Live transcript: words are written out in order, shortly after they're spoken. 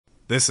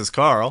This is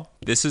Carl.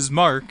 This is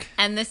Mark.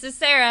 And this is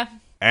Sarah.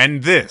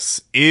 And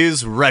this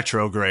is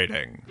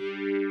Retrograding.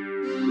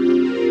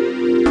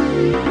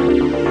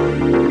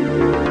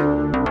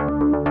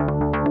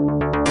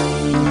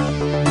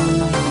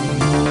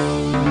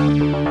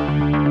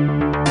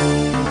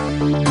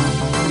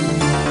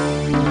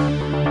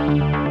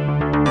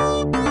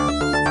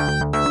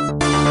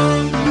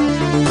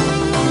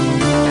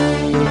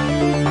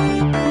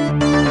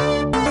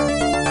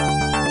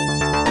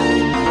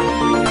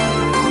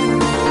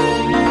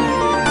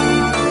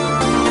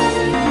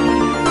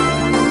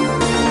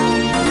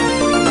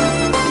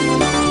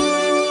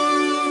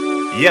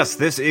 Yes,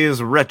 this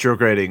is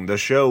Retrograding, the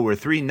show where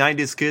three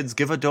 90s kids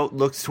give adult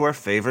looks to our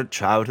favorite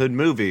childhood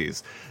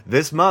movies.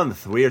 This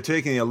month, we are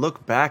taking a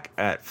look back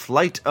at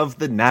Flight of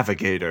the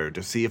Navigator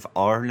to see if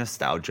our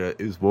nostalgia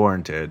is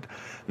warranted.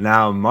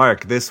 Now,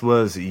 Mark, this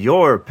was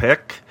your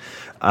pick,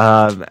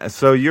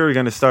 so you're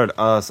going to start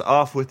us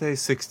off with a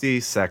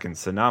 60-second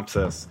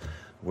synopsis,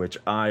 which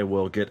I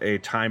will get a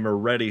timer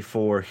ready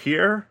for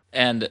here.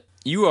 And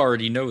you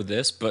already know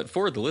this, but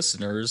for the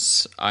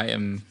listeners, I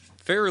am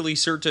fairly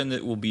certain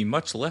it will be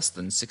much less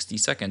than 60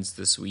 seconds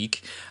this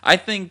week. I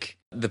think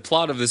the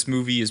plot of this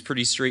movie is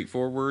pretty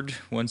straightforward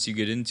once you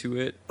get into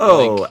it.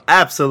 Oh,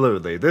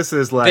 absolutely. This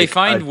is like they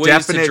find a ways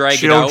definite to drag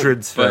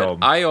children's it out, film.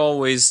 But I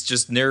always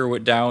just narrow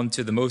it down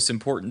to the most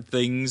important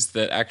things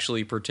that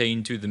actually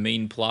pertain to the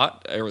main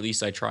plot, or at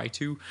least I try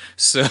to.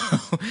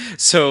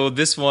 So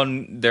this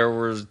one, there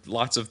were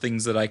lots of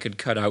things that I could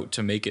cut out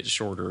to make it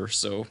shorter,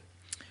 so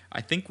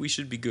I think we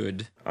should be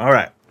good. All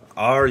right.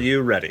 Are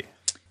you ready?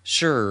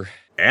 Sure.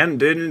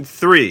 And in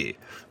 3,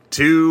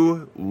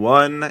 2,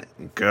 1,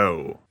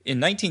 go. In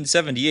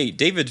 1978,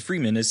 David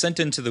Freeman is sent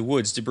into the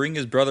woods to bring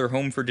his brother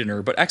home for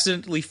dinner, but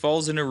accidentally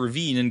falls in a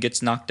ravine and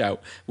gets knocked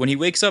out. When he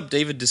wakes up,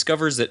 David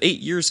discovers that 8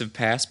 years have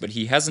passed, but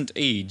he hasn't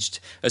aged.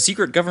 A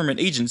secret government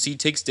agency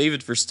takes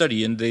David for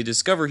study, and they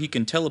discover he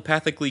can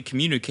telepathically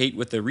communicate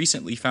with a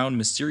recently found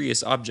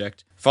mysterious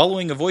object.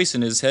 Following a voice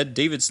in his head,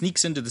 David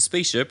sneaks into the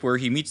spaceship where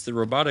he meets the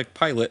robotic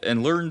pilot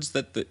and learns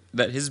that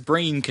his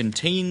brain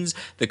contains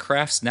the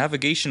craft's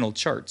navigational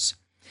charts.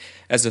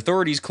 As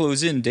authorities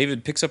close in,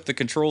 David picks up the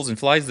controls and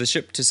flies the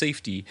ship to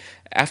safety.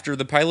 After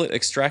the pilot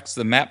extracts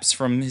the maps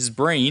from his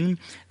brain,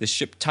 the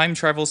ship time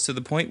travels to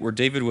the point where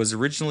David was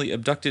originally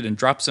abducted and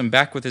drops him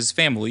back with his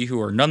family, who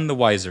are none the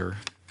wiser.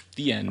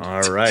 The end.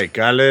 All right,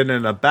 got in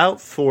about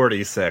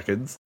 40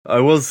 seconds. I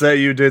will say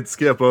you did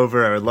skip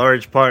over a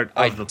large part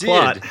of the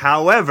plot.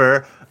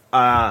 However,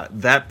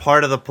 that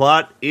part of the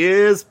plot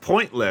is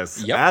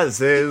pointless,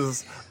 as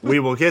is, we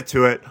will get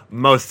to it,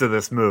 most of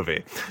this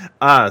movie.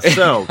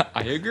 So,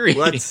 I agree.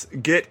 Let's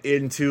get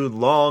into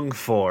long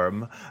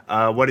form.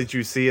 What did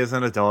you see as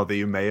an adult that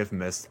you may have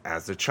missed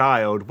as a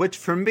child? Which,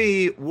 for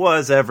me,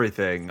 was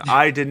everything.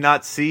 I did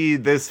not see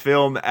this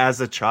film as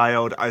a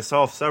child. I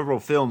saw several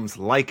films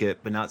like it,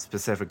 but not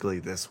specifically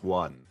this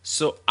one.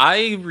 So,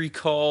 I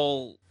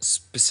recall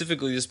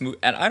specifically this movie,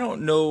 and I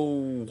don't know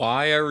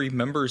why I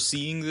remember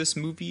seeing this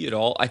movie at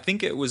all. I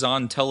think it was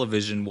on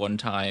television one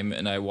time,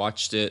 and I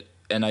watched it,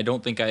 and I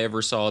don't think I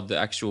ever saw the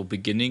actual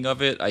beginning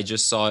of it. I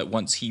just saw it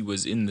once he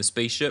was in the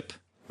spaceship.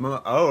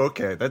 Oh,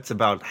 okay. That's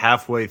about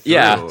halfway through.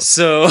 Yeah,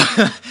 so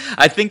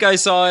I think I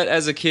saw it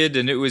as a kid,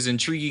 and it was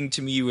intriguing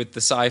to me with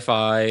the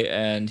sci-fi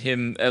and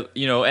him,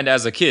 and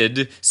as a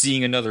kid,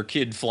 seeing another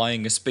kid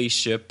flying a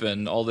spaceship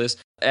and all this.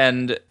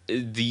 And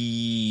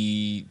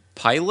the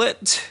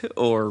pilot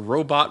or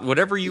robot,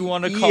 whatever you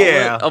want to call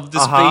it, of the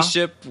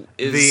spaceship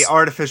is the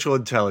artificial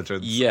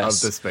intelligence of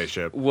the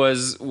spaceship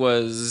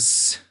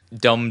was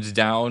dumbed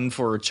down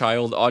for a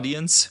child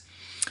audience.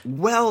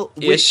 Well,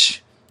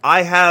 ish.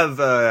 I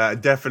have a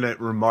definite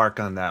remark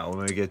on that when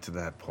we get to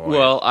that point.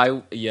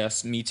 Well,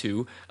 yes, me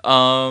too.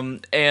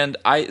 And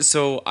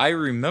I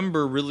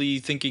remember really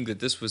thinking that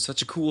this was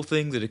such a cool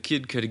thing that a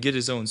kid could get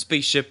his own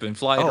spaceship and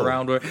fly it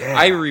around. Yeah.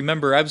 I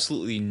remember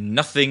absolutely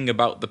nothing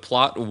about the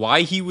plot,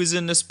 why he was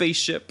in a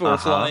spaceship or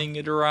flying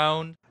it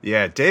around.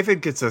 Yeah,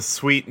 David gets a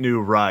sweet new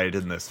ride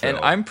in this film.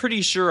 And I'm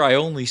pretty sure I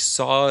only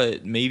saw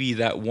it maybe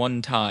that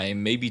one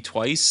time, maybe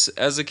twice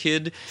as a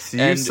kid. So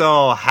you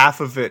saw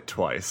half of it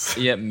twice.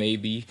 Yeah,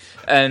 maybe.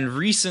 And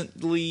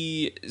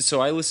recently,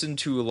 so I listen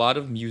to a lot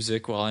of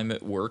music while I'm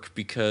at work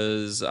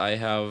because I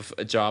have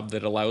a job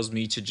that allows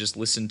me to just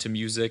listen to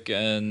music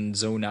and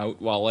zone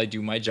out while I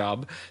do my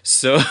job.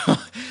 So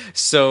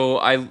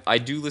I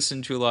do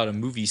listen to a lot of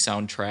movie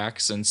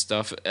soundtracks and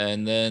stuff,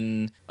 and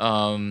then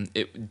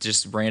it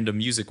just random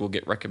music will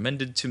get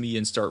recommended to me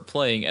and start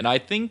playing, and I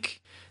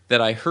think that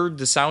I heard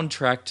the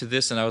soundtrack to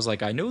this and I was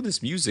like, I know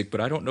this music,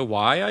 but I don't know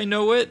why I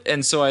know it.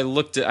 And so I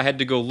had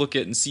to go look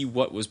at and see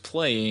what was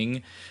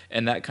playing,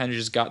 and that kind of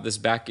just got this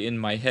back in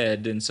my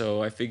head. And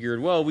so I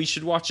figured, well, we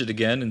should watch it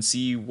again and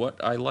see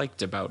what I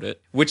liked about it,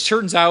 which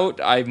turns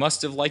out I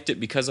must have liked it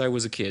because I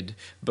was a kid.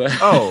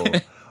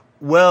 But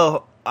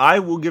well, I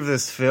will give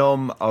this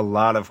film a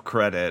lot of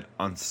credit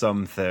on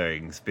some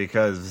things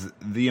because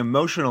the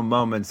emotional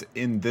moments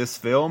in this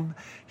film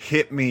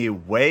hit me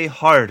way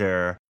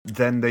harder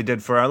than they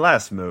did for our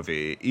last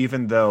movie,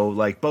 even though,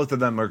 like, both of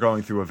them are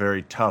going through a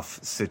very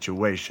tough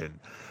situation.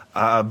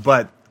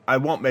 But I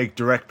won't make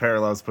direct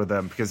parallels with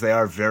them because they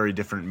are very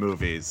different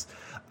movies.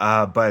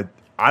 But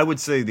I would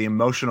say the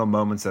emotional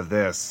moments of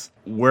this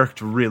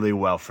worked really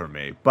well for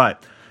me.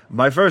 But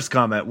my first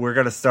comment, we're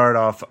going to start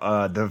off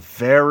the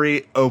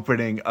very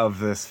opening of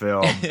this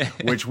film,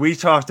 which we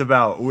talked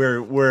about.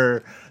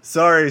 We're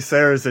sorry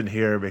Sarah's in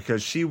here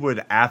because she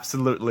would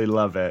absolutely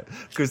love it.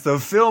 Because the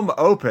film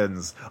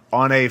opens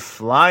on a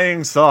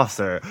flying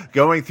saucer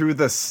going through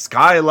the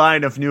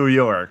skyline of New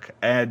York.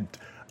 And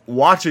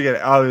watching it,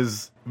 I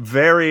was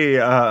very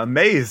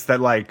amazed that,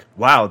 like,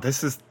 wow,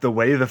 this is the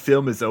way the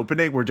film is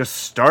opening. We're just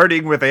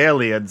starting with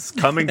aliens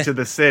coming to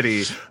the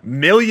city.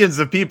 Millions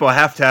of people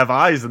have to have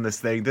eyes on this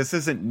thing. This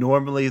isn't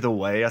normally the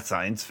way a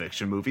science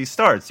fiction movie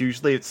starts.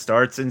 Usually it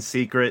starts in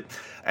secret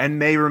and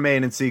may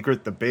remain in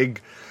secret. The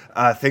big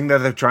thing that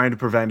they're trying to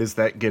prevent is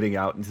that getting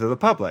out into the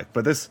public.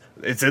 But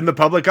it's in the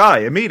public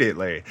eye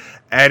immediately.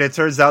 And it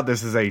turns out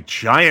this is a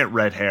giant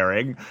red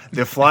herring.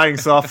 The flying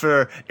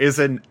saucer is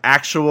an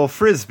actual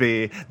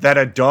frisbee that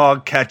a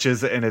dog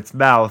catches in its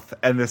mouth.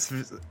 And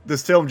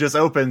this film just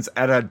opens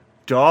at a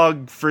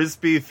dog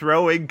frisbee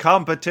throwing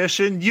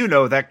competition. You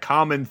know, that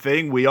common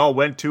thing we all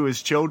went to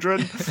as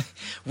children.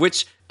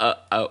 Which,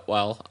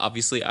 well,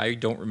 obviously I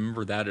don't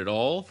remember that at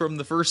all from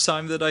the first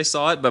time that I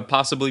saw it, but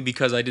possibly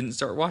because I didn't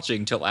start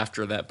watching till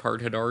after that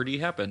part had already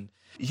happened.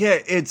 Yeah,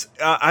 it's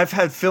I've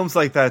had films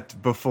like that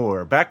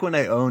before. Back when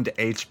I owned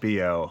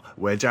HBO,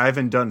 which I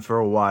haven't done for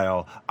a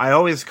while, I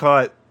always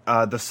caught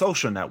The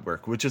Social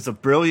Network, which is a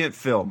brilliant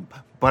film,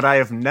 but I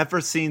have never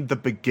seen the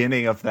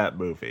beginning of that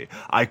movie.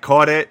 I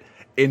caught it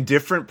in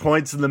different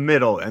points in the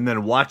middle and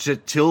then watched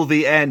it till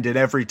the end in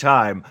every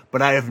time,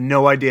 but I have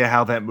no idea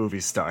how that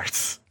movie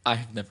starts. I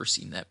have never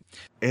seen that.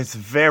 It's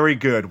very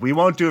good. We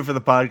won't do it for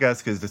the podcast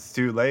because it's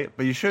too late,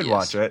 but you should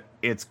watch it.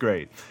 It's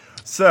great.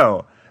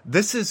 So,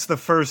 this is the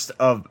first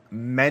of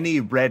many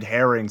red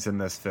herrings in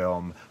this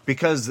film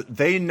because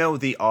they know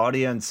the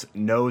audience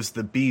knows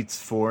the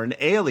beats for an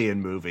alien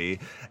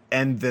movie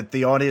and that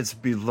the audience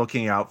will be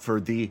looking out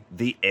for the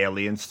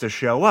aliens to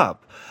show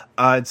up.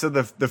 And so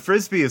the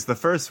Frisbee is the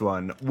first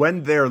one.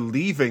 When they're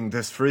leaving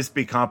this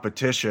Frisbee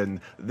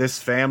competition, this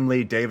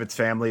family, David's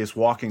family, is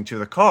walking to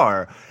the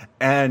car,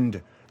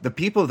 and the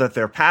people that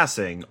they're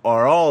passing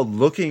are all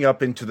looking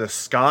up into the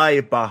sky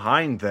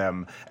behind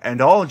them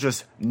and all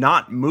just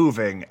not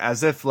moving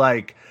as if,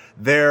 like,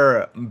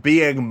 they're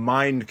being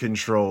mind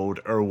controlled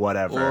or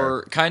whatever.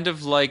 Or kind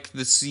of like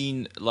the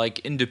scene like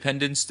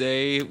Independence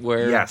Day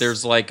where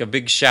there's like a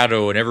big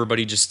shadow and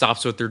everybody just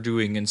stops what they're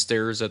doing and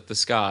stares at the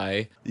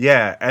sky.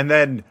 Yeah, and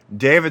then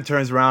David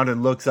turns around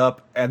and looks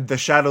up and the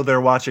shadow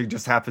they're watching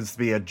just happens to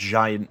be a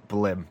giant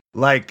blimp.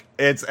 Like,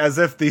 it's as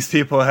if these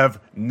people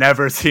have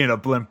never seen a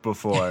blimp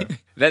before.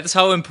 That's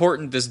how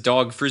important this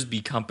dog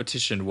frisbee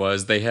competition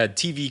was. They had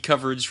TV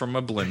coverage from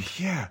a blimp.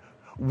 Yeah.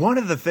 One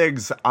of the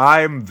things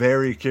I'm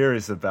very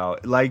curious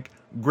about, like,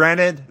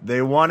 granted,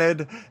 they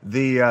wanted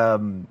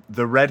the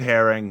red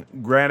herring.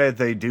 Granted,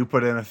 they do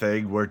put in a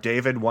thing where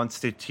David wants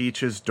to teach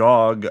his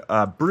dog,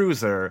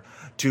 Bruiser,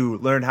 to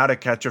learn how to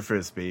catch a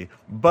frisbee.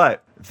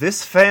 But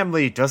this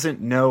family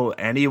doesn't know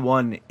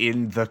anyone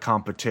in the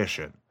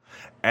competition.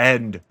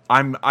 And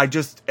I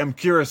just am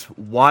curious,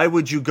 why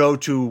would you go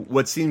to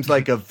what seems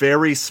like a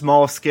very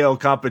small scale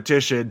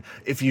competition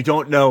if you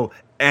don't know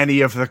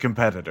any of the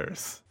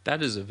competitors?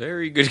 That is a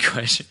very good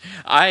question.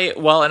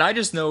 I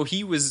just know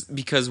he was,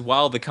 because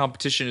while the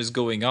competition is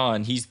going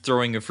on, he's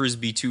throwing a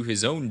frisbee to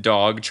his own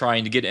dog,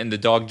 trying to get it, and the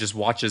dog just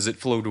watches it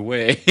float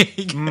away.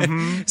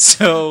 Mm-hmm.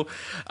 So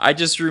I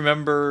just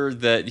remember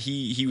that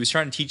he was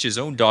trying to teach his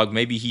own dog.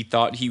 Maybe he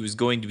thought he was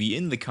going to be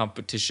in the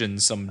competition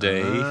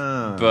someday.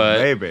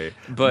 Maybe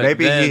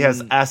then, he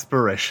has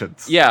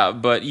aspirations. Yeah,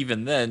 but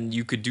even then,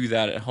 you could do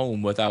that at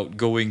home without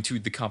going to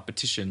the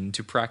competition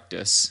to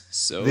practice.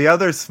 So the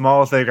other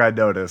small thing I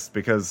noticed,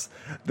 because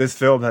this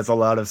film has a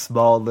lot of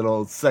small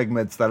little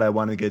segments that I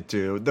want to get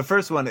to. The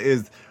first one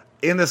is,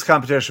 in this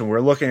competition,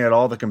 we're looking at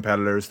all the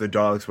competitors, the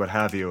dogs, what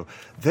have you.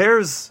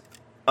 There's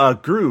a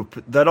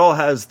group that all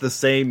has the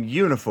same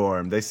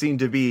uniform. They seem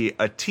to be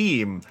a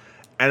team,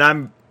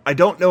 and I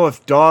don't know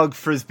if dog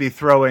frisbee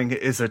throwing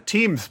is a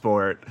team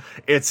sport.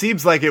 It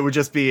seems like it would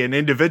just be an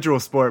individual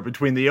sport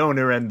between the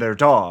owner and their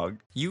dog.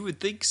 You would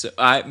think so.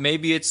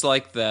 Maybe it's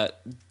like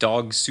that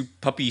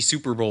puppy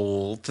Super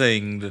Bowl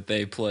thing that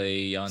they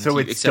play on TV. So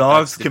it's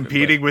dogs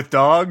competing with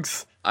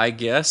dogs? I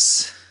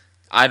guess.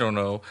 I don't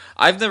know.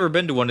 I've never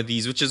been to one of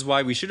these, which is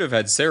why we should have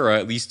had Sarah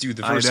at least do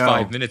the first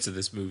 5 minutes of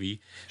this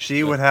movie.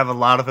 She would have a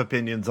lot of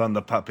opinions on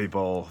the Puppy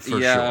Bowl,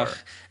 for sure.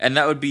 And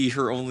that would be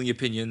her only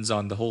opinions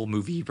on the whole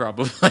movie,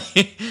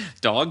 probably.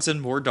 Dogs and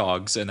more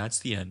dogs, and that's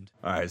the end.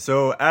 All right,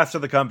 so after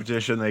the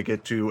competition, they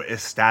get to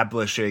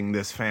establishing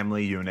this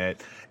family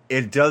unit.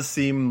 it does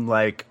seem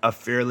like a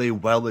fairly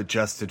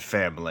well-adjusted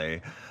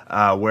family.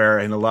 Where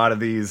in a lot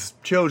of these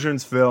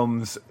children's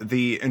films,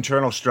 the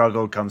internal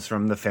struggle comes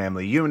from the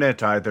family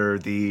unit. Either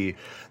the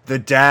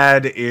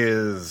dad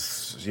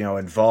is,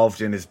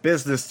 involved in his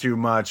business too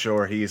much,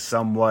 or he's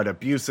somewhat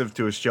abusive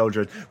to his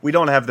children. We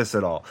don't have this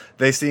at all.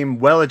 They seem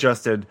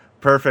well-adjusted,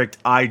 perfect,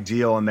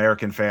 ideal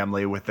American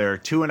family with their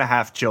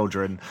 2.5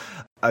 children.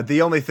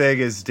 The only thing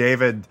is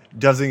David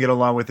doesn't get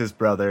along with his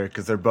brother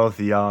because they're both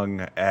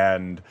young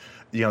and,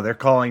 they're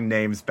calling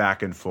names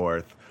back and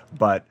forth.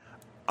 But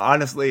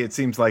honestly, it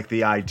seems like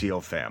the ideal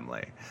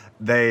family.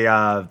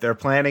 They're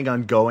planning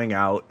on going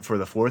out for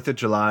the 4th of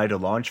July to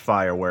launch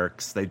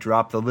fireworks. They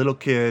drop the little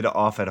kid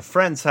off at a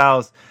friend's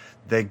house.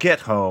 They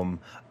get home,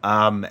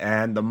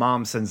 and the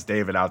mom sends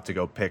David out to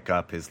go pick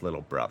up his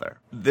little brother.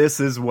 This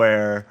is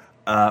where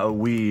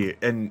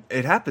and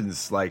it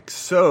happens like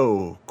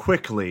so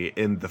quickly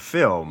in the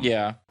film.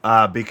 Yeah.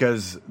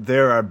 Because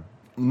there are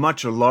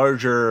much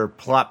larger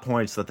plot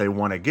points that they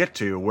want to get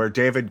to, where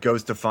David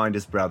goes to find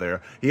his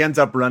brother. He ends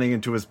up running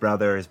into his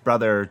brother. His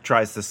brother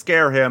tries to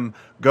scare him,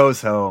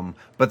 goes home,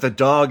 but the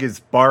dog is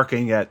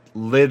barking at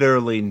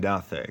literally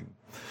nothing.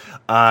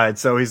 And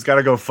so he's got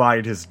to go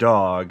find his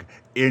dog.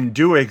 In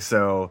doing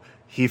so,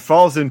 he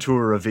falls into a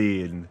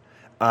ravine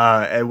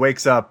and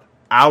wakes up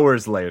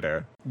hours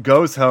later,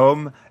 goes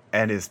home,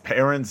 and his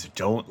parents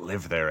don't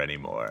live there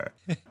anymore.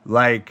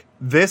 Like,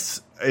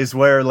 this is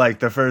where, like,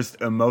 the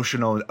first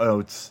emotional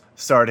notes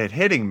started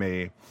hitting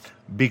me,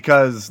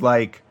 because,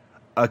 like,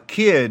 a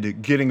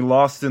kid getting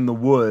lost in the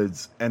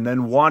woods and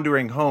then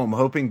wandering home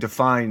hoping to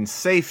find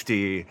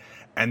safety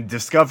and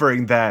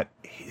discovering that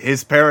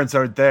his parents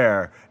aren't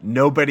there,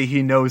 nobody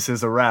he knows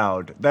is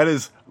around, that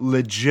is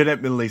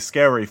legitimately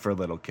scary for a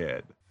little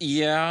kid.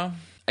 Yeah.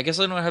 I guess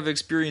I don't have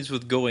experience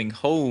with going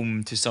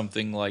home to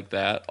something like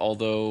that,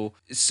 although,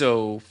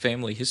 so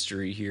family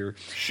history here.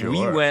 Sure.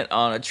 We went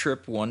on a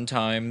trip one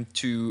time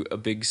to a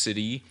big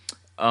city,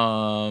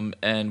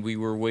 and we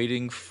were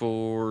waiting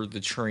for the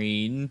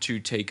train to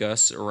take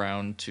us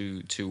around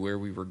to where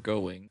we were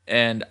going.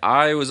 And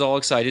I was all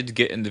excited to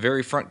get in the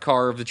very front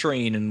car of the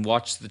train and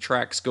watch the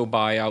tracks go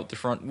by out the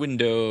front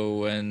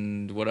window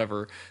and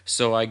whatever.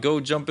 So I go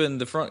jump in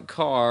the front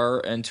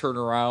car and turn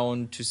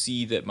around to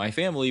see that my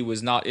family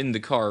was not in the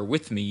car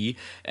with me.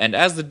 And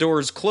as the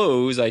doors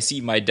close, I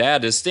see my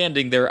dad is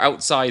standing there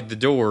outside the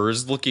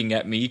doors looking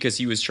at me because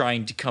he was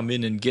trying to come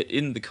in and get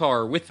in the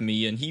car with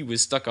me, and he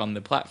was stuck on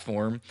the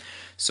platform.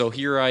 So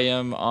here I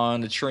am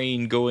on a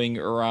train going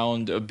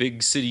around a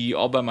big city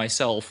all by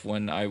myself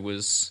when I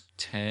was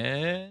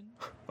 10-ish.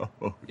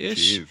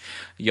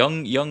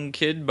 Young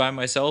kid by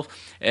myself.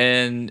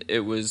 And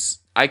it was,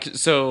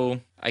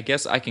 so I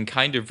guess I can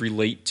kind of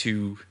relate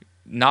to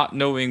not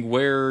knowing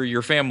where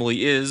your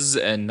family is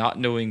and not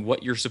knowing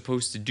what you're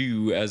supposed to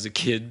do as a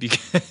kid,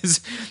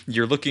 because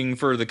you're looking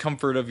for the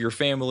comfort of your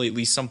family, at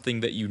least something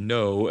that you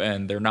know,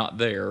 and they're not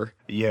there.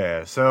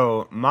 Yeah,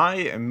 so my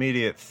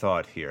immediate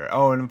thought here,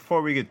 and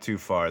before we get too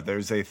far,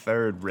 there's a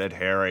third red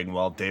herring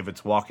while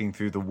David's walking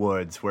through the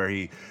woods where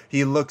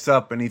he looks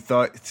up and he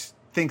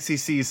thinks he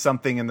sees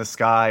something in the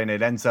sky, and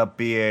it ends up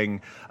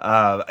being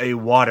a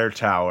water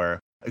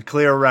tower. A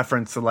clear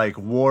reference to, like,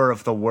 War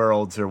of the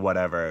Worlds or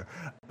whatever.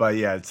 But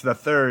yeah, it's the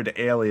third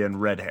alien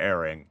red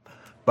herring.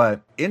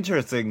 But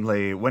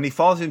interestingly, when he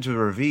falls into the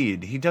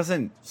ravine, he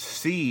doesn't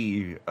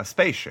see a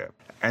spaceship.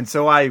 And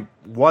so I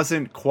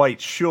wasn't quite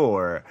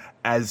sure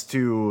as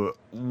to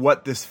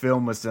what this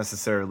film was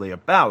necessarily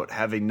about,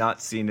 having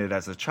not seen it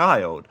as a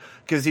child.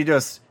 Because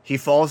he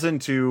falls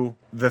into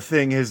the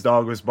thing his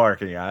dog was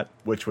barking at,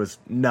 which was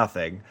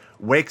nothing,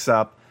 wakes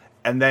up,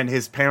 and then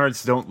his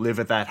parents don't live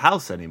at that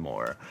house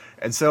anymore.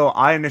 And so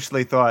I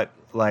initially thought,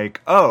 like,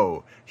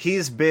 oh,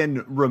 he's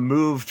been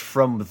removed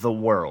from the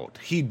world.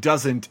 He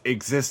doesn't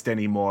exist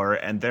anymore,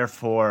 and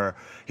therefore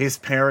his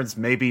parents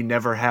maybe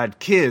never had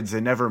kids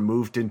and never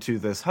moved into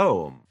this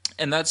home.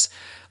 And that's,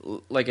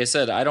 like I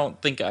said, I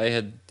don't think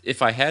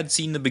if I had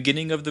seen the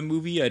beginning of the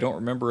movie, I don't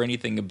remember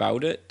anything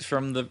about it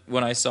from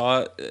when I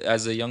saw it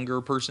as a younger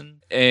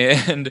person.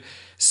 And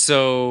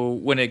so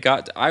when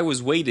I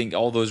was waiting,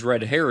 all those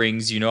red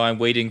herrings, I'm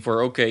waiting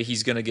for, okay,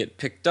 he's going to get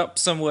picked up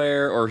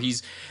somewhere,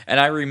 and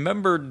I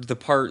remembered the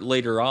part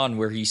later on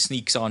where he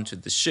sneaks onto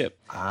the ship.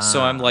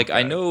 So I'm like, okay.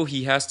 I know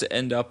he has to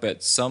end up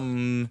at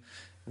some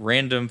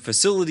random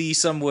facility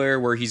somewhere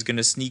where he's going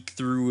to sneak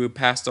through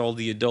past all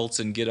the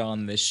adults and get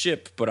on this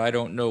ship, but I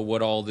don't know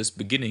what all this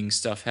beginning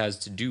stuff has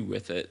to do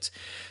with it.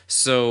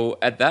 So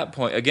at that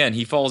point, again,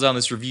 he falls down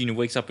this ravine and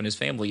wakes up and his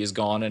family is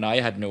gone, and I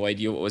had no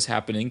idea what was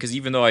happening, because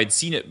even though I'd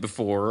seen it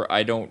before,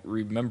 I don't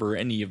remember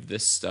any of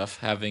this stuff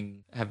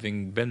having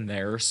been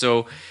there.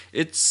 So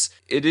it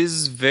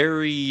is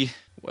very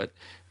what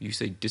you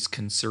say,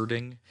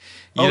 disconcerting.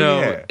 Oh,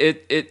 yeah.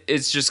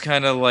 It's just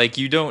kind of like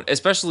you don't,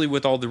 especially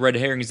with all the red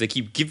herrings they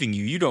keep giving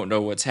you, you don't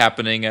know what's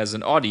happening as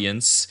an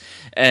audience,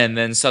 and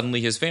then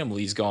suddenly his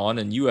family's gone,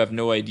 and you have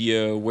no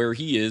idea where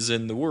he is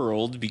in the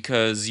world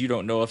because you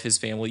don't know if his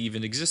family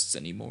even exists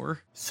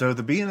anymore. So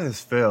the beginning of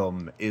this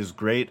film is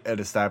great at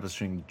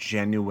establishing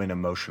genuine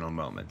emotional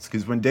moments.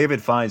 Because when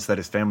David finds that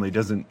his family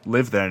doesn't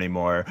live there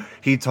anymore,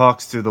 he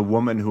talks to the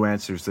woman who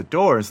answers the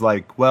door. Is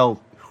like,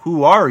 well,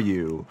 who are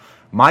you?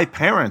 My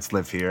parents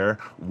live here.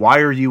 Why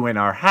are you in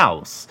our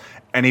house?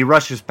 And he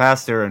rushes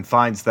past her and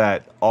finds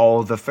that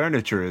all the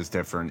furniture is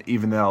different,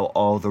 even though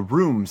all the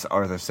rooms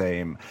are the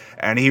same.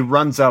 And he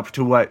runs up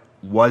to what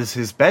was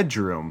his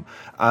bedroom,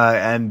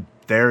 and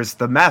there's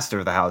the master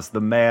of the house,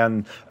 the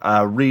man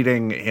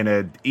reading in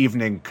an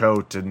evening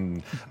coat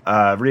and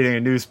reading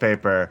a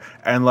newspaper.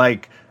 And,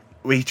 like,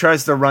 he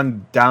tries to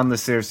run down the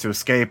stairs to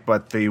escape,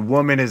 but the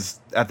woman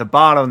is at the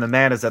bottom, the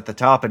man is at the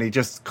top, and he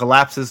just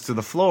collapses to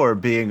the floor,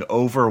 being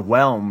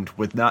overwhelmed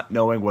with not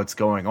knowing what's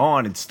going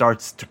on, and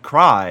starts to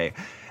cry.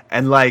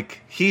 And,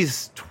 like,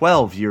 he's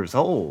 12 years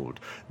old.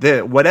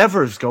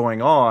 Whatever's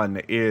going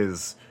on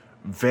is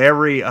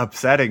very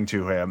upsetting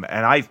to him,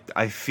 and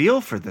I feel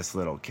for this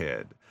little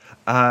kid.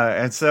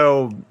 And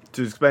so,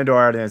 to explain to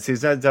our audience, he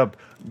ends up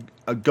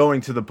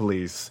going to the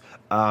police,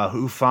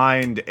 who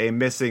find a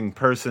missing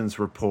persons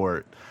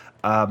report,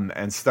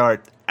 and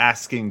start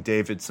asking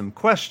David some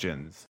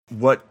questions.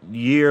 What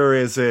year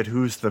is it?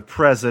 Who's the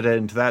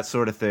president? That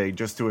sort of thing,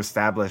 just to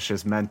establish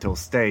his mental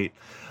state.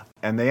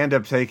 And they end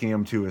up taking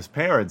him to his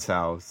parents'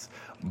 house.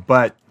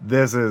 But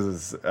this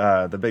is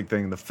the big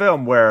thing in the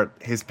film, where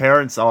his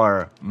parents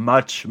are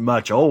much,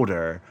 much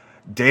older.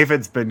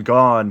 David's been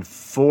gone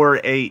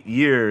for 8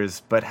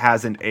 years, but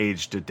hasn't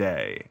aged a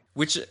day.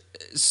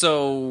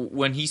 So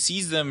when he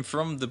sees them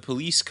from the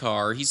police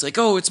car, he's like,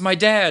 "Oh, it's my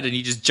dad," and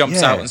he just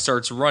jumps out and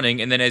starts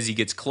running. And then as he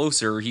gets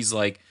closer, he's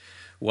like,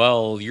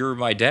 "Well, you're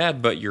my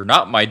dad, but you're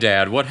not my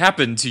dad. What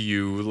happened to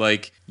you?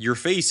 Like, your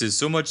face is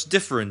so much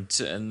different."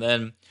 And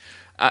then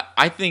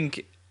I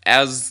think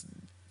as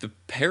the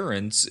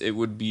parents, it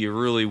would be a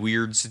really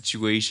weird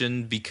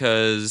situation,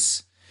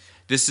 because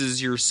this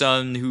is your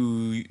son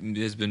who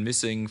has been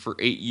missing for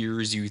 8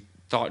 years. You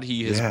thought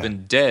he has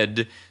been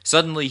dead.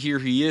 Suddenly here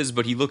he is,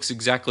 but he looks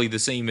exactly the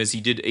same as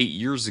he did 8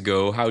 years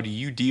ago. How do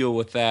you deal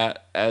with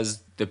that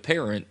as the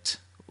parent?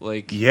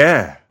 Like,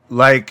 yeah,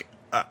 like,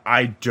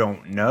 I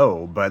don't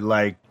know, but,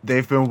 like,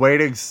 they've been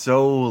waiting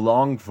so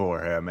long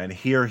for him, and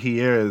here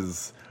he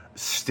is,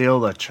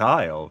 still a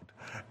child.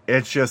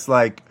 It's just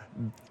like,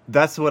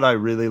 that's what I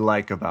really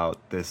like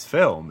about this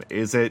film,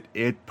 is it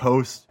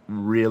posts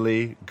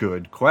really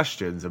good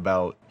questions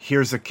about,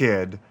 here's a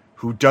kid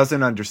who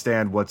doesn't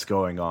understand what's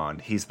going on.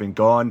 He's been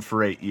gone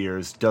for 8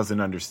 years,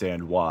 doesn't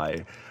understand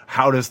why.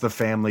 How does the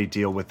family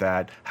deal with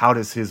that? How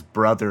does his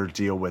brother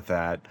deal with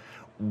that?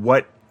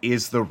 What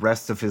is the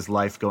rest of his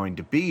life going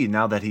to be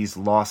now that he's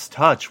lost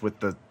touch with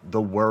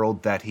the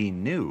world that he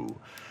knew?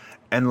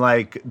 And,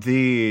 like,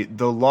 the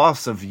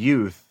loss of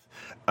youth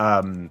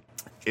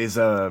is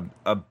a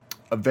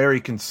very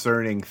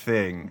concerning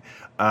thing,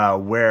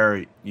 where,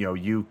 you know,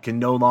 you can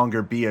no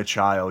longer be a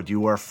child.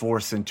 You are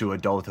forced into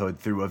adulthood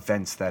through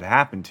events that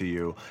happen to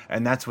you.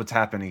 And that's what's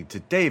happening to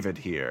David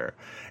here,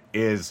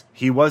 is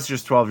he was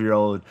just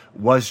 12-year-old,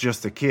 was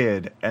just a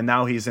kid, and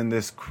now he's in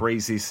this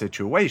crazy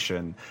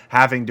situation,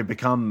 having to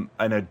become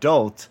an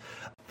adult,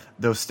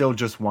 though still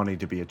just wanting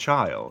to be a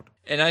child.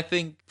 And I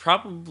think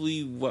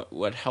probably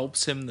what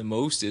helps him the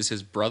most is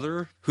his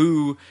brother,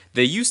 who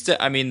they used to,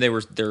 I mean,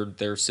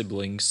 they're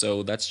siblings,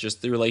 so that's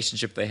just the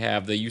relationship they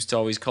have. They used to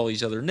always call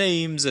each other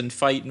names and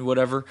fight and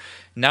whatever.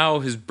 Now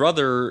his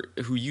brother,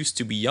 who used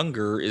to be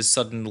younger, is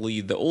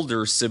suddenly the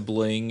older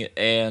sibling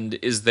and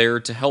is there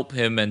to help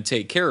him and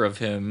take care of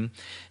him.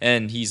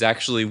 And he's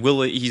actually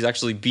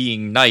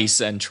being nice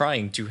and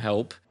trying to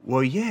help.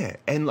 Well, yeah,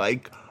 and,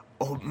 like,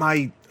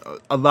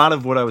 a lot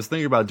of what I was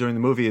thinking about during the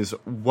movie is,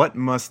 what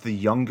must the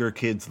younger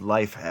kid's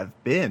life have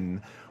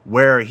been,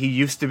 where he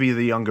used to be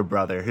the younger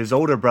brother, his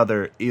older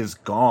brother is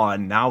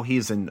gone, now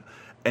he's an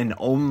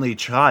only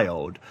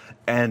child,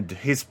 and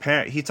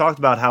he talked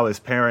about how his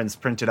parents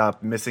printed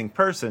up missing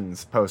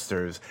persons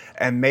posters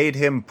and made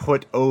him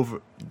put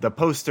over the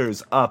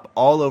posters up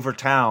all over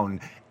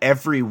town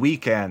every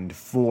weekend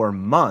for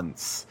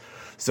months.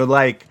 So,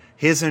 like,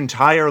 his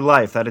entire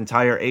life, that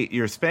entire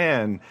 8-year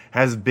span,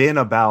 has been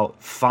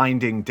about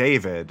finding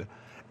David,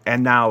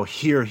 and now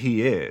here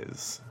he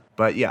is.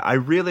 But yeah, I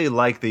really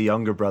like the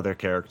younger brother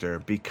character,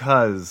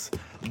 because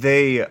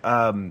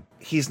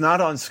he's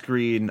not on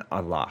screen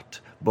a lot,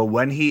 but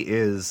when he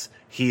is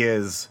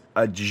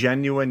a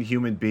genuine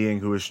human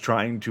being who is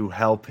trying to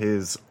help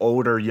his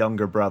older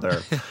younger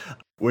brother,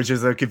 which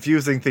is a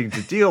confusing thing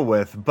to deal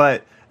with,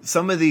 but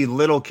some of the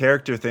little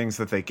character things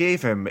that they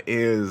gave him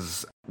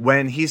is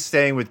when he's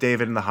staying with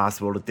David in the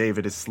hospital,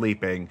 David is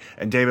sleeping,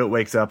 and David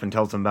wakes up and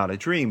tells him about a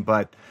dream,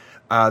 but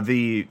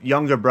the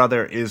younger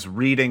brother is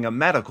reading a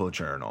medical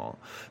journal.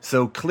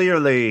 So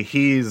clearly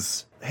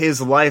his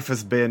life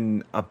has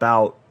been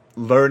about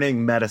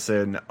learning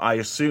medicine, I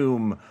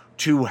assume,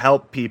 to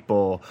help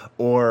people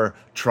or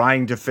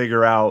trying to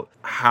figure out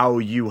how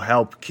you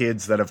help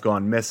kids that have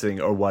gone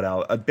missing or what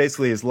else.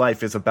 Basically, his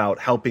life is about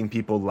helping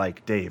people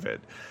like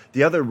David.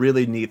 The other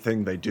really neat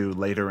thing they do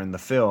later in the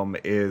film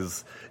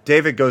is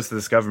David goes to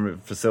this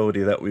government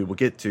facility that we will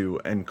get to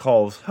and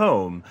calls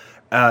home.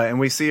 And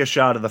we see a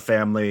shot of the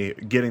family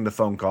getting the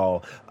phone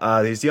call.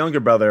 His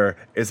younger brother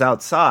is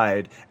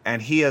outside,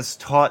 and he has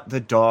taught the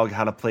dog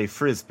how to play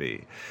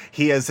Frisbee.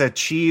 He has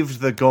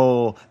achieved the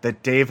goal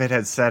that David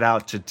had set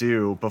out to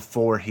do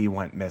before he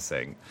went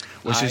missing,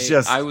 which is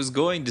just... I was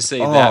going to say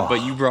that,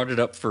 but you brought it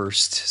up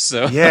first.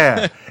 So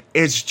yeah,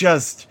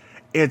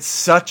 it's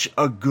such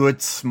a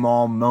good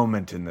small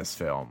moment in this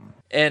film.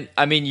 And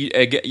I mean,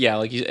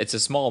 it's a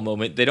small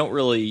moment. They don't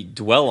really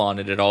dwell on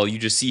it at all. You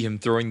just see him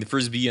throwing the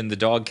Frisbee and the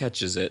dog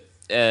catches it.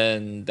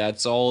 And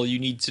that's all you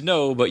need to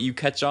know, but you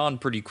catch on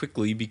pretty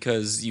quickly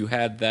because you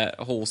had that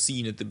whole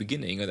scene at the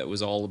beginning that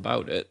was all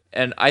about it.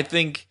 And I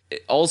think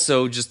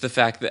also just the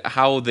fact that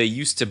how they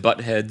used to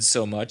butt heads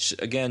so much,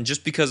 again,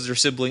 just because they're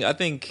siblings, I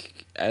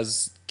think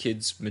as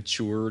kids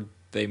mature,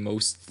 they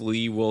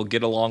mostly will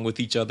get along with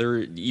each other,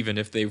 even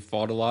if they've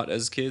fought a lot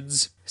as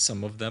kids,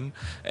 some of them.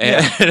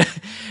 And,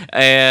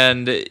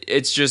 and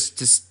it's just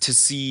to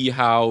see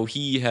how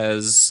he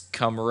has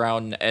come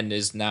around and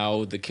is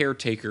now the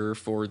caretaker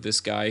for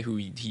this guy who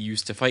he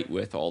used to fight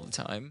with all the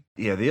time.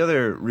 Yeah, the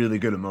other really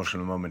good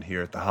emotional moment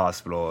here at the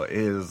hospital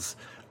is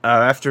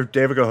after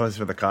David goes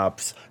for the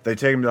cops, they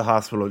take him to the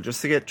hospital just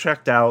to get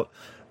checked out.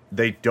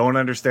 They don't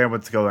understand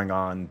what's going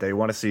on. They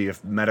want to see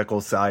if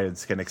medical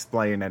science can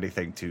explain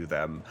anything to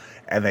them.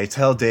 And they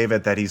tell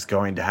David that he's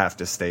going to have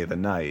to stay the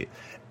night.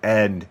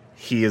 And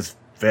he is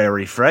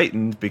very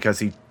frightened because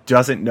he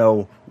doesn't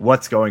know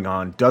what's going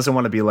on, doesn't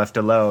want to be left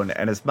alone.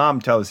 And his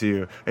mom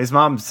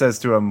says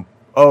to him,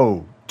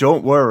 "Oh,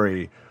 don't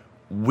worry.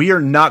 We're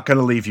not going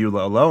to leave you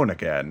alone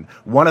again.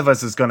 One of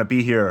us is going to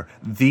be here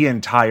the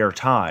entire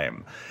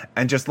time."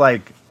 And just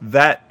like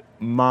that,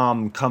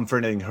 mom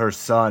comforting her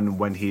son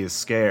when he is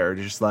scared,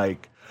 just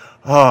like,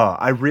 oh,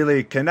 I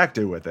really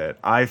connected with it.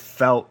 I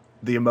felt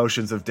the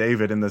emotions of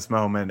David in this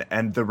moment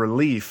and the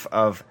relief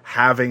of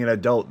having an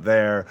adult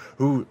there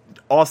who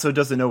also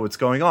doesn't know what's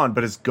going on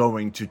but is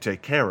going to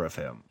take care of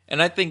him.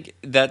 And I think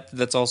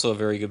that's also a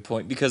very good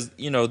point because,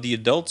 the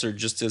adults are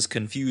just as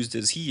confused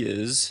as he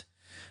is,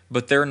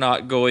 but they're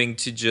not going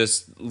to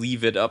just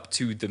leave it up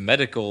to the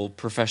medical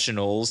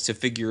professionals to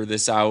figure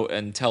this out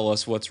and tell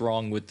us what's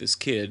wrong with this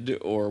kid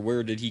or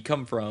where did he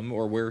come from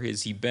or where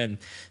has he been.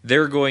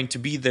 They're going to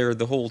be there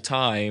the whole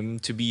time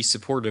to be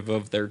supportive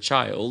of their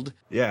child.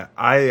 Yeah,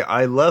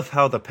 I love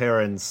how the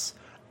parents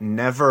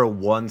never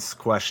once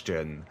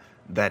question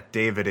that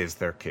David is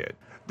their kid.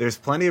 There's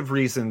plenty of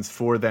reasons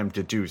for them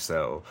to do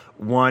so.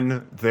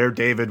 One, their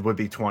David would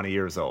be 20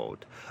 years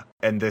old,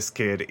 and this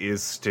kid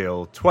is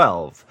still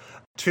 12.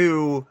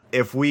 Two,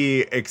 if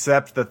we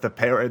accept that the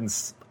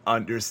parents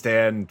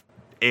understand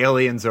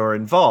aliens are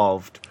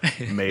involved,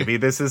 maybe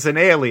this is an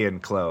alien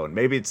clone.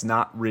 Maybe it's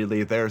not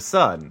really their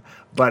son.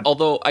 But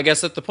although I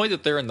guess at the point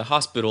that they're in the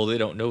hospital, they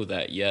don't know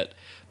that yet.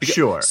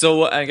 Sure.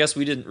 So I guess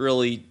we didn't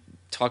really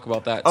talk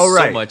about that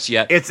so much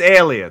yet. It's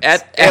aliens.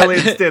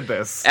 Aliens did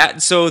this.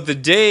 So the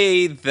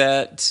day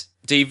that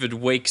David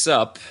wakes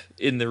up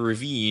in the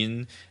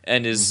ravine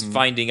and is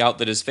finding out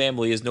that his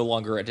family is no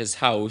longer at his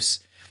house,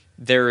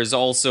 there is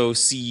also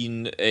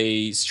seen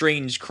a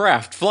strange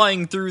craft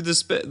flying through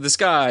the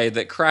sky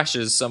that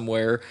crashes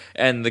somewhere,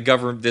 and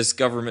this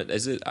government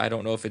I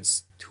don't know if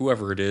it's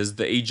whoever it is,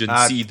 the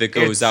agency that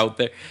goes out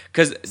there,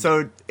 because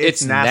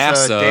it's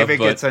NASA. David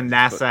gets a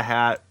NASA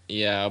hat.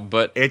 Yeah,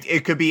 but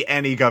it could be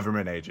any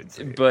government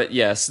agency. But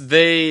yes,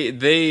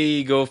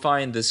 they go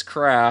find this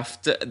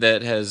craft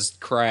that has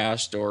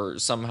crashed or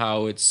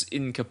somehow it's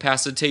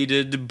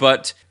incapacitated,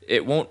 but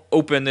it won't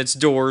open its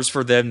doors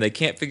for them. They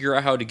can't figure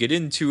out how to get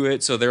into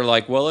it, so they're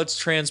like, well, let's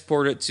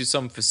transport it to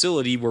some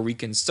facility where we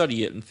can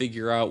study it and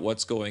figure out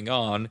what's going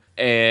on.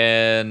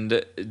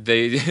 And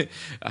they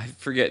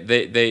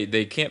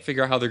can't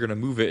figure out how they're going to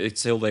move it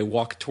until they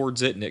walk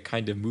towards it, and it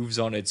kind of moves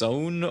on its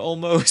own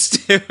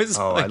almost.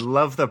 I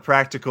love the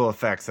practical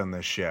effects on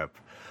this ship.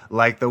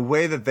 Like the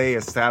way that they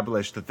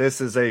established that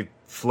this is a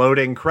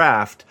floating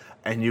craft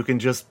and you can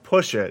just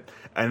push it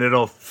and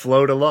it'll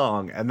float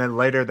along, and then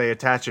later they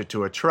attach it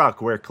to a truck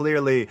where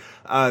clearly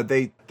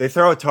they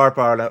throw a tarp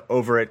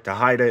over it to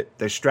hide it,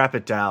 they strap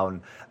it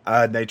down,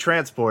 and they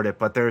transport it,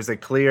 but there's a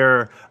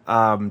clear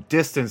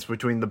distance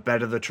between the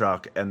bed of the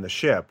truck and the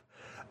ship.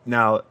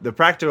 Now, the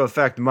practical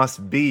effect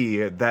must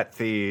be that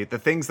the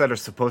things that are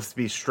supposed to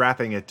be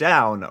strapping it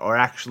down are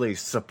actually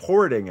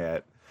supporting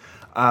it,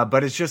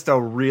 but it's just a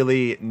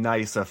really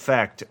nice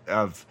effect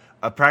of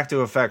a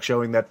practical effect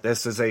showing that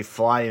this is a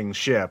flying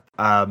ship.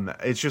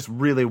 It's just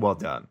really well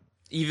done.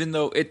 Even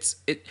though it's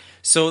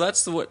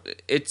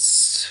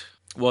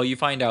Well, you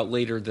find out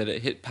later that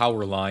it hit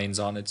power lines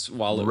on its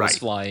while it was Right.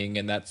 flying,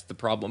 and that's the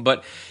problem.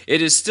 But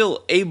it is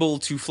still able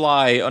to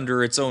fly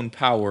under its own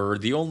power.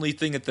 The only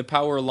thing that the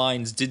power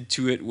lines did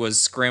to it was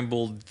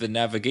scrambled the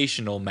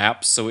navigational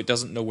maps, so it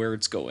doesn't know where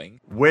it's going.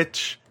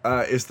 Which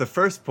is the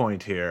first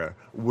point here,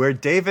 where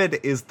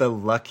David is the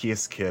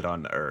luckiest kid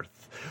on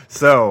Earth.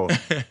 So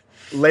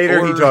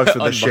later he Or talks to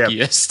the ship.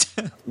 unluckiest.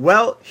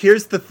 Well,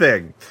 here's the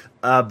thing,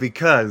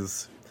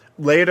 because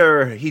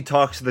later he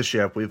talks to the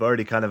ship. We've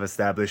already kind of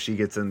established he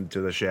gets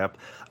into the ship,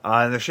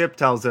 and the ship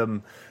tells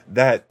him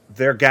that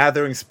they're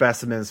gathering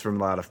specimens from a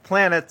lot of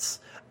planets,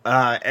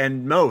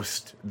 and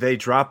most they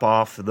drop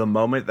off the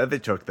moment that they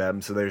took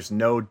them, so there's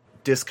no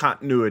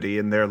discontinuity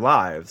in their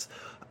lives.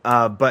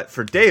 But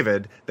for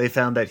David, they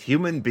found that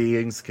human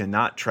beings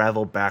cannot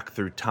travel back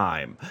through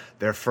time.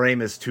 Their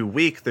frame is too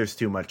weak, there's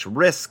too much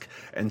risk,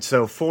 and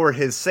so for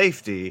his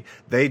safety,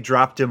 they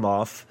dropped him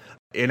off.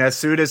 And as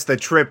soon as the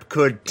trip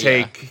could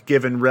take,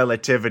 given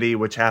relativity,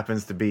 which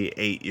happens to be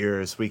 8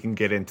 years, we can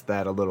get into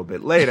that a little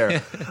bit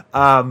later.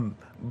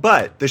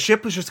 But the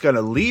ship was just going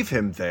to leave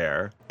him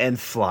there and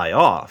fly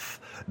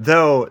off.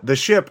 Though the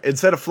ship,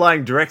 instead of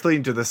flying directly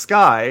into the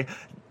sky,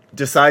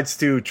 decides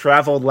to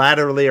travel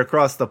laterally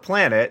across the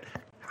planet,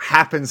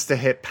 happens to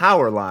hit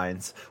power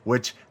lines,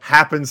 which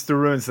happens to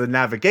ruin the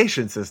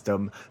navigation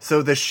system,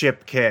 so the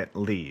ship can't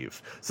leave.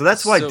 So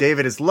that's why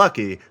David is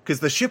lucky,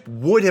 because the ship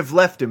would have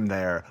left him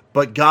there,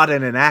 but got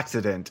in an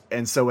accident,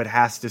 and so it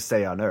has to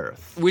stay on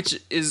Earth. Which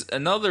is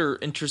another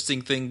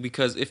interesting thing,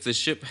 because if the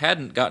ship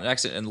hadn't gotten an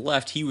accident and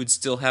left, he would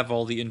still have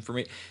all the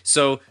information.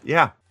 So,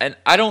 yeah. And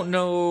I don't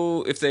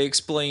know if they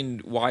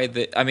explained why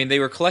they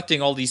were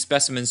collecting all these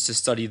specimens to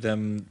study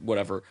them,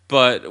 whatever.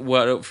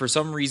 But for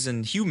some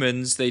reason,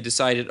 humans, they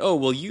decided,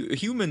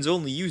 humans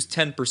only use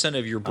 10%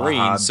 of your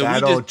brain. So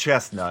that old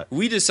chestnut.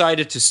 We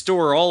decided to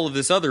store all of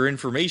this other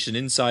information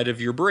inside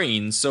of your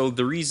brain. So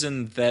the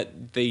reason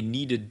that they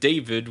needed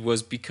David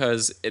was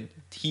because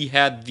he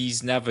had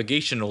these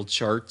navigational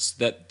charts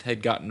that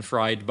had gotten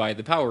fried by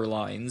the power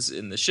lines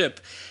in the ship.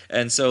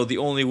 And so the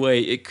only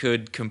way it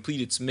could complete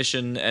its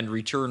mission and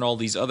return all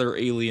these other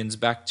aliens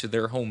back to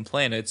their home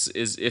planets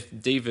is if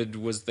David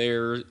was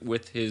there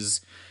with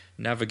his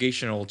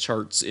navigational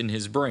charts in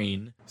his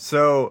brain.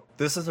 So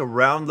this is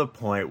around the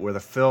point where the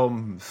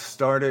film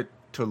started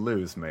to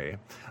lose me.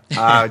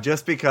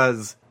 Just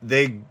because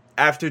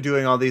after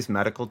doing all these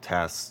medical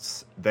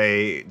tests,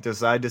 they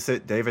decide to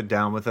sit David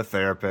down with a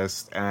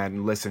therapist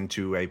and listen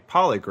to a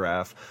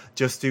polygraph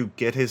just to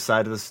get his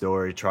side of the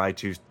story, try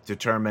to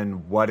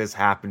determine what has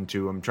happened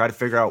to him, try to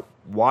figure out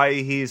why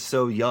he's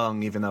so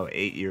young, even though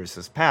 8 years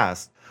has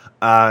passed.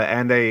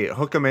 And they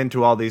hook him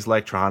into all these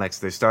electronics.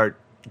 They start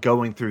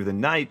going through the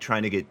night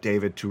trying to get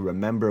David to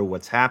remember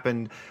what's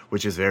happened,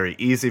 which is very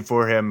easy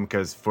for him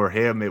because for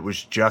him it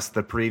was just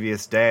the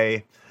previous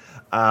day.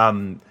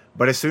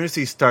 But as soon as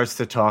he starts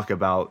to talk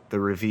about the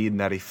ravine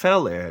that he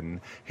fell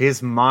in,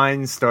 his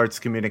mind starts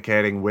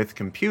communicating with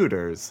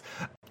computers.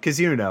 Because,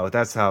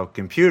 that's how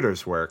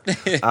computers work.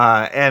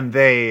 And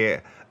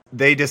they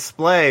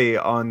display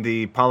on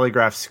the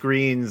polygraph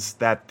screens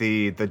that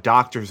the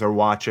doctors are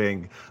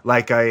watching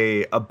like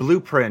a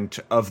blueprint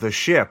of the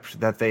ship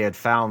that they had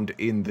found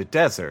in the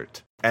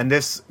desert. And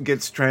this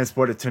gets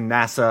transported to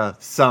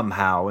NASA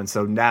somehow, and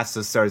so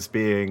NASA starts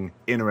being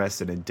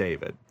interested in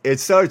David. It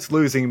starts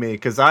losing me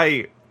because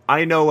I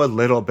know a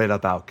little bit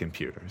about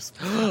computers.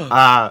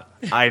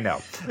 I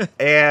know.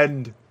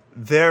 And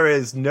there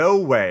is no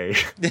way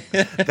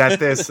that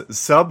this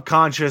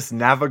subconscious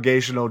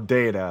navigational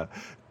data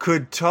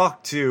could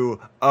talk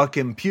to a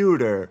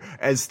computer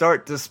and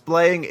start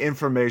displaying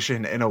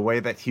information in a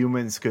way that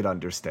humans could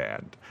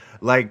understand.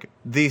 Like,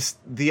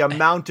 the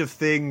amount of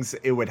things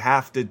it would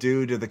have to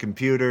do to the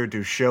computer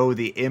to show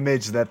the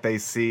image that they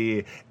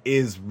see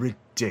is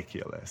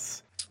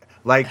ridiculous.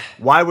 Like,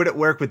 why would it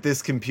work with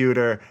this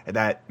computer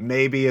that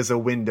maybe is a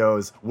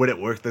Windows? Would it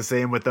work the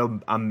same with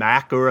a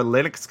Mac or a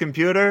Linux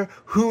computer?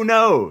 Who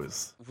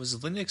knows? Was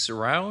Linux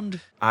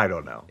around? I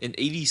don't know. In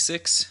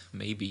 86?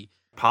 Maybe.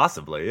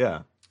 Possibly,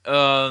 yeah.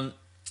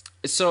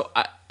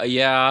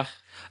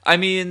 I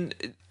mean,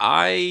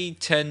 I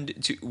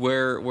tend to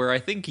where I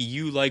think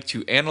you like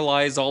to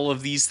analyze all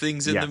of these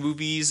things in the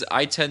movies.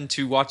 I tend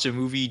to watch a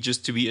movie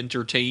just to be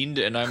entertained,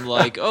 and I'm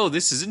like, oh,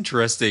 this is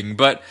interesting.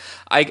 But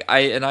I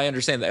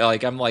understand that.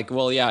 Like, I'm like,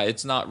 well, yeah,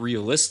 it's not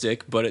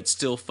realistic, but it's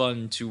still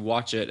fun to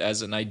watch it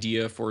as an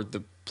idea for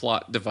the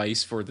plot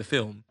device for the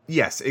film.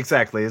 Yes,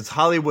 exactly. It's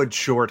Hollywood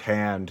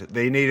shorthand.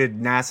 They needed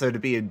NASA to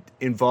be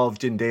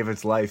involved in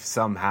David's life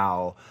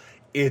somehow.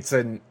 It's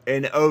an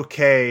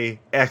okay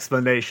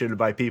explanation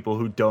by people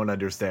who don't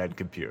understand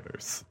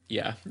computers.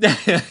 Yeah.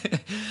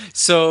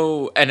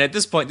 So, and at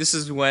this point, this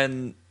is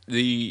when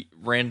the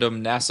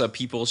random NASA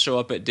people show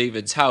up at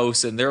David's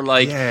house, and they're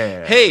like,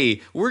 Yeah.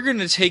 hey, we're going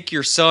to take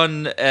your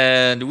son,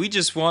 and we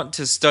just want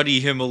to study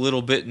him a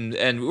little bit,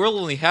 and we'll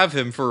only have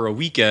him for a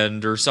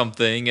weekend or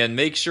something, and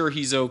make sure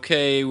he's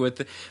okay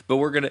with it, but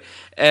we're going to...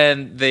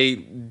 And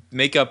they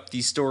make up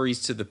these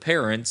stories to the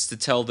parents to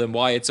tell them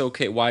why it's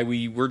okay, why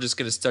we're just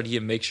going to study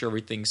him, make sure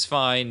everything's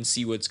fine,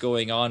 see what's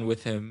going on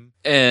with him.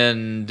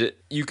 And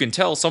you can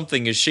tell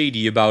something is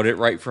shady about it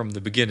right from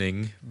the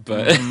beginning,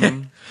 but...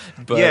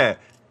 but yeah.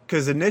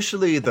 Because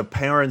initially the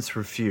parents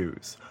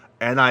refuse.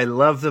 And I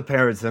love the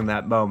parents in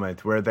that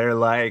moment where they're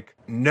like,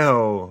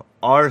 no,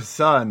 our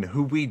son,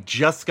 who we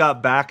just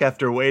got back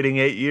after waiting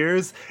 8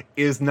 years,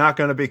 is not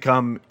going to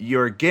become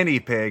your guinea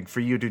pig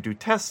for you to do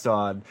tests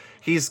on.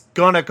 He's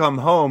going to come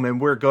home and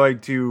we're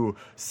going to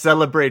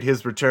celebrate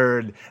his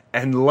return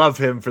and love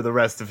him for the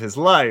rest of his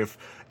life.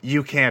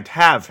 You can't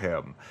have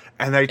him.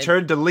 And they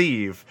turn to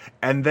leave.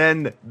 And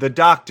then the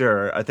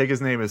doctor, I think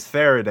his name is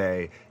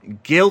Faraday,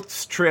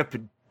 guilt trip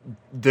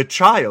the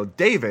child,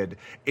 David,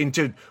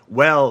 into,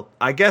 well,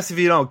 I guess if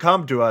you don't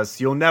come to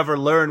us, you'll never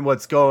learn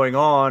what's going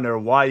on or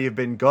why you've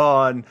been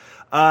gone.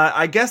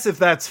 I guess if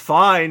that's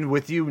fine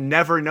with you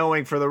never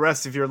knowing for the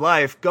rest of your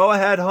life, go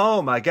ahead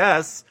home, I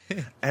guess.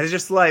 And it's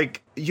just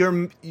like,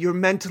 you're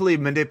mentally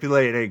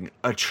manipulating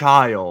a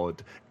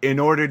child in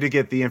order to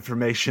get the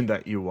information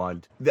that you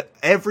want.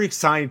 Every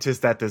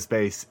scientist at this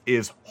base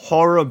is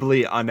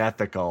horribly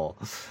unethical.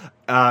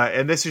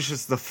 And this is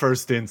just the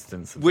first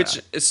instance of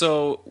that.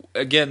 So,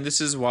 again,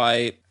 this is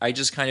why I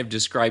just kind of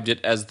described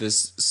it as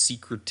this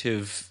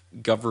secretive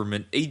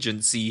government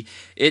agency.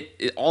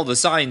 It all the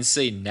signs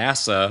say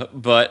NASA,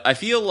 but I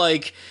feel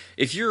like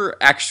if you're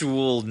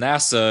actual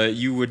NASA,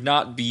 you would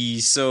not be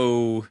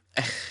so...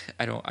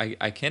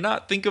 I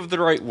cannot think of the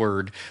right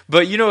word,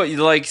 but you know,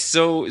 like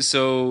so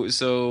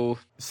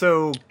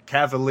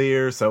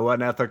cavalier, so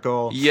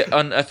unethical. Yeah,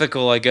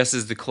 unethical, I guess,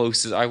 is the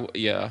closest.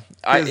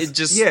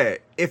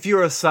 If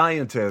you're a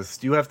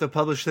scientist, you have to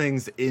publish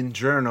things in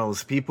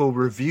journals. People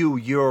review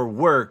your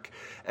work,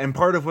 and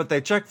part of what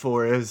they check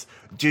for is,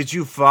 did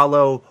you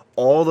follow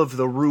all of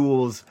the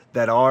rules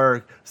that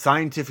our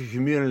scientific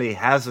community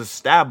has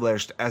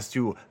established as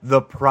to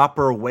the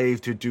proper way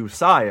to do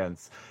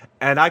science?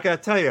 And I gotta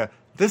tell you,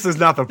 this is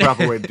not the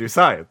proper way to do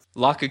science.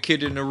 Lock a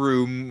kid in a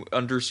room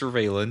under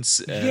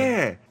surveillance.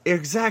 Yeah,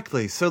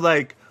 exactly. So,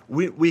 like,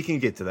 we can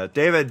get to that.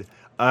 David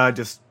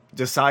just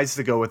decides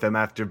to go with them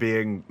after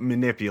being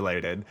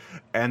manipulated,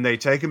 and they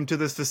take him to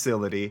this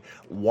facility.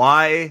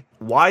 Why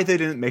they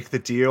didn't make the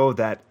deal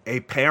that a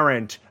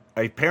parent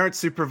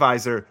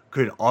supervisor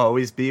could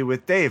always be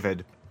with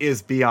David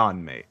is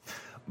beyond me.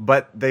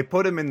 But they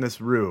put him in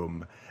this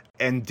room,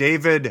 and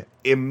David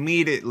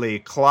immediately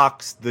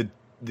clocks the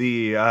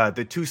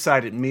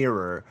two-sided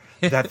mirror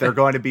that they're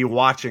going to be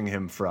watching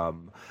him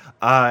from,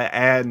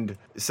 and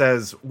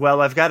says,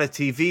 well, I've got a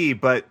TV,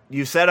 but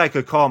you said I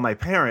could call my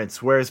parents.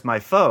 Where's my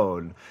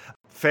phone?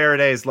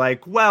 Faraday's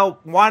like, well,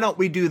 why don't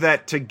we do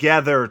that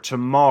together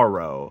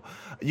tomorrow?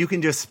 You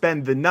can just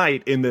spend the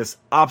night in this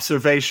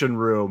observation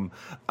room.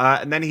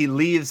 And then he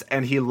leaves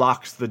and he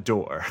locks the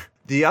door.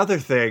 The other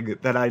thing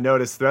that I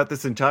noticed throughout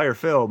this entire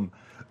film,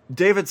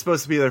 David's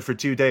supposed to be there for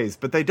 2 days,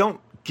 but they don't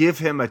give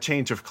him a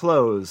change of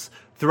clothes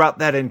throughout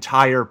that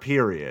entire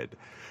period.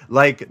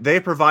 Like, they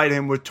provide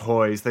him with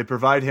toys, they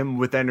provide him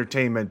with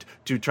entertainment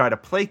to try to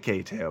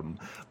placate him,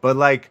 but,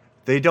 like,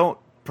 they don't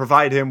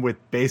provide him with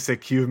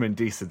basic human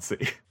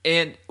decency.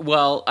 And,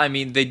 well, I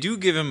mean, they do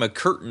give him a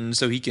curtain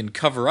so he can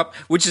cover up,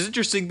 which is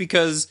interesting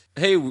because,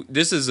 hey,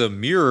 this is a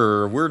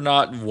mirror, we're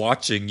not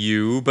watching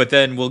you, but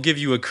then we'll give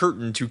you a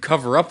curtain to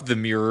cover up the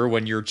mirror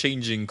when you're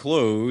changing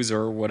clothes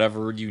or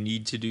whatever you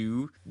need to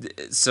do.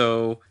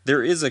 So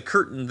there is a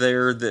curtain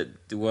there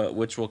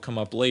which will come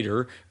up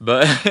later,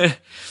 but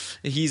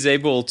he's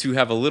able to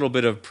have a little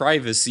bit of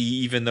privacy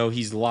even though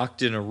he's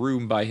locked in a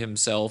room by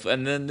himself.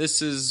 And then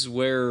this is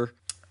where...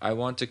 I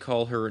want to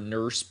call her a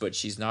nurse, but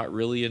she's not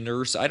really a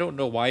nurse. I don't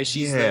know why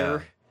she's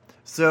there.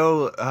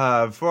 So,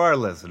 for our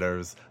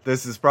listeners,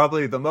 this is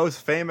probably the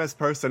most famous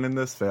person in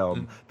this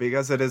film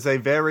because it is a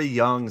very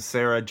young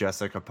Sarah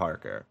Jessica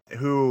Parker,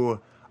 who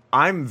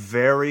I'm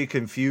very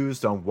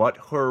confused on what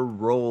her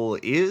role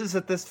is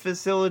at this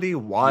facility,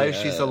 why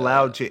she's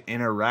allowed to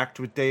interact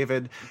with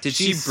David. Did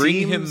she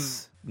bring him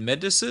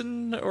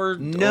medicine or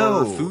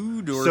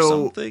food or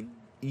something?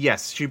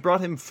 Yes, she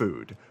brought him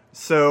food.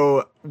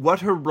 So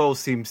what her role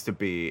seems to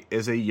be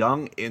is a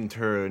young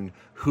intern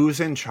who's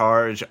in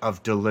charge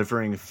of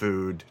delivering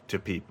food to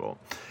people.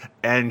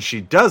 And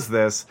she does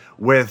this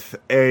with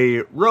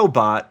a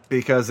robot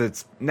because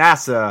it's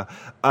NASA,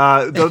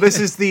 though this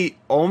is the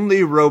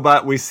only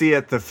robot we see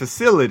at the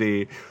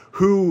facility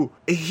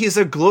he's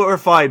a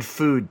glorified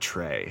food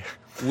tray.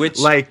 Which...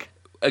 Like...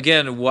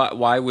 again,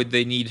 why would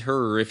they need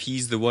her if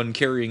he's the one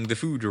carrying the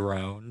food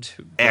around?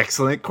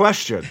 Excellent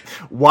question.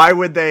 Why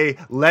would they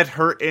let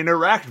her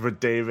interact with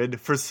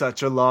David for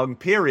such a long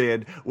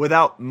period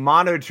without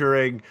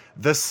monitoring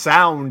the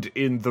sound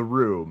in the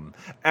room?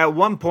 At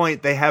one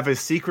point, they have a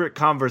secret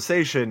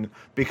conversation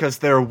because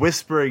they're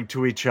whispering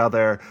to each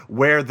other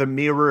where the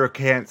mirror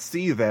can't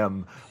see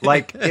them.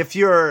 Like, if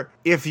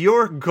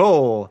your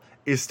goal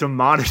is to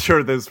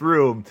monitor this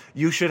room,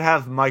 you should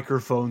have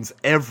microphones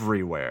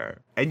everywhere.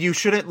 And you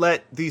shouldn't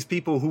let these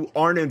people who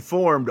aren't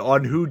informed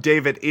on who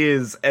David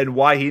is and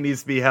why he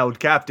needs to be held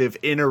captive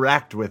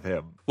interact with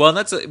him. Well, and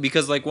that's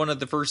because, like, one of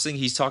the first things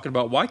he's talking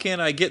about, why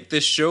can't I get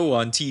this show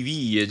on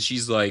TV? And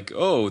she's like,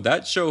 oh,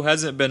 that show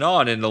hasn't been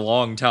on in a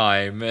long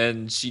time.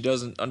 And she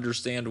doesn't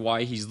understand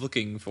why he's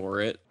looking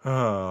for it.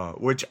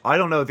 Which I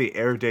don't know the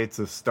air dates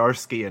of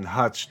Starsky and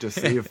Hutch to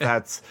see if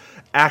that's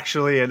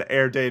actually an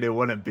air date it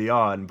wouldn't be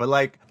on. But,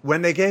 like,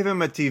 when they gave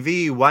him a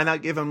TV, why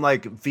not give him,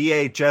 like,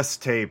 VHS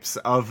tapes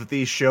of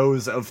the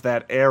shows of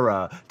that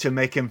era to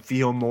make him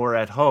feel more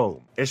at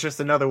home? It's just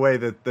another way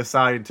that the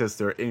scientists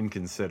are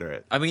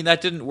inconsiderate. I mean, that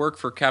didn't work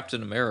for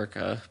Captain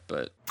America,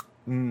 but...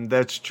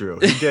 That's true.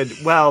 He did.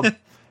 Well,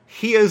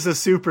 he is a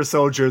super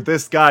soldier.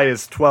 This guy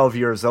is 12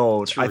 years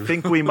old. True. I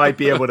think we might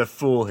be able to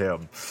fool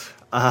him.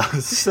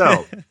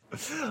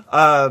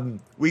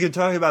 We can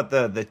talk about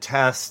the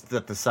test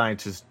that the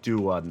scientists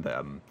do on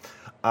them.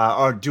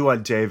 Or do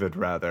on David,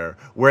 rather,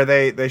 where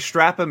they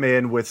strap him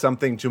in with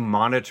something to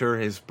monitor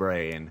his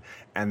brain,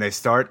 and they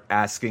start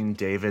asking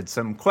David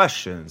some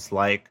questions,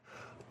 like,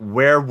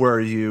 where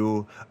were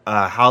you?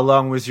 How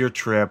long was your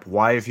trip?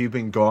 Why have you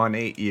been gone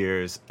 8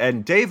 years?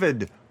 And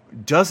David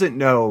doesn't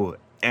know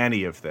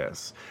any of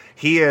this.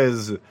 He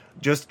is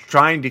just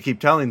trying to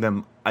keep telling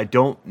them, I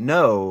don't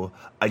know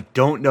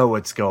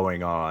what's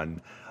going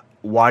on.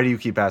 Why do you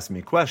keep asking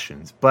me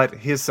questions? But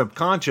his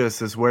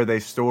subconscious is where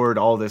they stored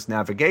all this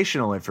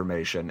navigational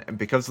information, and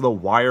because of the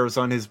wires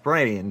on his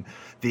brain,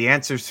 the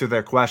answers to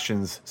their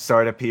questions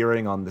start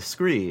appearing on the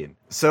screen.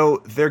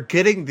 So they're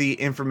getting the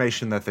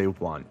information that they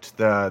want.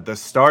 The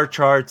star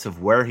charts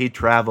of where he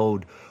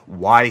traveled,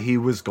 why he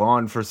was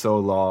gone for so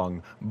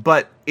long,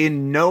 but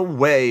in no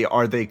way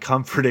are they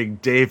comforting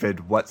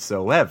David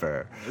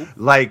whatsoever. Nope.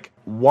 Like,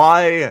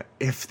 why,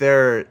 if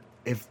they're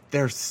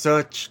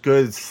such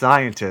good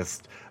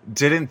scientists,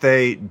 didn't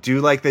they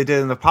do like they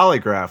did in the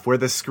polygraph, where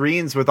the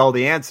screens with all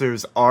the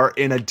answers are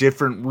in a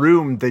different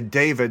room than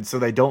David so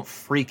they don't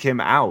freak him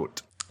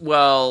out?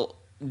 Well,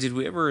 did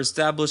we ever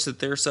establish that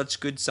they're such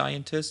good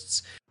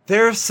scientists?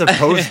 They're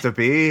supposed to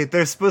be.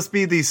 They're supposed to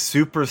be these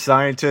super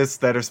scientists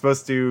that are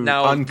supposed to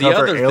uncover alien technology. Now, the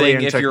other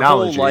thing, if your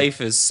whole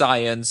life is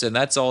science and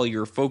that's all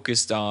you're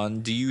focused on,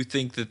 do you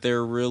think that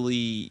they're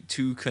really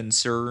too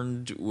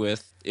concerned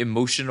with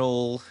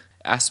emotional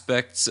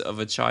aspects of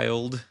a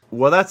child?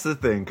 Well, that's the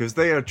thing, because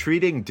they are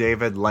treating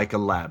David like a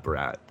lab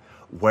rat,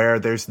 where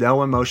there's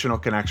no emotional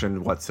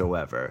connection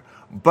whatsoever.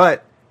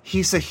 But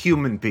he's a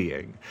human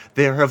being.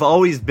 There have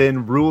always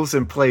been rules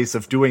in place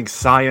of doing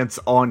science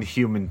on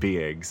human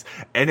beings,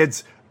 and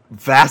it's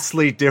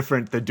vastly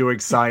different than doing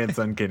science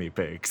on guinea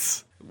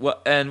pigs.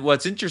 And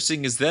what's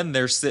interesting is then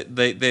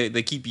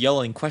they keep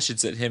yelling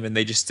questions at him, and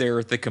they just stare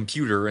at the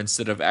computer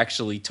instead of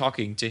actually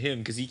talking to him,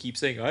 because he keeps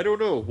saying, I don't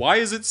know, why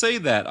does it say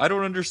that? I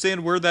don't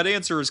understand where that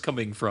answer is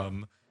coming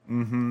from.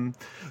 Mm-hmm.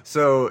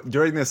 So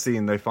during this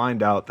scene, they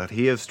find out that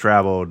he has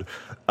traveled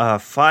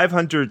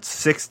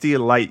 560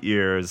 light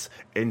years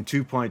in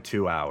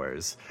 2.2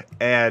 hours.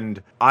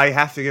 And I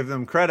have to give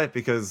them credit,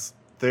 because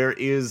there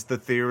is the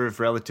theory of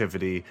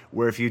relativity,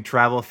 where if you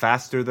travel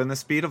faster than the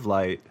speed of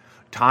light,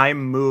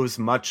 time moves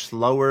much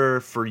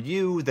slower for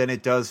you than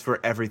it does for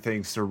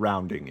everything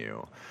surrounding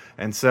you.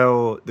 And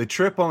so the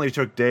trip only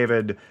took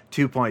David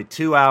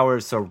 2.2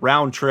 hours, so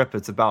round trip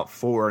it's about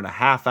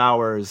 4.5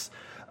 hours,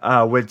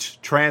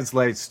 which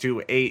translates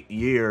to 8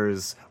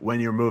 years when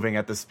you're moving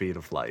at the speed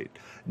of light.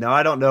 Now,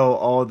 I don't know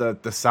all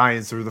the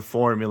science or the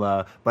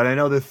formula, but I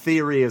know the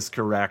theory is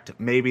correct.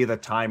 Maybe the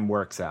time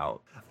works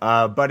out.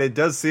 But it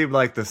does seem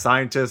like the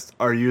scientists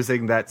are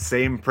using that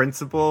same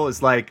principle.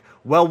 It's like,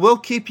 well, we'll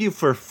keep you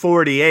for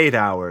 48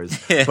 hours,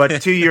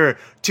 but to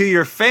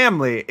your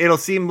family, it'll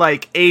seem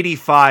like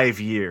 85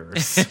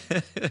 years.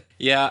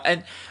 Yeah,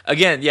 and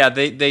again, yeah,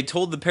 they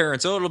told the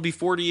parents, oh, it'll be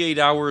 48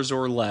 hours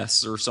or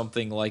less or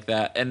something like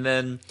that. And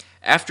then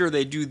after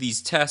they do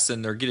these tests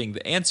and they're getting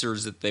the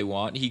answers that they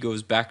want, he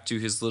goes back to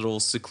his little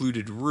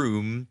secluded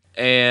room,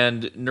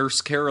 and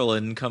Nurse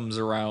Carolyn comes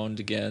around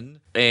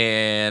again.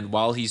 And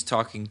while he's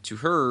talking to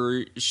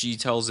her, she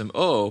tells him,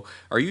 oh,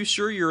 are you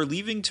sure you're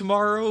leaving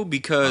tomorrow?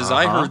 Because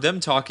I heard them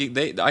talking.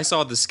 I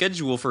saw the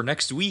schedule for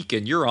next week,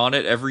 and you're on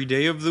it every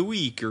day of the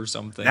week or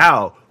something.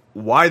 Now,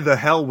 why the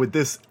hell would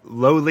this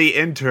lowly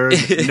intern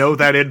know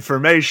that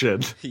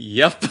information?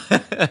 Yep.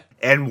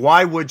 And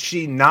why would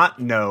she not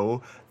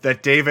know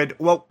that David,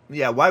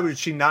 why would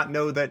she not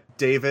know that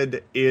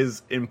David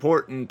is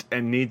important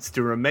and needs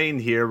to remain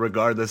here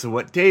regardless of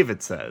what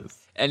David says?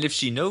 And if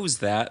she knows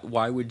that,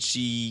 why would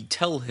she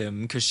tell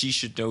him? Because she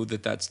should know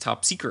that that's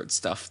top secret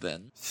stuff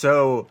then.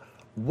 So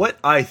what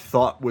I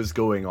thought was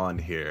going on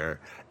here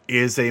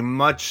is a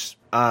much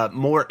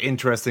more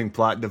interesting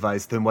plot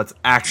device than what's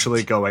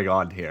actually going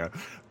on here.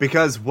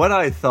 Because what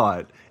I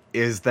thought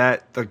is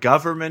that the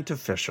government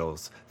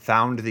officials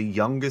found the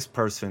youngest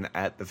person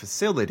at the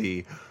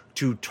facility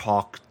to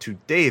talk to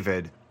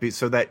David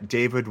so that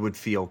David would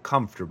feel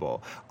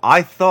comfortable.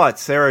 I thought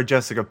Sarah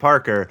Jessica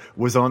Parker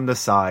was on the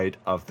side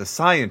of the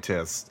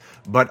scientist,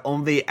 but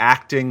only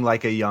acting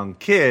like a young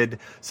kid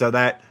so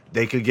that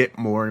they could get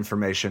more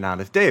information out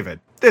of David.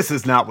 This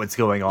is not what's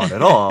going on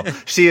at all.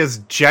 She is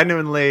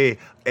genuinely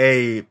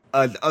a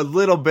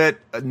little bit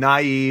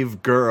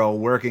naive girl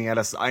working at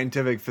a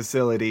scientific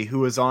facility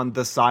who is on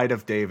the side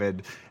of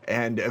David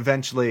and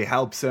eventually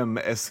helps him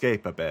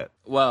escape a bit.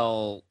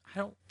 Well, I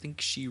don't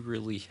think she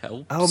really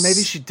helps. Oh,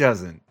 maybe she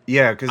doesn't.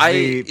 Yeah, because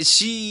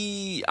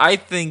I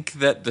think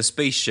that the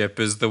spaceship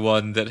is the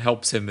one that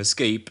helps him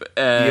escape.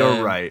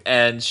 You're right.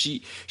 And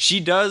she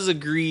does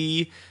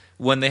agree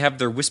when they have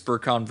their whisper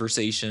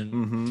conversation.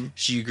 Mm-hmm.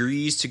 She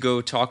agrees to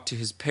go talk to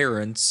his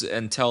parents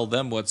and tell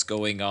them what's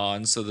going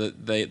on so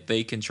that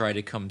they can try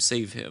to come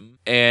save him.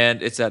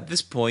 And it's at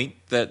this point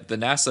that the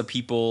NASA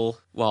people,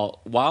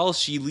 while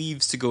she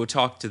leaves to go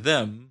talk to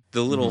them,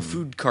 the little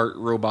food cart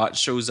robot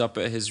shows up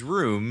at his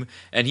room,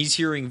 and he's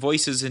hearing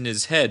voices in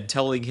his head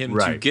telling him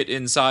to get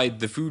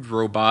inside the food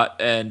robot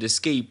and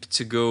escape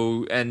to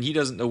go, and he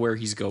doesn't know where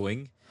he's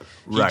going.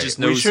 He just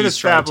knows we should he's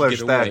trying to establish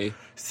get that away.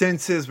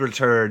 Since his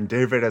return,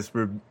 David has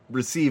been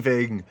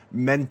receiving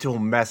mental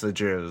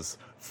messages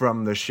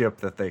from the ship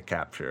that they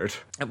captured.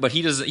 But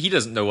he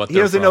doesn't know what he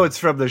doesn't know it's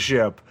from the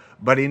ship,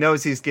 but he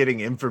knows he's getting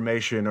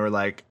information or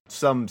like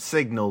some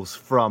signals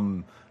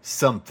from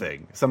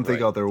something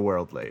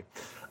otherworldly.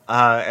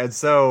 And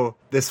so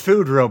this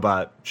food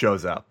robot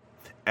shows up,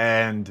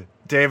 and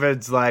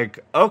David's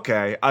like,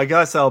 okay, I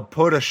guess I'll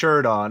put a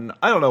shirt on.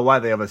 I don't know why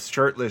they have a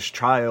shirtless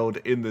child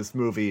in this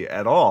movie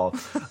at all.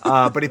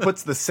 But he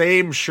puts the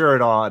same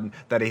shirt on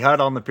that he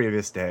had on the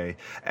previous day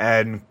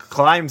and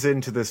climbs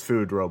into this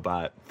food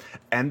robot.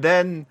 And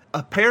then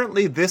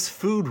apparently this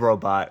food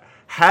robot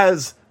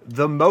has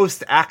the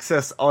most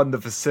access on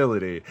the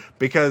facility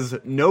because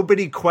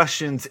nobody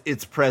questions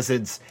its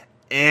presence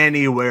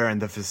anywhere in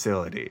the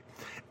facility.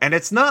 And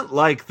it's not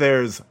like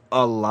there's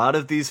a lot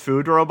of these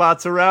food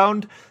robots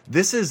around.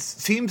 This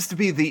seems to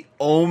be the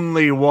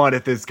only one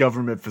at this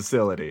government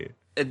facility.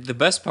 The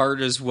best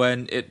part is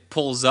when it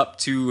pulls up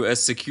to a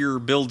secure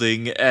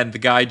building and the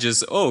guy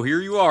just, oh, here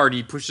you are, and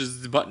he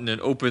pushes the button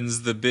and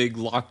opens the big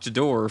locked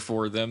door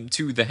for them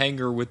to the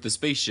hangar with the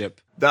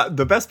spaceship.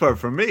 The best part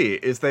for me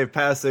is they've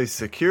passed a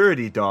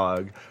security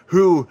dog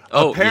who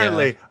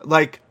apparently,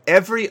 like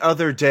every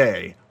other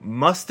day,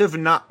 must have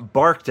not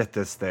barked at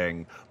this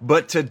thing,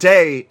 but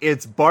today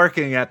it's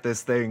barking at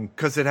this thing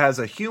because it has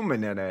a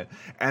human in it,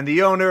 and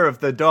the owner of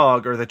the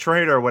dog, or the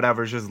trainer or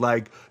whatever, is just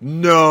like,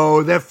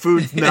 no, that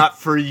food's not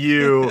for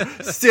you,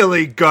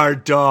 silly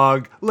guard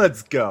dog,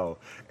 let's go.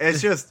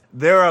 It's just,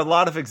 there are a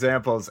lot of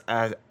examples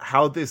at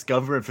how this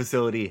government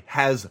facility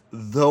has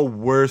the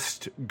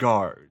worst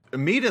guard.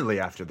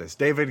 Immediately after this,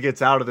 David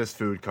gets out of this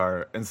food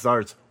cart and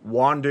starts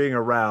wandering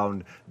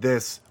around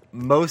this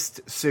most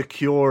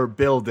secure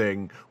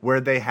building where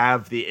they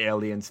have the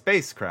alien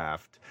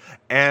spacecraft.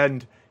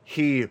 And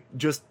he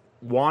just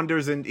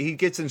wanders and he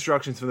gets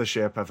instructions from the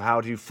ship of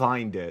how to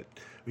find it.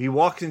 He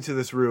walks into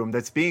this room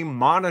that's being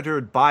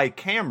monitored by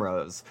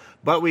cameras,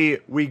 but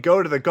we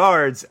go to the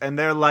guards and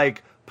they're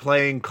like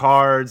playing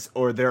cards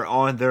or they're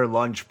on their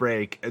lunch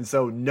break, and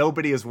so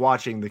nobody is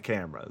watching the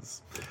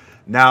cameras.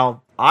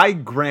 Now, I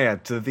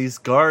grant that these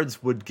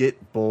guards would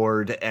get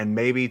bored and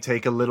maybe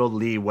take a little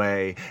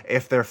leeway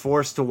if they're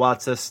forced to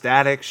watch a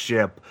static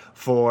ship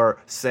for,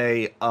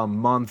 say, a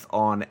month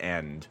on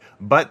end.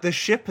 But the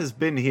ship has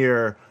been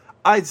here,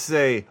 I'd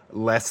say,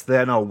 less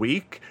than a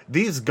week.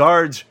 These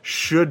guards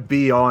should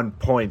be on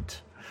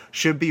point,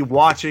 should be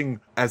watching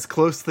as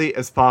closely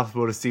as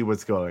possible to see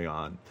what's going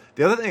on.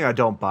 The other thing I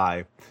don't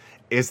buy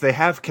is they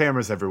have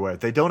cameras everywhere.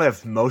 They don't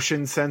have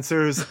motion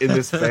sensors in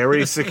this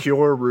very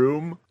secure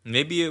room.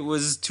 Maybe it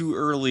was too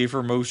early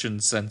for motion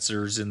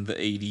sensors in the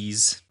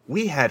 80s.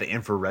 We had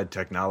infrared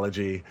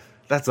technology.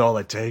 That's all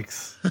it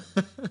takes.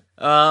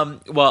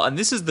 Well, and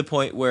this is the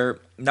point where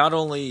not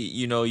only,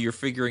 you're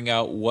figuring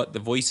out what the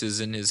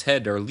voices in his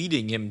head are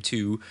leading him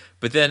to,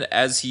 but then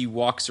as he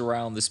walks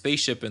around the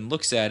spaceship and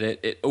looks at it,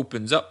 it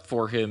opens up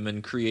for him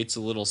and creates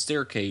a little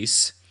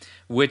staircase,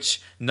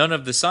 which none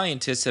of the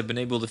scientists have been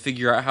able to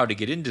figure out how to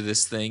get into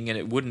this thing, and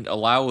it wouldn't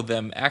allow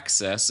them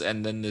access,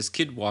 and then this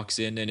kid walks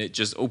in, and it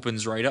just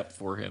opens right up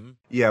for him.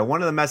 Yeah,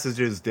 one of the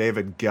messages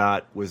David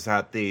got was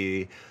that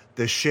the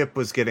the ship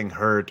was getting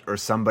hurt or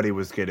somebody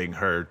was getting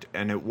hurt,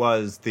 and it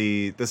was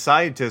the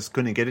scientists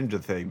couldn't get into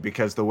the thing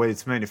because the way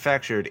it's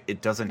manufactured,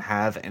 it doesn't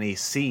have any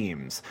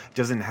seams,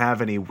 doesn't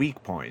have any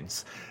weak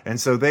points. And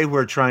so they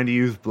were trying to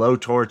use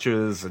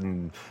blowtorches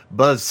and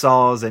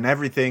buzzsaws and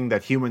everything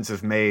that humans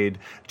have made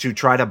to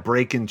try to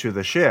break into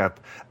the ship,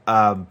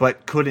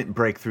 but couldn't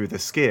break through the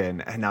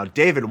skin. And now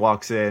David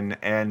walks in,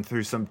 and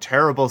through some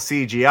terrible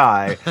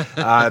CGI,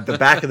 the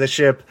back of the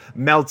ship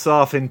melts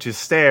off into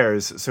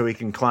stairs so he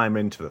can climb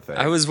into the thing.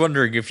 I was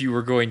wondering if you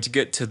were going to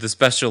get to the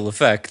special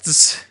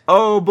effects.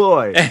 Oh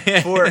boy.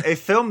 For a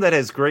film that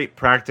has great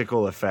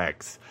practical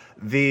effects,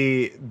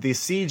 the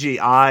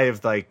CGI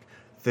of like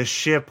the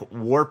ship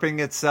warping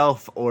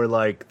itself or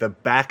like the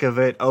back of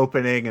it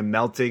opening and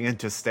melting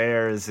into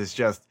stairs is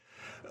just,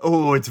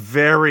 oh, it's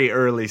very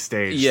early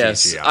stage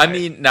yes, CGI. I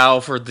mean, now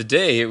for the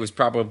day, it was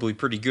probably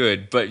pretty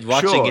good, but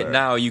watching it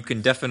now, you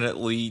can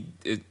definitely,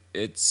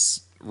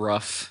 it's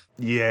rough.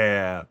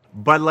 Yeah,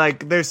 but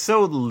like, there's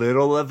so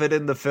little of it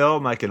in the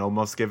film, I can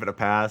almost give it a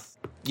pass.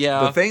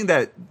 Yeah. The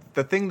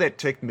thing that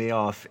ticked me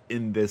off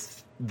in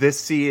this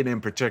scene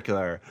in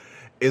particular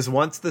is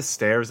once the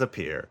stairs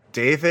appear,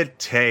 David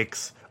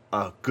takes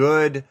a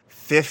good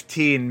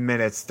 15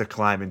 minutes to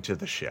climb into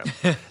the ship.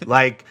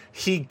 Like,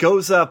 he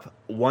goes up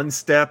one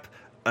step,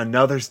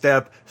 another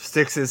step,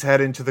 sticks his head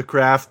into the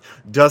craft,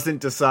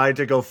 doesn't decide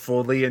to go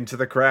fully into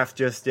the craft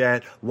just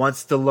yet,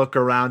 wants to look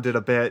around it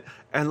a bit,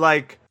 and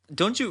like...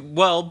 Don't you?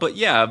 Well, but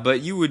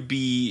you would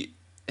be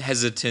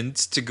hesitant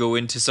to go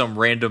into some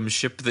random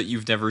ship that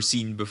you've never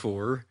seen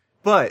before.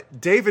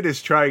 But David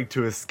is trying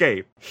to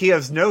escape. He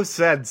has no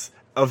sense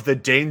of the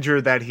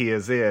danger that he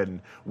is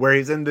in, where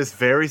he's in this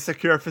very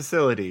secure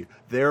facility.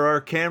 There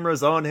are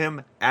cameras on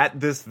him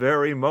at this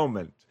very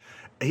moment.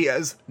 He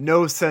has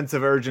no sense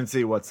of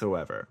urgency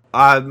whatsoever.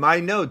 My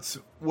notes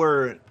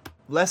were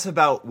less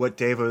about what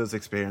David was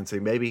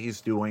experiencing. Maybe he's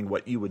doing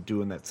what you would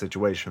do in that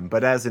situation.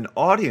 But as an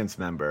audience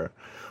member,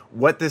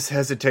 what this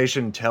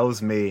hesitation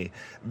tells me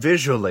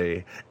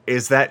visually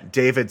is that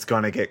David's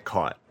gonna get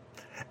caught.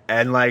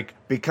 And, like,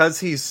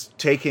 because he's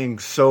taking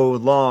so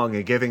long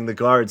and giving the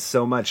guards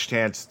so much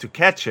chance to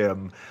catch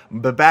him,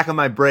 the back of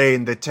my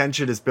brain, the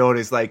tension is building.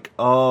 It's like,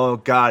 oh,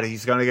 God,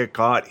 he's going to get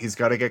caught. He's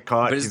going to get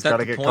caught. He's going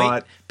to get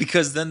caught.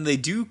 Because then they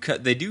do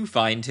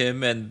find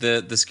him, and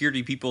the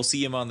security people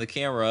see him on the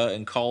camera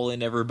and call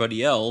in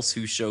everybody else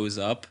who shows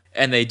up.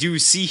 And they do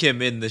see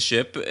him in the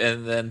ship,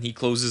 and then he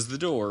closes the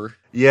door.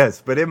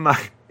 Yes, but in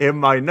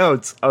my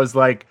notes, I was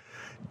like,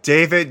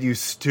 David, you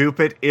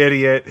stupid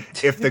idiot.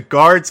 If the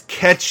guards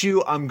catch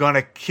you, I'm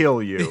gonna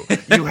kill you.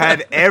 You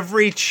had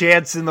every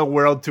chance in the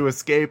world to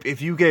escape. If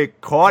you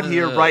get caught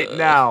here right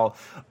now,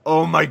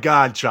 oh my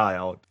God,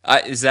 child.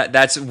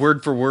 That's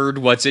word for word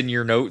what's in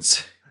your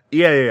notes?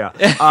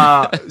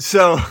 Yeah.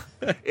 So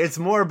it's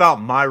more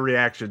about my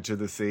reaction to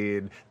the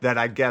scene than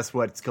I guess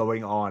what's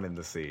going on in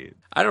the scene.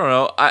 I don't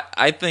know.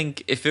 I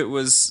think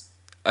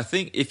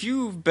if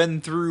you've been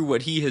through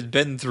what he has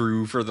been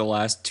through for the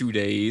last 2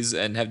 days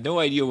and have no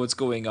idea what's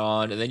going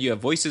on, and then you have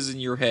voices in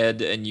your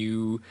head and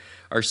you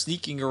are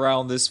sneaking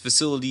around this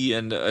facility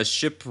and a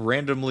ship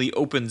randomly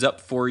opens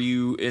up for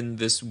you in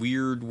this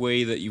weird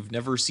way that you've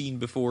never seen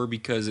before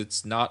because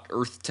it's not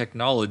Earth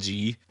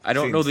technology, I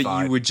don't know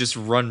that you would just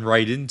run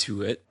right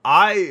into it.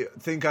 I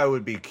think I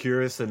would be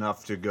curious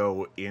enough to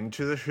go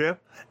into the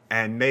ship,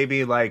 and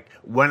maybe, like,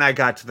 when I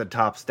got to the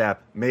top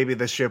step, maybe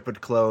the ship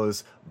would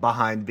close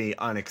behind me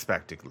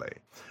unexpectedly.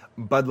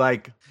 But,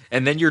 like...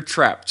 And then you're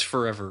trapped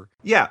forever.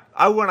 Yeah,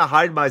 I want to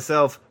hide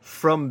myself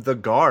from the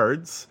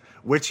guards,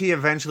 which he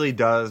eventually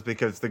does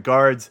because the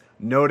guards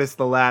notice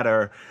the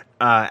ladder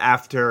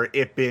after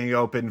it being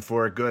open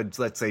for a good,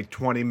 let's say,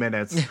 20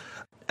 minutes.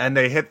 And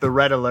they hit the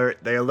red alert.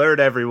 They alert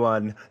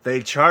everyone.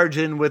 They charge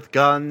in with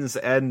guns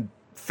and...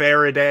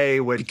 Faraday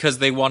would... Because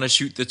they want to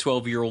shoot the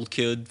 12-year-old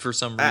kid for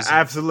some reason.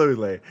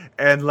 Absolutely.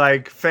 And,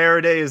 like,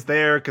 Faraday is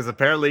there because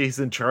apparently he's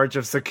in charge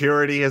of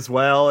security as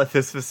well at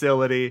this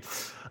facility.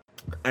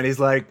 And he's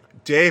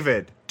like,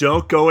 David,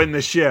 don't go in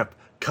the ship.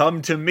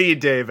 Come to me,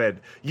 David.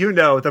 You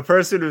know, the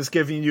person who's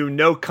giving you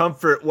no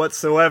comfort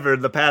whatsoever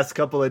the past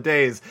couple of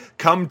days.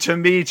 Come to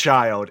me,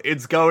 child.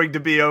 It's going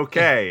to be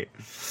okay.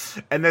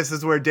 And this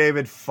is where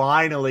David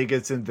finally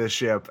gets into the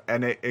ship,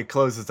 and it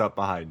closes up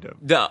behind him.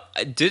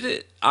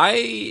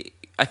 I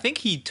think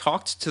he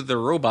talked to the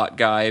robot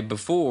guy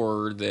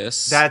before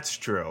this. That's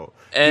true.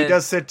 He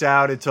does sit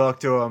down and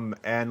talk to him,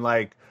 and,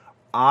 like,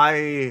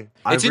 I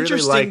it's really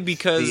interesting like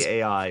because the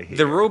AI here.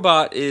 The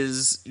robot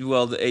is,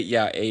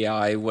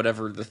 AI,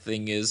 whatever the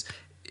thing is.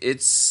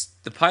 It's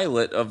the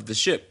pilot of the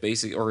ship,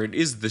 basically, or it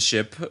is the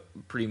ship,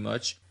 pretty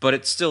much. But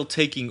it's still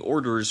taking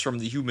orders from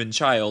the human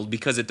child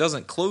because it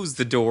doesn't close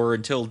the door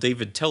until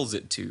David tells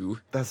it to.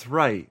 That's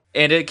right.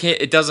 And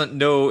it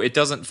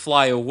doesn't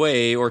fly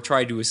away or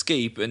try to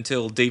escape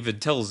until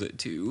David tells it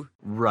to.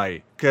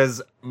 Right.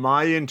 Because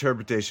my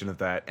interpretation of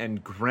that,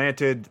 and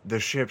granted,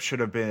 the ship should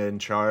have been in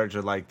charge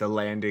of, like, the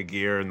landing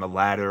gear and the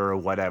ladder or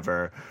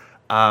whatever,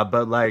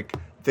 but, like,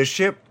 the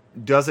ship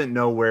doesn't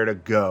know where to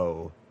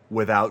go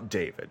without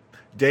David.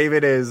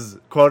 David is,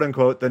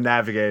 quote-unquote, the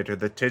navigator,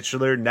 the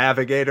titular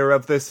navigator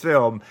of this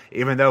film,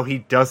 even though he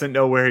doesn't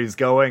know where he's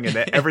going and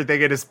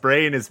everything in his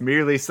brain is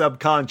merely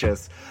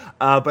subconscious.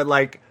 But,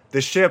 like, the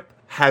ship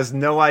has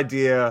no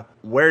idea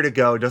where to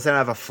go, doesn't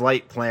have a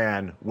flight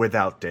plan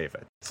without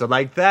David. So,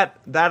 like, that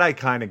I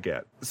kind of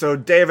get. So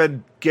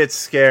David gets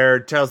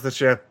scared, tells the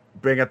ship,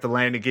 bring up the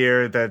landing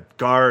gear, the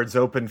guards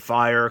open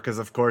fire, because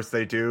of course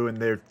they do, and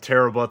they're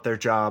terrible at their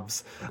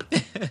jobs.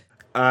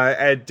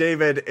 And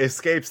David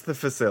escapes the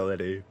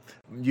facility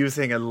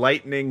using a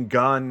lightning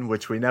gun,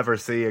 which we never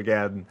see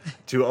again,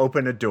 to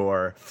open a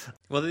door.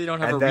 Well, they don't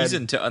have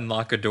reason to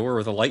unlock a door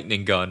with a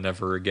lightning gun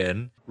ever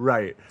again.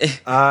 Right.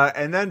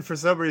 And then for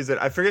some reason,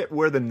 I forget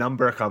where the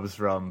number comes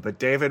from, but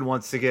David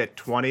wants to get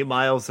 20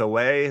 miles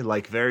away,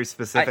 like very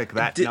specific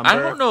number. I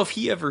don't know if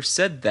he ever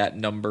said that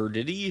number,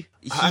 did he?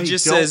 He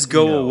just says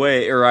go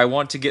away, or I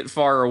want to get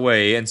far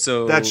away, and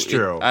so... That's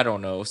true. I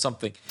don't know,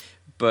 something...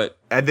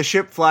 And the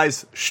ship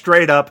flies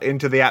straight up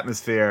into the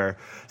atmosphere.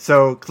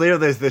 So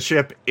clearly the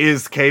ship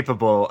is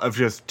capable of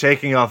just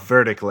taking off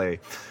vertically.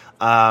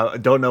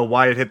 Don't know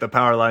why it hit the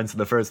power lines in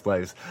the first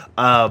place.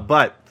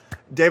 But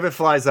David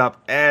flies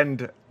up,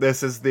 and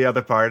this is the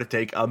other part to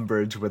take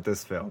umbrage with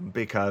this film,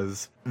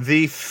 because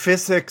the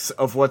physics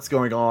of what's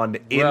going on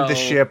in the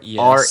ship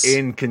are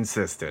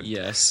inconsistent.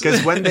 Yes.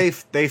 Because when they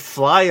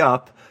fly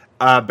up,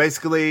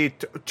 basically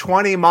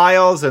 20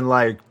 miles in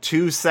like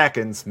 2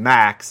 seconds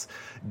max,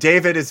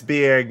 David is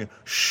being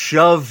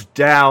shoved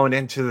down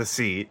into the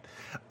seat.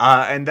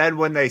 And then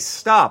when they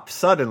stop,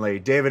 suddenly,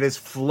 David is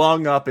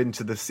flung up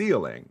into the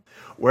ceiling.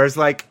 Whereas,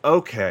 like,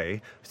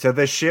 okay, so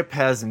the ship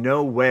has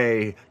no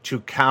way to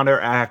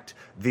counteract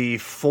the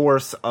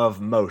force of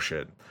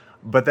motion.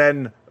 But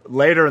then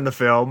later in the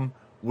film,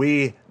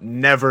 we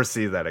never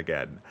see that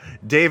again.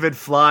 David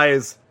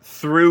flies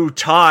through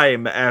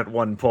time at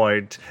one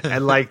point,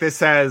 and, like, this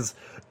has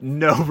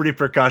no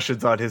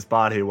repercussions on his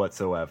body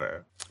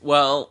whatsoever.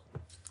 Well...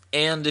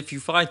 And if you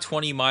fly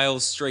 20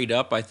 miles straight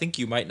up, I think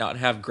you might not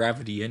have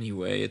gravity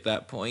anyway at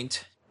that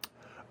point.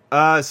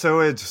 So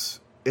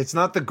it's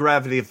not the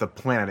gravity of the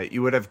planet.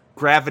 You would have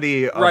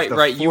gravity of the force of the ship.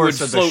 Right, you would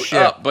float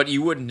up, but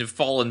you wouldn't have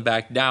fallen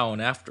back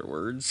down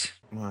afterwards.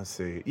 Let's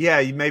see.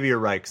 Yeah, maybe you're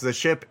right, because the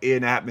ship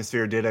in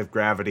atmosphere did have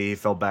gravity. He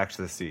fell back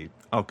to the sea.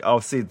 I'll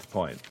see the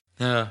point.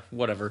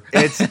 Whatever.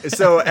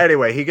 So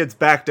anyway, he gets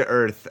back to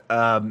Earth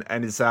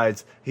and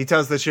decides, he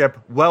tells the ship,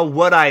 well,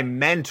 what I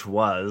meant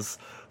was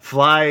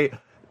fly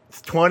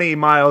 20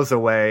 miles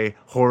away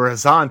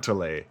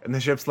horizontally. And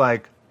the ship's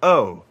like,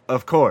 oh,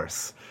 of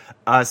course.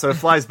 So it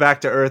flies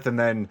back to Earth and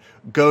then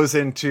goes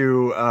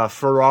into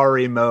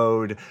Ferrari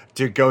mode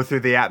to go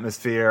through the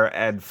atmosphere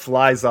and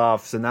flies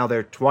off. So now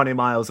they're 20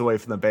 miles away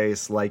from the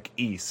base, like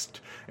east,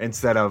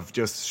 instead of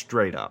just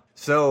straight up.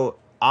 So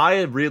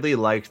I really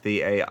liked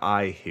the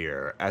AI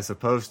here, as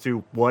opposed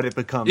to what it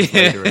becomes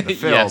later in the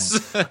film.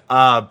 Yes.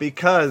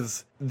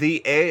 Because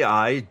the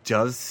AI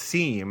does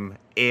seem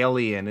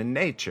alien in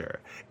nature.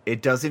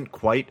 It doesn't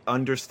quite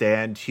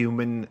understand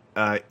human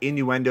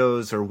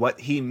innuendos or what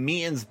he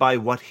means by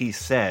what he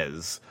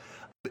says,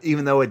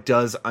 even though it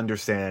does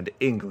understand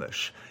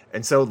English.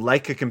 And so,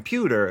 like a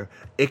computer,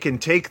 it can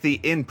take the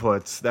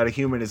inputs that a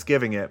human is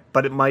giving it,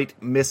 but it might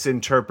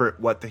misinterpret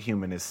what the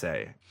human is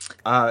saying.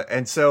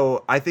 And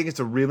so I think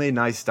it's a really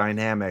nice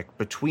dynamic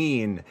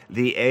between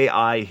the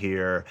AI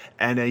here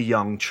and a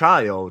young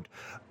child,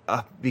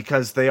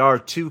 because they are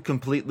two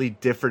completely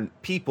different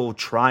people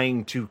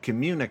trying to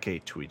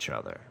communicate to each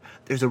other.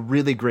 There's a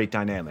really great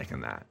dynamic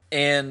in that.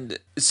 And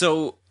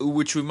so,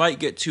 which we might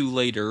get to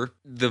later,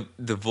 the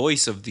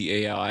voice of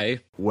the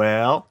AI.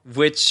 Well,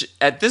 which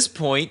at this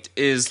point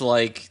is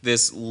like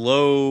this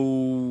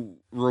low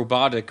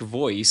robotic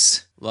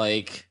voice,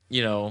 like,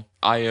 you know,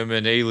 I am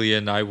an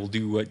alien, I will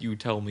do what you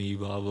tell me,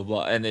 blah blah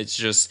blah. And it's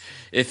just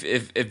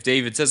if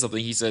David says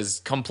something, he says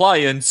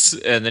compliance,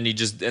 and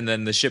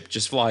then the ship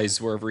just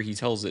flies wherever he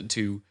tells it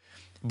to.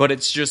 But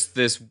it's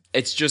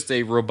just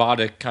a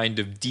robotic kind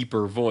of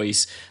deeper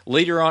voice.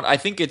 Later on, I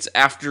think it's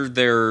after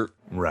their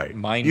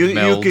mind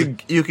meld.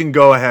 You can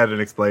go ahead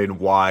and explain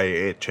why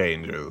it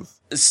changes.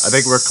 I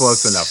think we're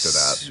close enough to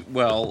that.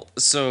 Well,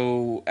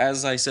 so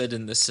as I said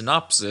in the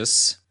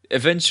synopsis,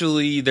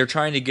 eventually they're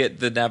trying to get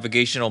the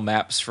navigational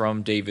maps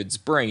from David's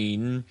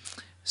brain.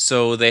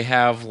 So they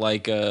have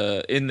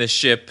in the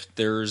ship,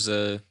 there's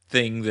a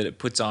thing that it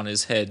puts on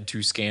his head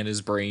to scan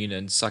his brain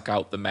and suck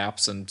out the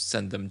maps and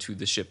send them to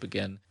the ship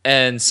again.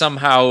 And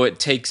somehow it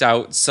takes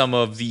out some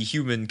of the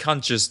human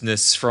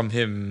consciousness from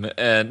him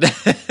and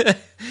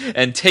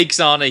and takes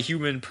on a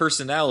human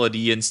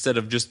personality instead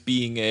of just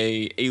being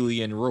a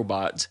alien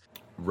robot.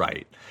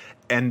 Right.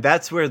 And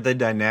that's where the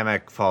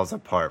dynamic falls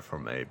apart for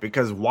me,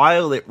 because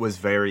while it was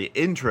very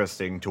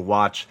interesting to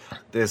watch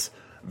this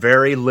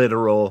very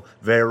literal,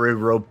 very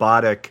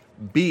robotic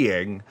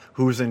being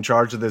who's in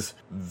charge of this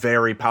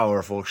very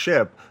powerful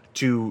ship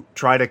to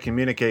try to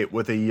communicate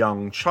with a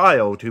young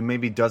child who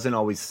maybe doesn't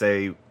always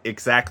say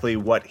exactly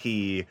what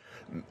he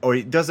or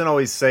he doesn't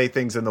always say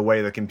things in the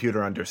way the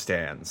computer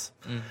understands.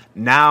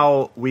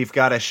 Now we've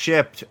got a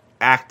ship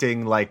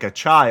acting like a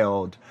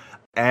child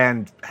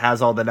and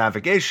has all the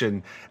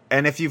navigation.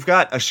 And if you've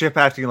got a ship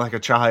acting like a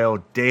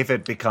child,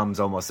 David becomes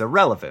almost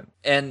irrelevant.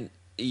 And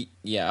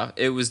yeah,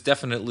 it was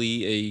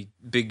definitely a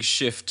big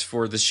shift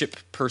for the ship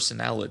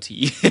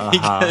personality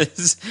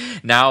because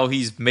now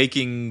he's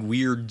making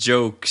weird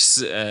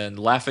jokes and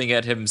laughing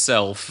at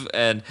himself,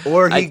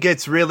 or he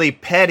gets really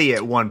petty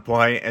at one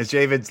point as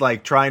David's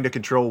like trying to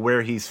control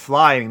where he's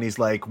flying, and he's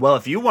like, well,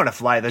 if you want to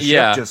fly the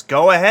ship, just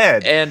go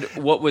ahead. And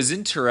what was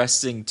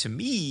interesting to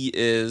me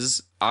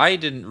is I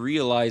didn't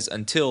realize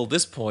until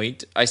this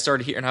point, I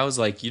started hearing, I was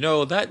like,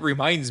 that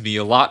reminds me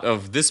a lot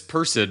of this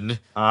person.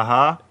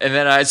 And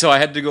then I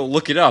had to go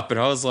look it up, and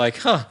I was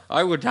like,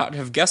 I would not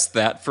have guessed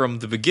that from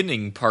the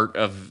beginning part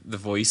of the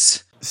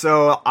voice.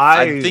 So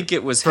I think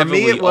it was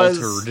heavily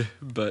altered,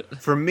 but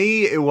for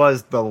me it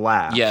was the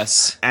laugh.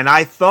 Yes. And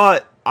I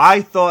thought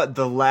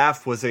the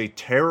laugh was a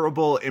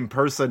terrible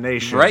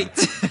impersonation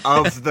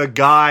of the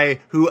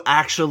guy who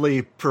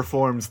actually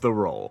performs the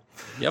role.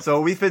 Yep. So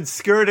we've been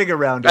skirting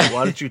around it.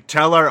 Why don't you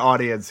tell our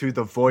audience who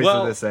the voice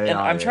of this AI and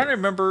I'm is? trying to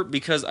remember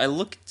because I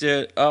looked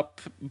it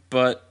up,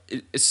 but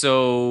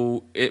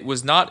so it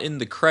was not in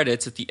the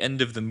credits at the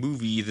end of the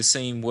movie the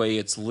same way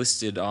it's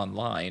listed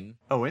online.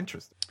 Oh,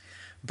 interesting.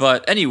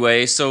 But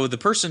anyway, so the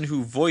person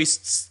who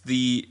voiced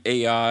the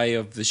AI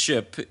of the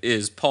ship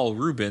is Paul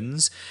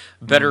Rubens,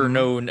 better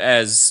known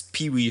as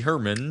Pee Wee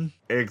Herman.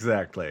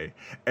 Exactly.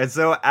 And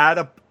so at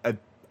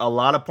a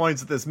lot of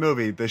points of this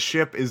movie, the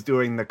ship is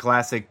doing the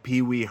classic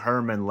Pee Wee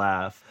Herman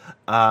laugh.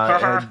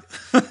 And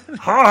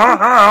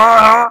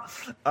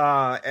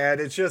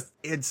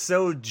it's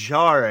so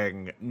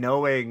jarring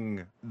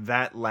knowing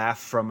that laugh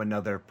from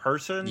another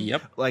person.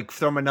 Yep. Like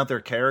from another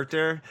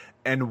character.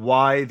 And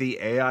why the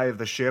AI of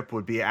the ship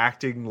would be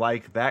acting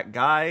like that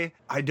guy.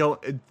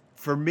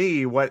 For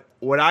me, what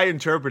I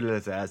interpreted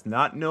it as,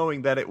 not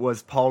knowing that it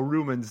was Paul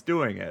Rubens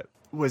doing it,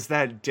 was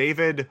that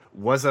David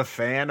was a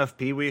fan of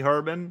Pee Wee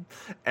Herman,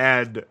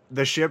 and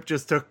the ship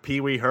just took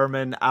Pee Wee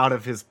Herman out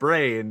of his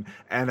brain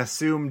and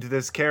assumed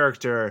this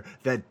character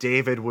that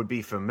David would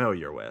be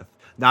familiar with.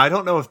 Now, I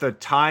don't know if the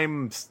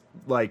time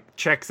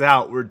checks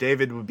out where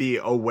David would be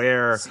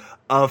aware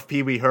of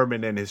Pee Wee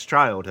Herman in his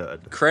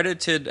childhood.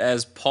 Credited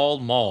as Paul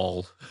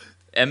Mall.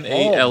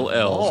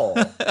 Mall.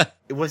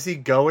 Was he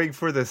going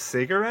for the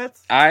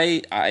cigarettes?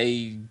 I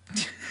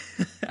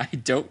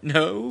don't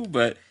know,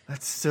 but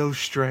that's so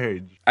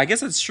strange. I guess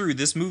that's true.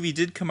 This movie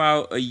did come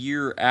out a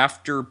year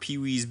after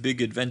Pee-wee's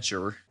Big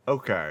Adventure.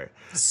 Okay.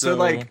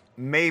 So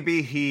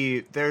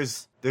maybe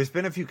there's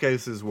been a few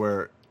cases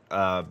where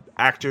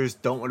actors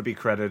don't want to be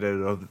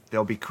credited, or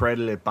they'll be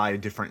credited by a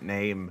different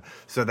name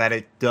so that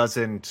it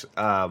doesn't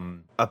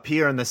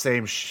appear in the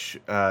same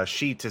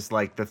sheet as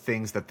the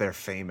things that they're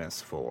famous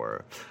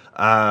for.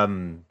 I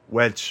don't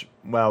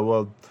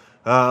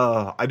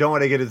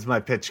want to get into my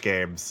pitch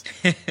games.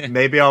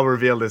 Maybe I'll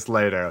reveal this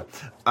later.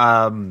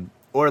 Or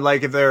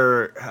if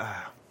they're...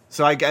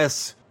 So I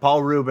guess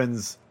Paul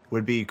Rubens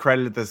would be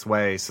credited this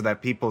way so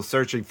that people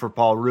searching for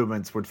Paul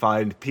Rubens would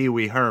find Pee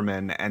Wee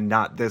Herman and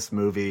not this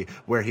movie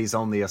where he's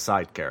only a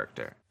side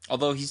character.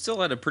 Although he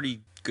still had a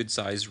pretty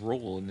good-sized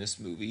role in this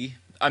movie.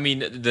 I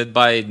mean,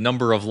 by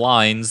number of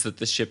lines that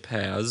the ship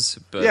has.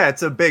 But yeah,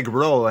 it's a big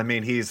role. I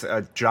mean, he's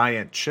a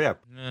giant ship.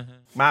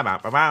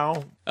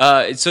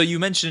 So you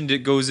mentioned it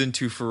goes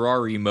into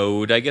Ferrari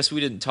mode. I guess we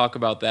didn't talk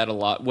about that a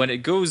lot. When it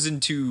goes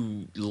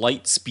into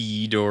light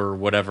speed or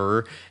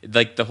whatever,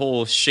 the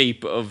whole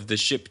shape of the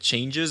ship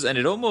changes and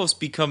it almost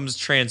becomes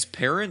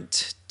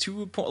transparent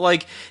to a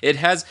point.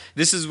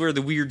 This is where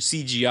the weird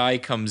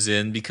CGI comes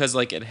in, because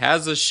it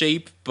has a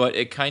shape, but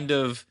it kind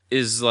of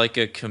is like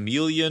a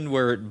chameleon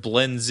where it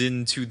blends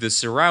into the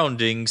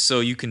surroundings, so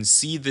you can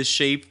see the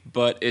shape,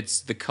 but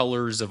it's the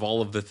colors of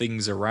all of the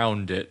things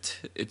around it.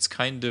 It's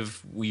kind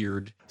of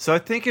weird. So I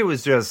think it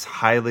was just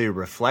highly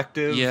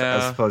reflective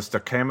as opposed to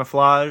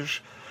camouflage.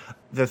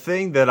 The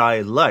thing that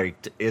I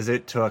liked is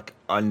it took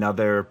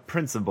another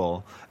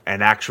principle,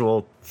 an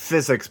actual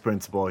physics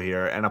principle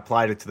here, and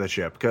applied it to the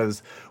ship.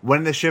 Because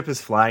when the ship is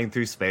flying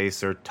through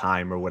space or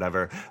time or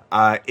whatever,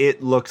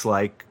 it looks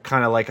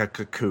kind of like a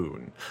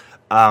cocoon.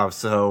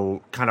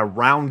 So kind of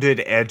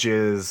rounded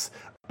edges,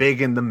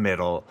 big in the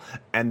middle.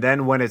 And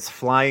then when it's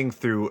flying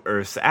through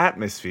Earth's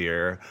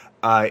atmosphere,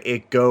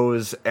 it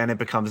goes and it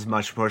becomes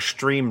much more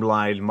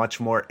streamlined, much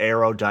more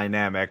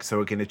aerodynamic,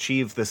 so it can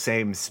achieve the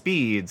same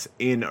speeds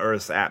in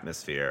Earth's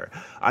atmosphere.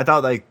 I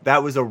thought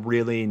that was a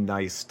really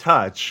nice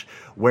touch,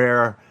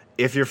 where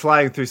if you're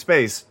flying through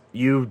space,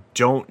 you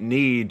don't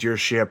need your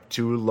ship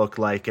to look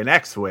like an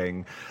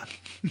X-Wing.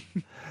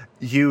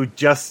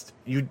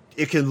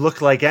 It can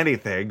look like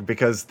anything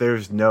because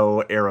there's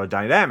no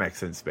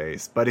aerodynamics in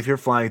space. But if you're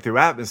flying through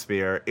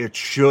atmosphere, it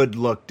should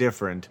look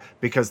different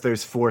because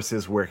there's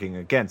forces working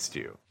against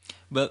you.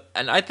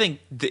 And I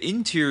think the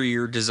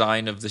interior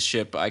design of the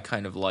ship I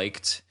kind of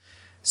liked.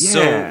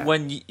 So Yeah.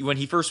 when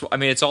he first, I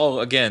mean, it's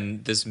all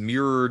again this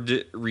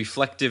mirrored,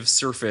 reflective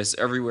surface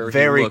everywhere he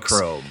Very looks.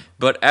 chrome.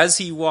 But as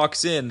he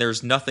walks in,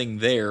 there's nothing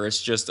there.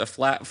 It's just a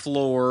flat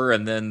floor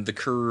and then the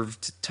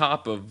curved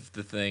top of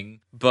the thing.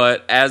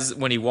 But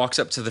when he walks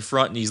up to the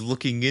front and he's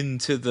looking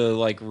into the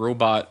like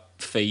robot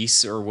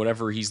face or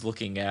whatever he's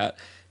looking at,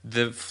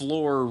 the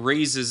floor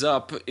raises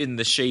up in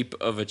the shape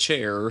of a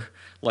chair,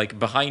 like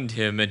behind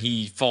him, and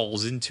he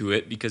falls into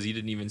it because he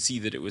didn't even see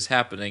that it was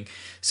happening.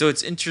 So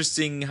it's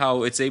interesting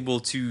how it's able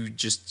to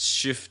just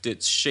shift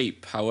its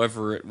shape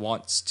however it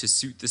wants to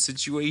suit the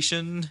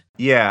situation.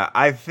 Yeah,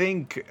 I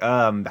think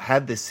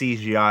had the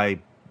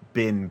CGI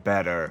been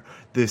better,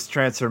 this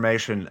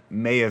transformation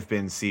may have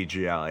been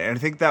CGI. And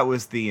I think that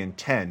was the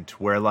intent,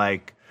 where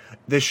like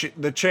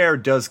the chair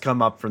does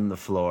come up from the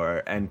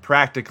floor, and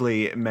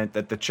practically it meant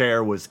that the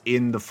chair was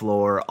in the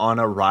floor on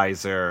a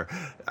riser.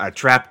 A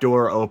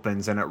trapdoor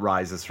opens and it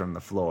rises from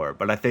the floor.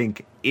 But I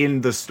think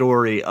in the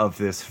story of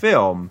this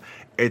film,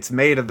 it's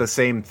made of the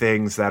same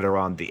things that are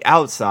on the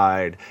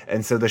outside,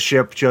 and so the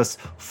ship just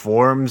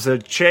forms a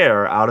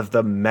chair out of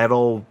the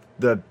metal,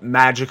 the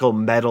magical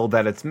metal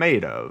that it's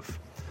made of.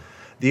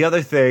 The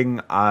other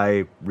thing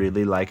I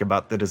really like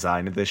about the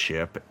design of the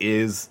ship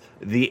is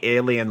the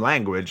alien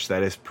language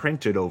that is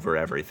printed over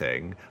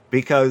everything,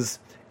 because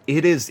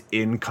it is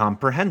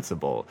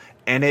incomprehensible,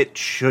 and it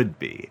should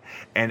be.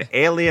 An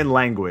alien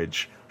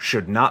language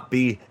should not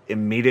be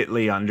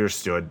immediately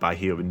understood by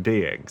human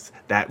beings.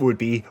 That would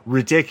be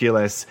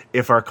ridiculous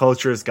if our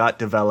cultures got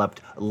developed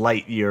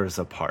light years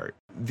apart.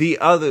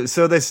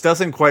 So this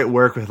doesn't quite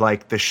work with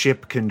like the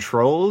ship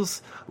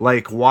controls.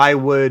 Like, why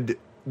would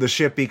the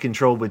ship be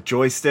controlled with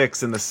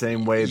joysticks in the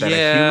same way that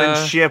a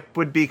human ship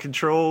would be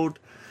controlled?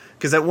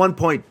 Because at one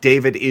point,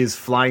 David is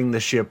flying the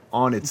ship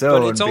on its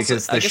own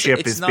because the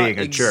ship is being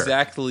a jerk.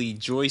 Exactly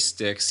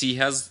joysticks. He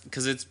has,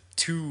 because it's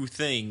two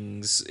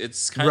things.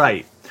 It's kind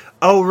right.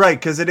 Oh, right,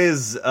 because it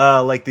is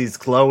like these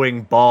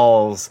glowing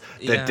balls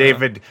that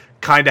David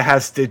kind of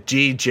has to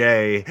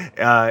DJ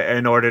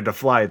in order to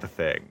fly the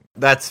thing.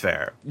 That's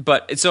fair.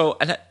 But so,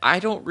 and I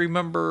don't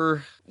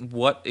remember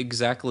what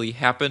exactly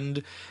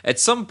happened. At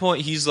some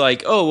point, he's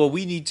like, "Oh, well,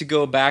 we need to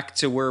go back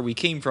to where we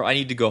came from. I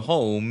need to go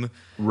home."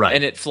 Right.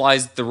 And it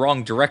flies the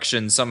wrong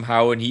direction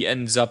somehow, and he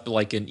ends up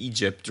like in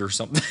Egypt or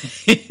something.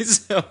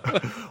 So,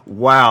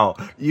 wow,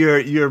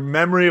 your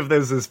memory of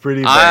this is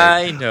pretty vague.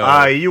 I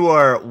know. You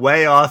are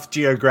way off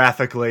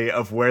geographically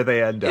of where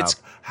they end up.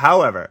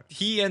 However,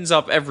 he ends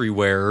up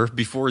everywhere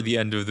before the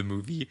end of the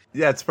movie.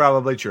 Yeah, it's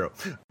probably true.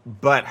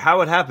 But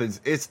how it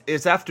happens,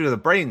 it's after the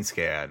brain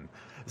scan.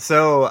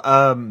 So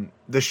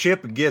the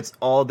ship gets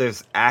all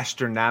this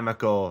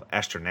astronomical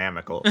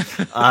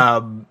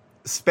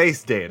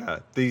space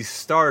data, these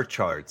star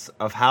charts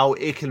of how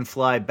it can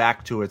fly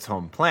back to its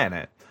home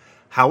planet.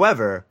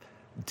 However,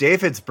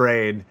 David's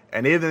brain,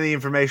 and even the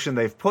information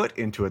they've put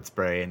into its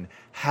brain,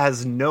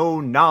 has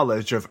no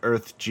knowledge of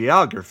Earth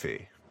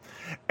geography.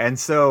 And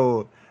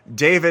so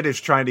David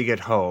is trying to get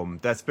home.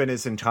 That's been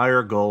his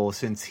entire goal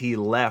since he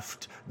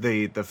left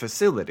the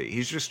facility.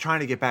 He's just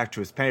trying to get back to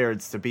his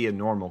parents to be a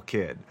normal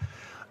kid.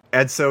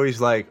 And so he's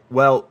like,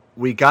 well,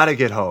 we gotta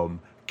get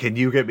home. Can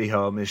you get me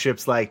home? And the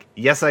ship's like,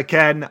 yes, I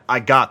can.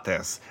 I got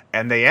this.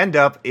 And they end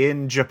up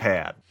in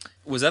Japan.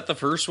 Was that the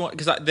first one?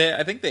 Because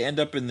I think they end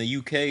up in the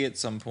UK at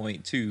some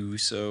point, too,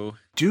 so...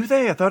 Do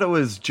they? I thought it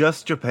was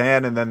just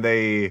Japan, and then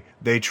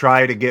they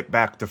try to get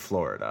back to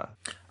Florida.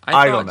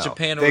 I don't know.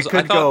 Japan was.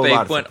 I thought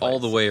they went all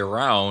the way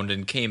around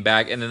and came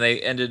back, and then they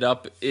ended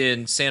up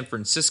in San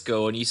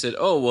Francisco. And he said,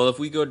 "Oh, well, if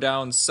we go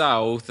down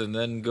south and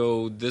then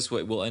go this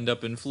way, we'll end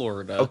up in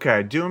Florida." Okay,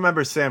 I do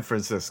remember San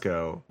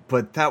Francisco,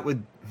 but that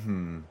would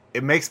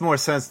it makes more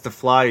sense to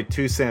fly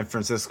to San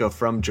Francisco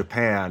from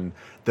Japan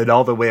than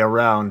all the way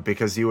around,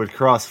 because you would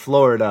cross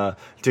Florida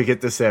to get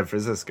to San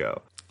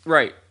Francisco.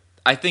 Right.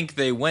 I think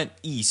they went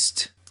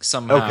east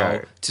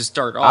somehow to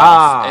start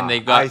off, and they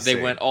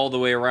went all the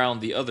way around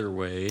the other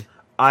way.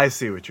 I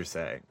see what you're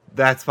saying.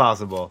 That's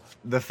possible.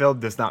 The film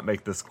does not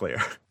make this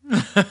clear.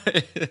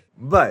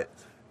 But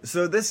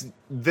so this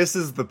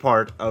is the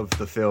part of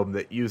the film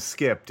that you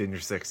skipped in your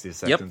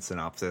 60-second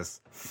synopsis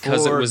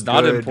because it was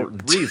not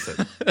important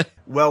reason.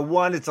 Well,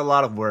 one, it's a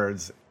lot of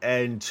words,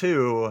 and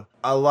two,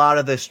 a lot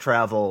of this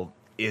travel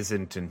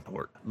isn't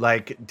important.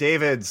 Like,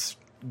 David's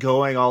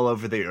going all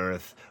over the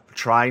earth,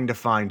 trying to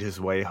find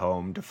his way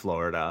home to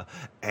Florida,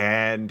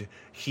 and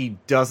he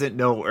doesn't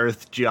know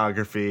Earth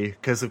geography,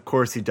 because of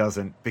course he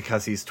doesn't,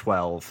 because he's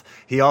 12.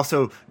 He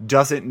also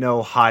doesn't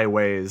know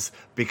highways,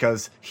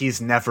 because he's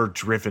never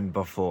driven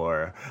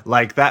before.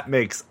 Like, that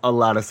makes a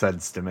lot of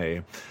sense to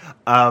me.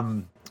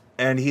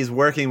 And he's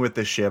working with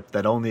the ship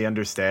that only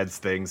understands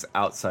things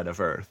outside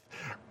of Earth.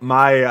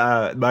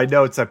 My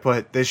notes, I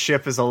put, this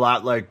ship is a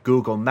lot like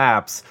Google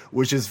Maps,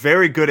 which is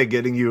very good at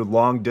getting you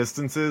long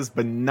distances,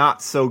 but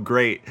not so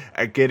great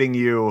at getting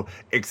you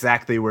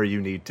exactly where you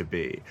need to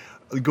be.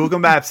 Google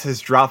Maps has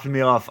dropped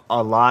me off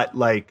a lot.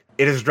 Like,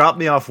 it has dropped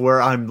me off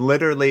where I'm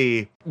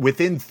literally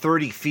within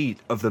 30 feet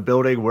of the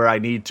building where I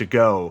need to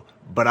go,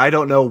 but I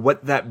don't know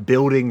what that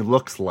building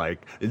looks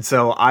like. And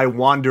so I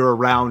wander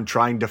around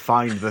trying to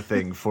find the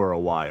thing for a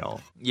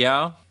while.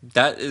 Yeah,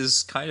 that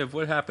is kind of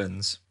what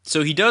happens.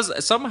 So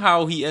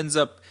somehow he ends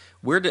up,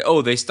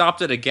 they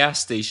stopped at a gas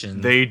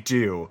station. They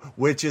do,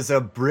 which is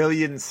a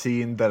brilliant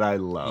scene that I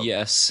love.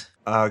 Yes.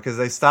 Because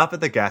they stop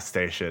at the gas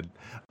station,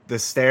 the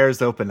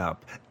stairs open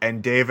up,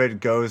 and David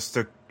goes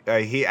to,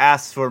 he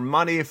asks for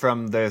money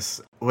from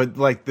this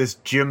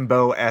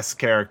Jimbo-esque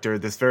character,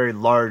 this very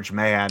large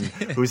man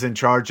who's in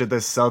charge of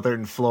this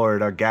Southern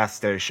Florida gas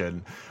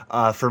station,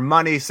 for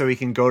money so he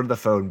can go to the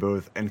phone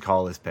booth and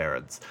call his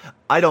parents.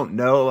 I don't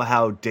know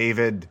how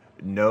David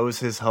knows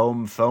his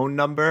home phone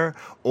number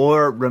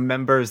or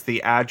remembers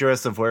the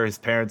address of where his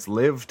parents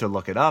live to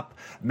look it up.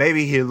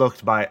 Maybe he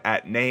looked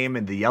at name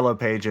in the yellow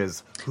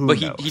pages. Who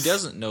knows? He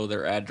doesn't know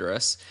their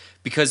address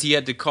because he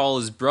had to call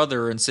his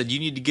brother and said, "You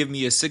need to give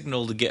me a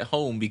signal to get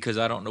home because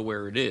I don't know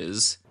where it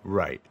is."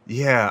 Right.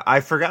 Yeah, I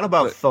forgot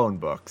about phone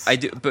books. I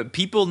do, but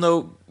people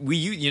know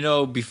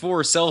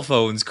before cell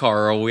phones,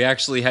 Carl, we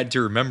actually had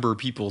to remember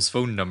people's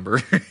phone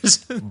numbers.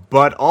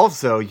 But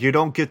also, you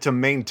don't get to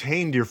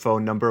maintain your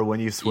phone number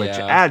when you switch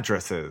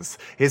addresses.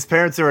 His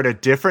parents are at a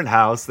different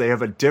house. They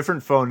have a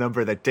different phone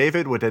number that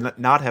David would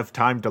not have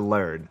time to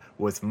learn,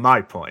 was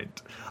my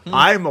point.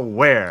 I'm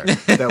aware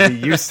that we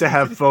used to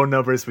have phone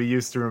numbers we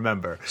used to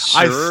remember.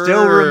 Sure.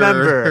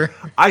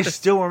 I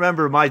still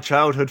remember my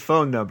childhood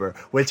phone number,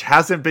 which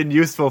hasn't been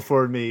useful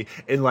for me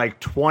in like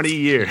 20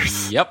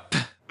 years. Yep.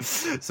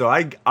 So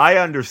I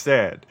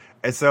understand.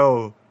 And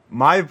so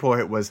my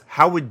point was,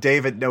 how would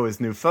David know his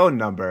new phone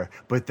number?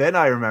 But then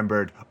I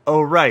remembered,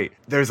 oh, right,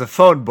 there's a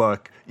phone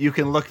book. You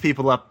can look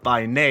people up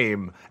by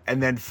name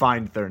and then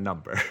find their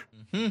number.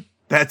 Mm-hmm.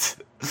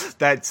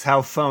 That's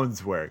how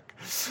phones work.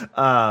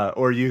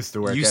 Or used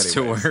to work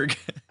anyways.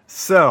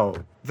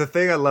 So, the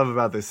thing I love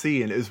about this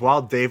scene is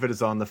while David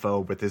is on the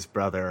phone with his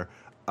brother,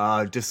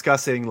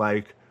 discussing,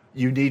 like,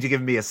 you need to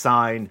give me a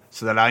sign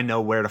so that I know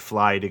where to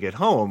fly to get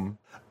home,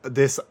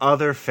 this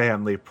other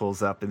family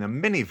pulls up in a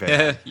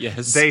minivan.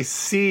 Yes. They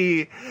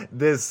see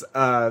this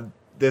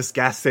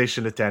gas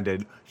station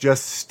attendant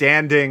just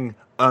standing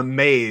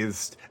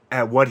amazed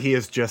at what he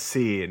has just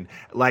seen,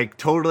 like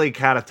totally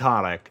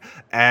catatonic.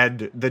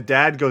 And the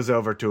dad goes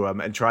over to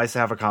him and tries to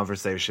have a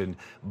conversation,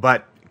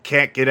 but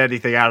can't get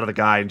anything out of the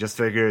guy and just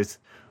figures,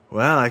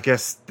 well, I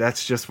guess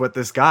that's just what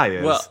this guy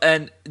is. Well,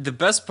 and the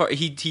best part,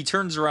 he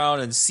turns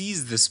around and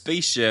sees the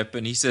spaceship,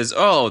 and he says,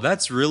 "Oh,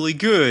 that's really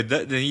good."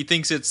 Then he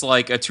thinks it's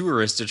like a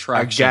tourist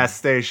attraction, a gas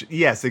station.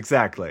 Yes,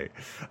 exactly,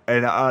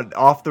 an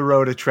off the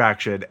road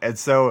attraction. And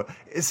so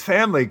his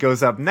family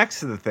goes up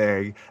next to the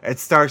thing and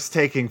starts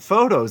taking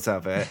photos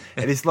of it,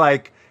 and he's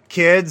like,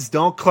 "Kids,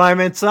 don't climb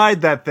inside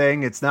that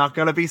thing. It's not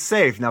going to be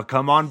safe. Now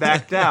come on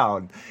back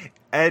down."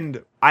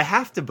 And I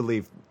have to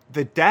believe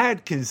the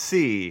dad can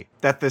see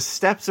that the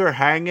steps are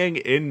hanging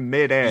in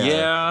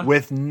midair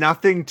with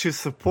nothing to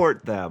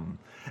support them.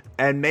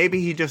 And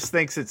maybe he just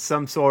thinks it's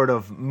some sort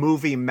of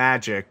movie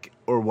magic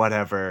or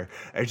whatever.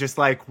 It's just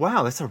like,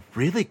 wow, that's a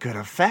really good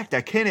effect. I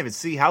can't even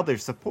see how they're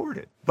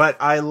supported. But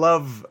I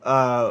love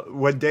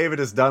when David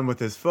is done with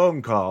his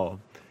phone call,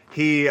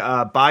 he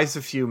buys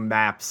a few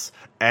maps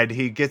and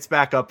he gets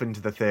back up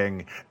into the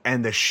thing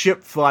and the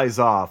ship flies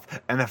off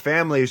and the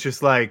family is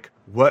just like,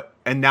 what?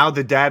 And now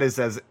the dad is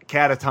as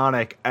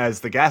catatonic as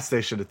the gas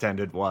station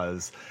attendant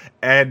was.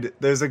 And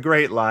there's a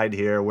great line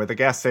here where the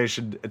gas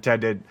station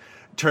attendant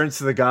turns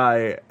to the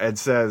guy and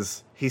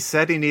says, he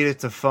said he needed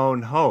to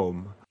phone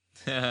home.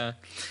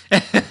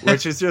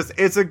 Which is just,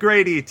 it's a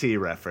great E.T.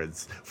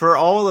 reference. For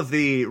all of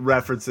the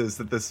references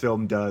that this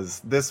film does,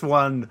 this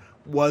one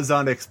was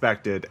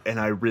unexpected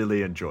and I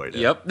really enjoyed it.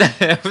 Yep.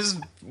 It was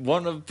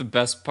one of the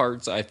best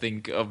parts, I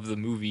think, of the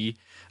movie.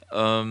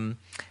 All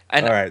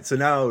right, so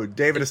now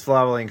David is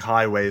following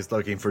highways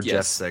looking for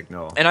Jeff's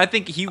signal. And I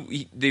think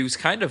he was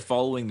kind of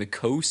following the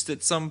coast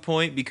at some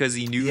point because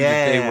he knew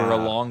that they were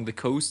along the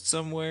coast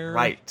somewhere.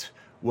 Right.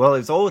 Well,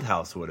 his old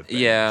house would have been.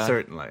 Yeah.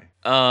 Certainly.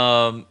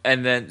 And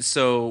then,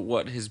 so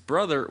what his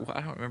brother...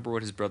 I don't remember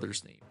what his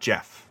brother's name.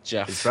 Jeff.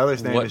 His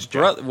brother's name is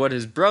Jeff. What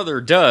his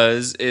brother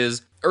does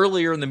is,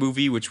 earlier in the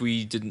movie, which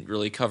we didn't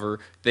really cover,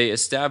 they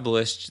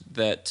established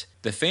that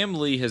the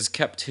family has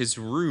kept his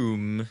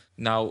room...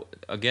 Now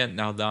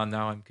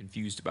I'm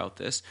confused about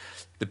this.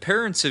 The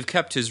parents have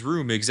kept his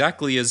room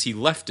exactly as he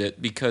left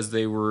it because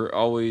they were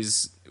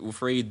always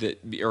afraid that,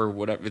 or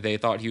whatever, they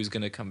thought he was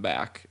going to come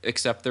back.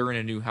 Except they're in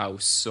a new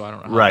house, so I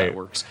don't know how that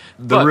works.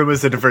 The room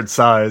is a different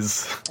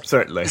size,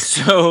 certainly.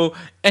 So,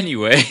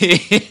 anyway,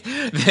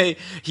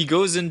 he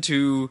goes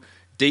into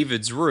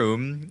David's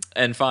room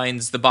and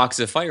finds the box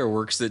of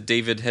fireworks that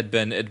David had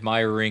been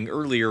admiring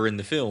earlier in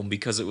the film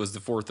because it was the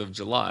 4th of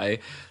July,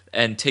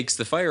 and takes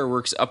the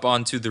fireworks up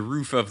onto the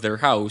roof of their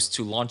house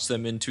to launch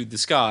them into the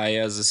sky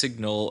as a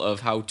signal of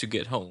how to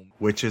get home.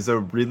 Which is a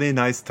really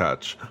nice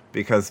touch,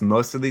 because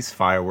most of these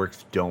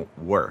fireworks don't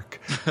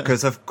work.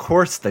 Because of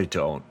course they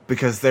don't,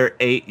 because they're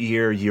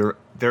 8-year-old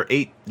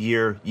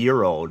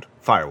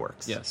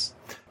fireworks. Yes.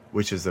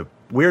 Which is a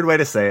Weird way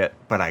to say it,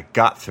 but I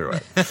got through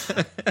it.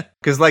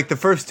 Because, like, the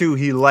first two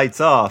he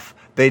lights off,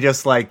 they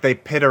just, like, they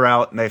pitter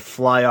out and they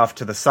fly off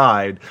to the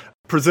side,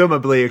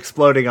 presumably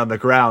exploding on the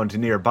ground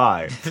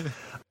nearby.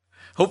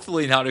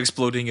 Hopefully not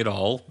exploding at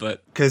all,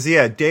 but... Because,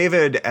 yeah,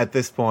 David, at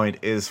this point,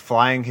 is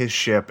flying his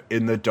ship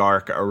in the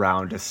dark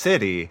around a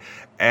city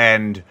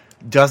and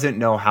doesn't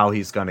know how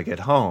he's going to get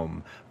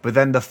home. But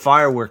then the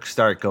fireworks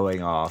start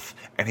going off,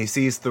 and he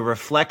sees the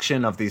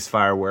reflection of these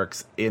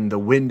fireworks in the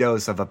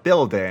windows of a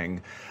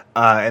building,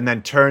 and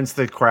then turns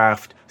the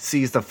craft,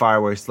 sees the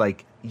fireworks,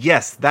 like,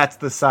 yes, that's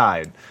the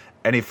sign,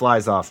 and he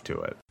flies off to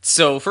it.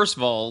 So, first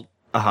of all,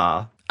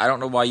 I don't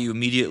know why you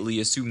immediately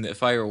assume that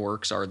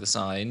fireworks are the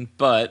sign,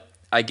 but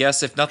I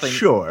guess if nothing...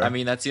 Sure. I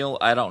mean, that's the only...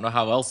 I don't know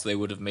how else they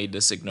would have made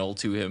the signal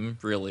to him,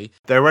 really.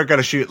 They weren't going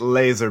to shoot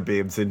laser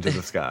beams into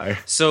the sky.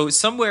 So,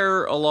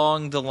 somewhere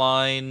along the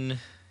line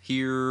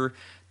here,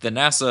 the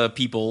NASA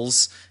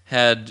peoples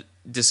had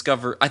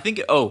discovered... I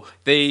think... Oh,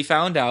 they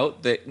found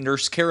out that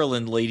Nurse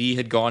Carolyn lady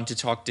had gone to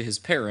talk to his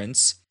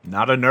parents.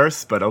 Not a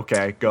nurse, but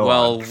okay, go on.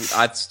 Well,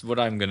 that's what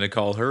I'm going to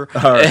call her.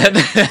 Right.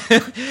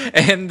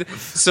 And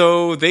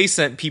so they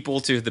sent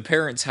people to the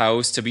parents'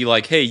 house to be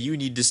like, hey, you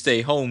need to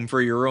stay home for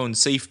your own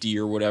safety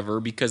or whatever,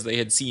 because they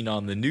had seen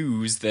on the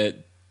news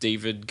that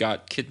David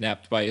got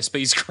kidnapped by a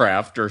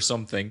spacecraft or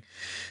something.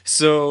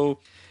 So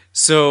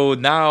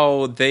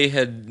now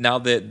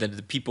that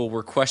the people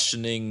were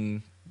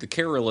questioning the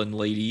Carolyn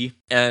lady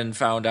and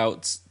found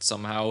out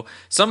somehow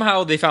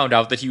they found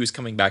out that he was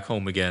coming back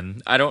home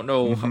again. I don't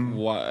know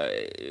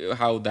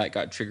how that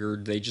got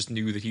triggered. They just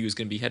knew that he was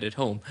going to be headed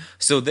home.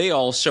 So they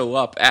all show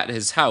up at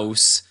his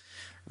house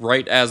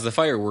right as the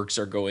fireworks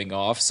are going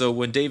off. So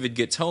when David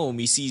gets home,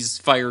 he sees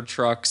fire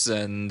trucks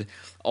and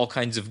all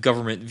kinds of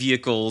government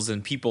vehicles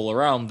and people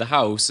around the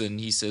house, and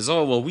he says,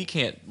 oh, well, we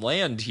can't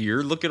land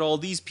here. Look at all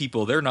these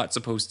people. They're not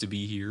supposed to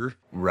be here.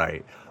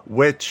 Right.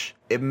 Which,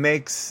 it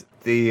makes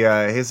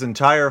his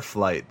entire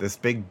flight, this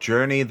big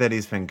journey that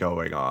he's been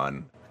going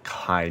on,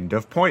 kind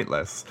of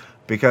pointless.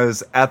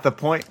 Because at the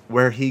point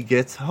where he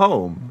gets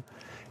home,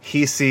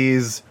 he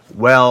sees,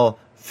 well,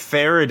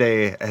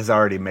 Faraday has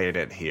already made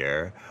it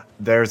here.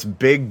 There's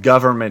big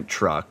government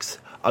trucks.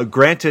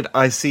 Granted,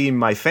 I see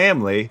my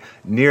family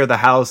near the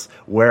house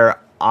where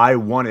I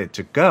wanted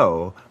to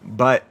go,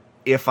 but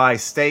if I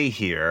stay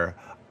here,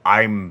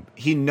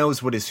 he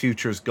knows what his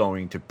future is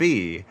going to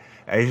be.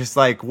 And he's just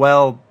like,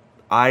 well,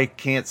 I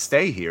can't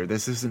stay here.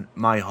 This isn't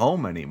my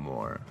home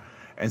anymore.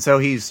 And so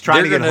he's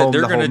trying to get home the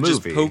whole movie. They're going to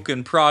just poke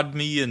and prod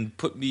me and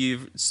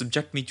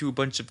subject me to a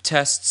bunch of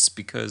tests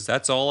because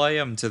that's all I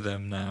am to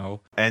them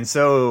now. And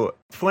so,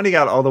 pointing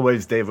out all the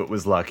ways David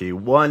was lucky.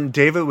 One,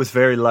 David was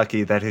very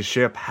lucky that his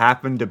ship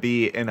happened to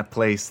be in a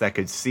place that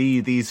could see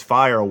these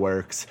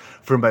fireworks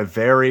from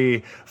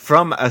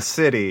a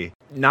city,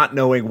 not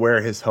knowing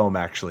where his home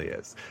actually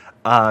is.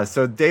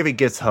 So David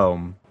gets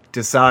home,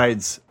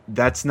 decides,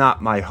 that's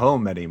not my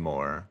home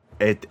anymore.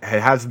 It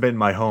has been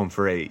my home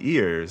for 8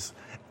 years.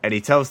 And he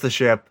tells the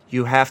ship,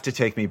 you have to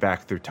take me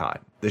back through time.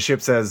 The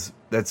ship says,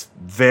 that's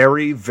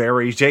very,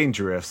 very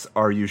dangerous.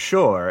 Are you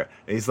sure?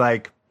 And he's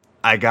like,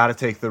 I gotta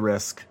take the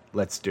risk.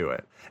 Let's do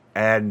it.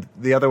 And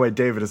the other way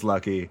David is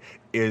lucky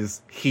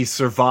is he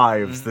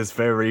survives this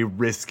very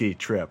risky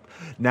trip.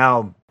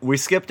 Now, we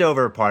skipped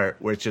over a part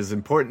which is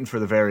important for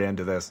the very end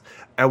of this.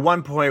 At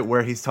one point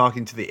where he's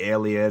talking to the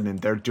alien and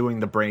they're doing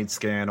the brain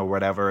scan or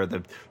whatever,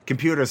 the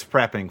computer's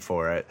prepping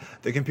for it.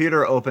 The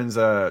computer opens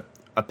a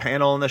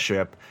panel on the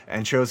ship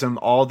and shows him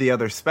all the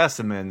other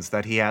specimens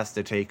that he has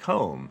to take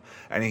home.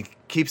 And he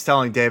keeps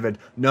telling David,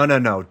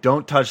 no,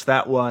 don't touch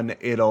that one.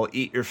 It'll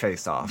eat your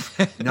face off.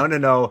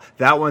 No,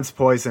 that one's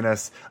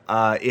poisonous.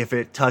 If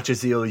it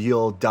touches you,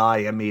 you'll die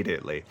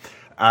immediately.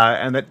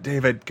 And that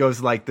David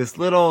goes like this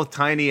little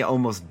tiny,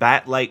 almost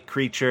bat-like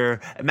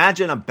creature.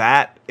 Imagine a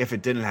bat if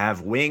it didn't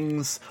have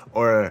wings,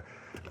 or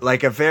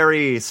like a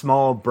very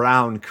small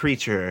brown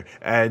creature.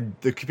 And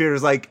the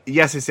computer's like,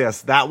 yes,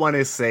 that one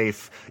is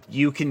safe.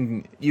 You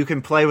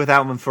can play with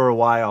that one for a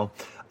while.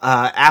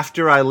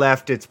 After I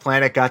left, its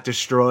planet got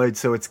destroyed,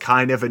 so it's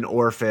kind of an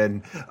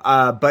orphan.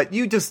 But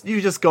you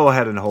just go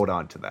ahead and hold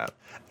on to that.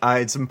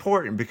 It's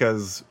important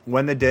because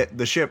when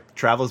the ship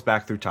travels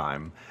back through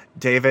time,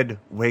 David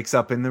wakes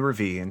up in the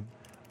ravine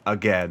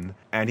again,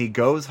 and he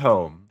goes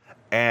home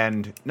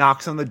and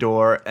knocks on the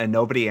door, and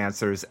nobody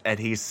answers, and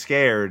he's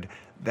scared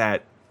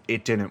that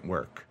it didn't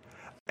work.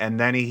 And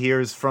then he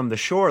hears from the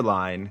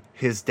shoreline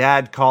his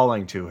dad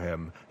calling to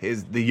him,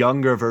 the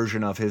younger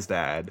version of his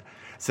dad,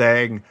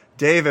 saying,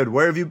 David,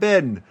 where have you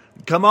been?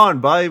 Come on,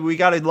 bud, we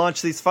gotta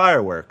launch these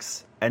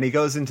fireworks. And he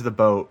goes into the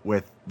boat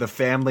with the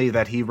family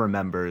that he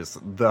remembers,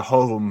 the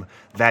home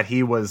that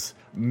he was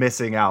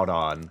missing out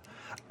on.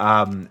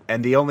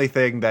 And the only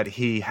thing that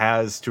he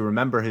has to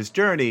remember his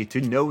journey, to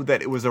know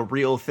that it was a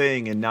real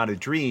thing and not a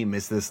dream,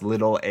 is this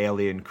little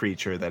alien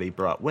creature that he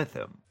brought with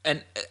him.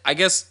 And I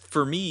guess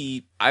for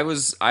me, for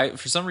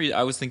some reason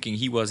I was thinking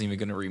he wasn't even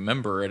going to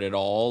remember it at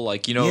all.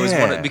 Like, it was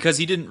Yeah. because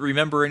he didn't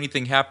remember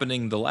anything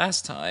happening the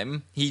last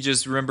time. He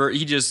just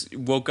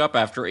woke up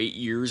after 8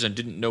 years and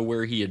didn't know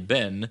where he had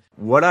been.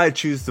 What I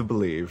choose to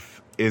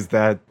believe is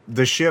that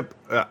the ship,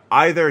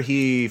 either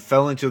he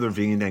fell into the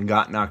ravine and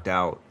got knocked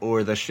out,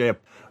 or the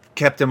ship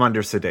kept him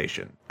under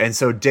sedation. And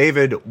so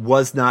David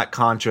was not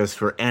conscious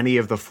for any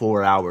of the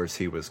 4 hours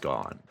he was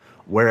gone.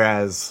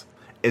 Whereas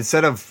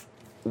instead of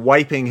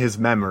wiping his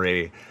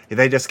memory,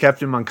 they just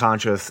kept him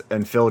unconscious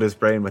and filled his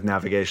brain with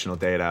navigational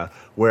data.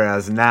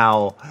 Whereas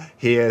now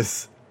he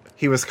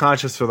was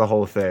conscious for the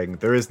whole thing.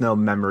 There is no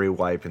memory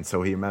wipe, and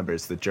so he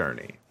remembers the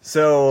journey.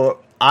 So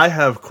I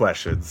have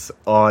questions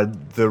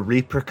on the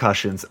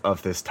repercussions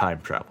of this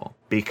time travel.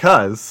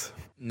 Because,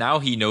 Now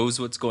he knows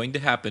what's going to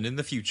happen in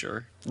the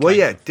future. well,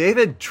 yeah,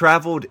 David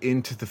traveled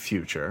into the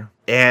future.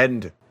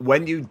 And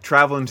when you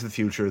travel into the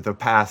future, the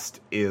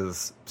past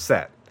is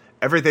set.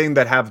 Everything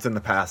that happens in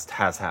the past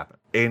has happened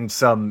in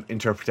some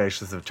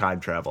interpretations of time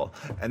travel.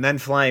 And then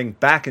flying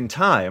back in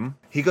time,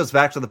 he goes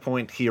back to the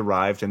point he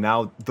arrived, and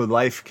now the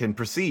life can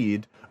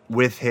proceed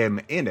with him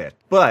in it.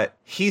 But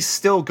he's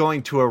still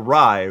going to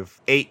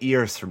arrive 8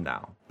 years from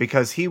now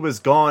because he was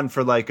gone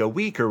for like a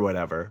week or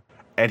whatever,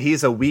 and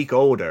he's a week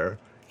older.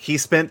 He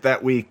spent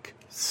that week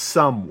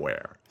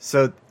somewhere.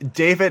 So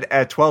David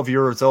at 12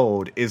 years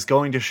old is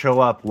going to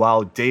show up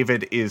while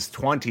David is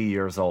 20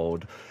 years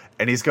old,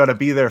 and he's going to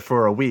be there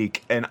for a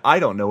week, and I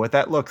don't know what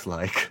that looks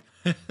like.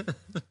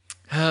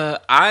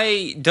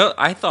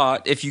 I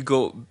thought if you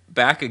go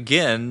back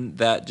again,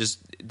 that just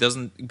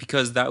doesn't,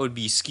 because that would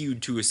be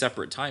skewed to a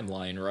separate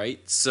timeline, right?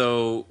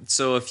 So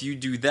if you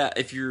do that,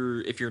 if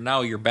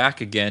you're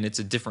back again, it's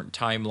a different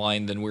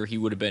timeline than where he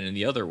would have been in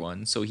the other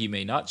one, so he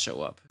may not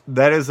show up.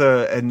 That is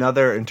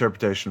another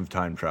interpretation of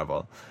time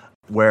travel,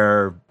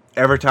 where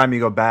every time you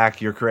go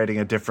back, you're creating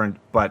a different,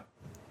 but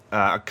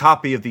a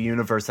copy of the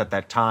universe at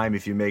that time.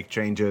 If you make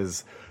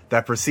changes,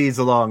 that proceeds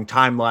along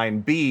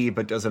timeline B,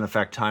 but doesn't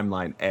affect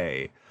timeline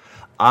A.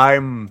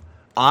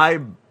 I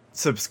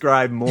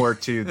subscribe more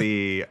to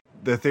the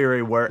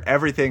theory where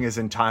everything is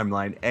in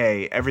timeline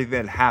A. Everything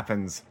that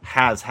happens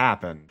has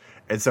happened.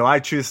 And so I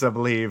choose to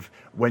believe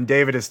when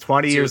David is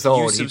 20 years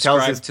old, he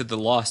tells his... to the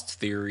Lost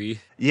theory.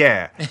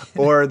 Yeah,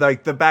 or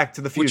like the Back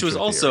to the Future Which was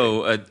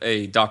also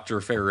theory. a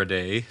Dr.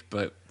 Faraday,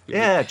 but...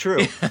 Yeah,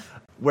 true.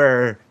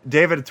 Where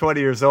David at 20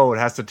 years old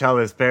has to tell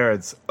his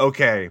parents,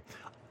 okay,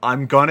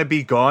 I'm gonna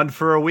be gone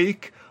for a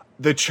week.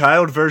 The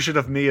child version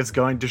of me is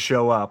going to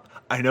show up.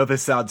 I know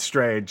this sounds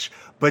strange,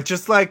 but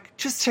just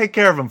take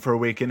care of him for a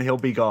week and he'll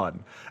be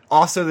gone.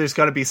 Also, there's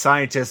gonna be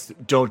scientists,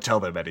 don't tell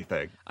them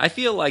anything. I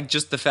feel like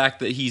just the fact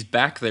that he's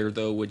back there,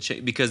 though, would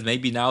because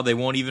maybe now they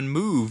won't even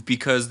move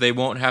because they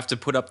won't have to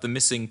put up the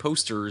missing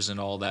posters and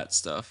all that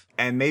stuff.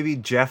 And maybe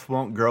Jeff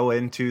won't grow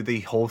into the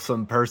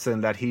wholesome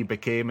person that he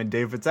became in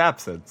David's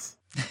absence.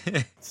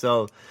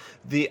 So,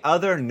 the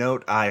other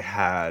note I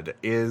had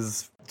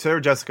is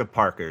Sarah Jessica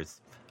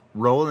Parker's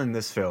role in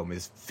this film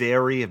is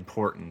very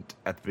important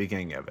at the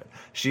beginning of it.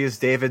 She is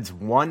David's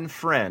one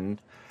friend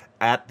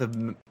at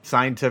the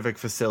scientific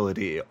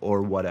facility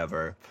or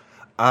whatever,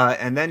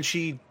 and then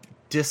she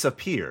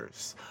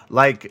disappears.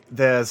 Like,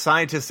 the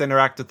scientists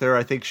interact with her.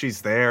 I think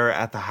she's there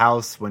at the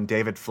house when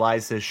David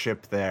flies his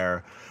ship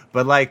there,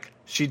 but like,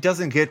 she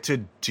doesn't get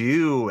to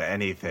do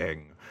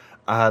anything.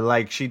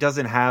 Like, she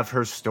doesn't have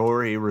her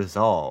story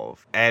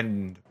resolved.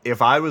 And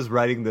if I was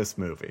writing this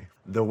movie,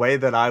 the way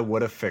that I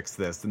would have fixed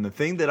this, and the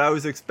thing that I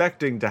was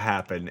expecting to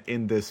happen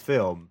in this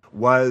film,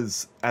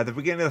 was at the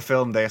beginning of the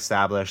film, they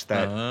established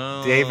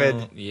that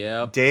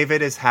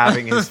David is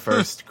having his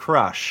first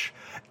crush.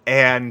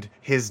 And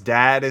his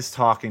dad is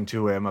talking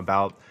to him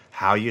about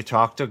how you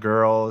talk to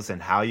girls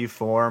and how you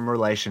form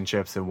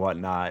relationships and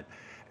whatnot.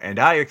 And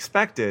I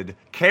expected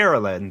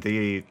Carolyn,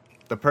 the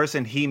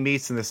person he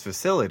meets in this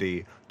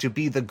facility, to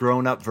be the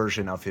grown-up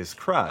version of his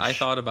crush. I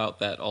thought about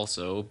that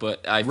also,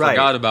 but I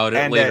forgot about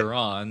it later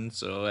on.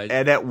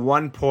 And at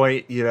one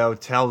point,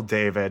 tell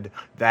David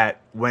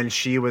that when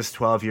she was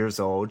 12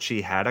 years old,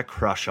 she had a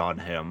crush on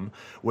him,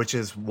 which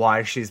is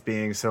why she's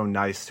being so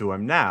nice to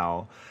him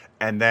now.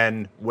 And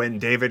then when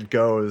David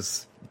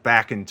goes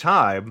back in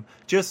time,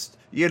 just,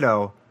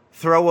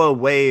 throw a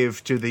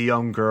wave to the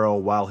young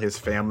girl while his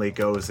family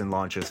goes and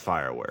launches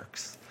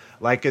fireworks.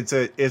 Like, it's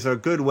a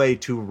good way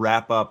to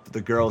wrap up the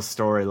girl's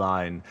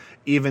storyline,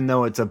 even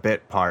though it's a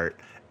bit part,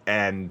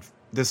 and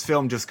this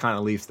film just kind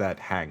of leaves that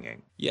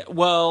hanging. Yeah,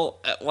 well,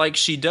 like,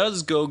 she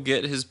does go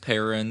get his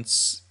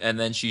parents, and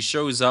then she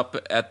shows up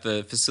at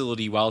the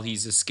facility while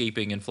he's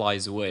escaping and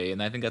flies away,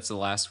 and I think that's the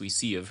last we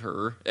see of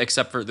her,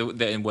 except for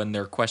when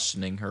they're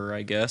questioning her,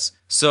 I guess.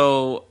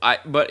 So,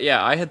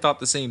 I had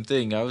thought the same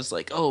thing. I was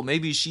like, oh,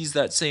 maybe she's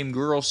that same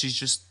girl, she's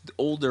just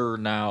older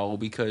now,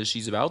 because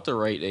she's about the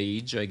right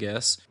age, I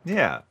guess.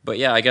 Yeah. But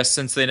yeah, I guess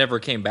since they never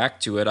came back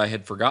to it, I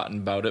had forgotten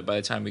about it by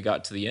the time we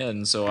got to the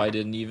end, so I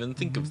didn't even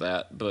think of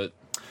that, but...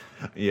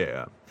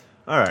 Yeah.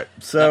 All right,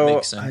 so... That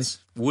makes sense.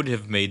 Would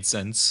have made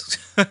sense.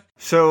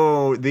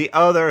 So, the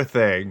other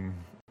thing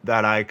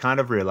that I kind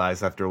of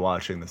realized after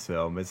watching this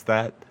film is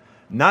that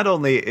not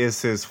only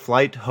is his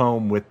flight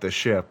home with the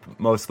ship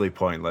mostly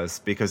pointless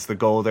because the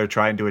goal they're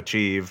trying to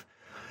achieve,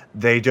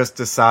 they just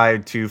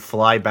decide to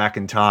fly back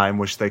in time,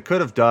 which they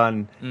could have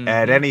done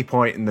at any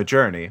point in the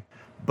journey.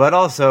 But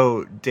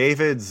also,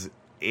 David's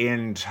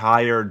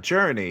entire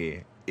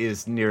journey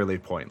is nearly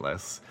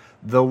pointless.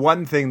 The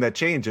one thing that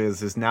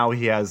changes is now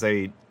he has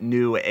a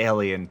new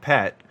alien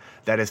pet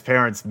that his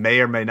parents may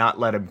or may not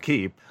let him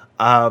keep.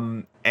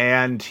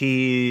 And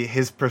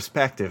his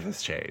perspective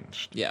has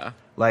changed. Yeah.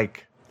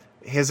 Like,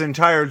 his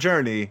entire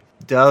journey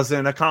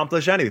doesn't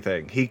accomplish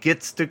anything. He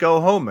gets to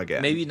go home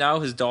again. Maybe now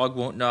his dog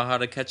won't know how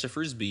to catch a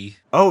frisbee.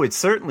 Oh, it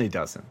certainly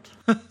doesn't.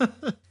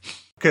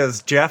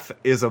 Because Jeff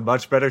is a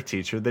much better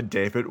teacher than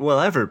David will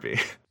ever be.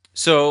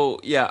 So,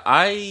 yeah,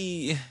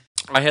 I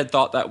had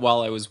thought that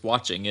while I was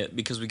watching it,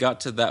 because we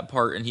got to that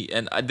part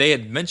and they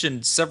had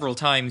mentioned several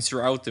times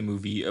throughout the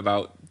movie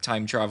about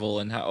time travel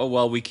and how, oh,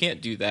 well, we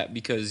can't do that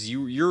because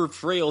your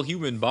frail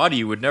human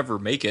body would never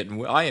make it,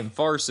 and I am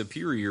far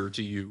superior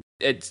to you.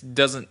 It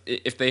doesn't,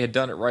 if they had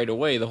done it right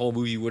away, the whole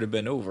movie would have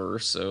been over,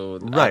 so,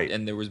 right.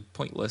 And there was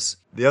pointless.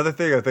 The other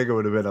thing, I think it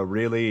would have been a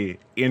really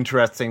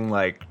interesting,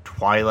 like,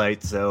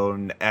 Twilight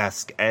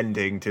Zone-esque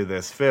ending to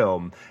this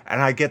film,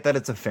 and I get that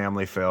it's a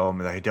family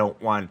film, and they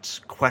don't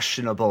want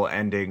questionable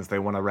endings, they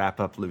want to wrap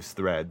up loose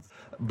threads,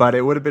 but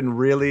it would have been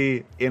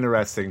really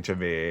interesting to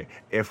me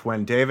if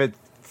when David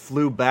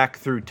flew back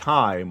through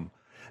time,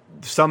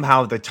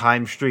 somehow the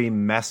time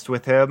stream messed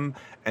with him,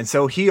 and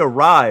so he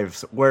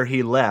arrives where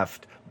he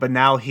left, but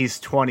now he's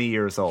 20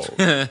 years old.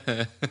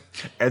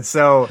 And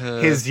so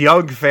his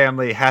young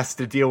family has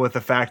to deal with the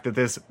fact that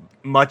this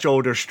much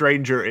older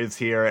stranger is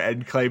here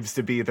and claims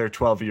to be their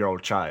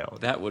 12-year-old child.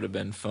 That would have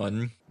been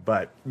fun.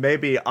 But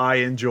maybe I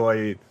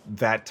enjoy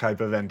that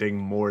type of ending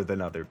more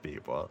than other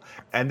people.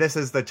 And this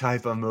is the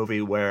type of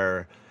movie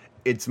where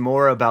it's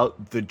more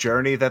about the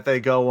journey that they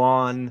go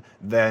on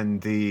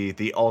than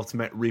the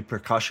ultimate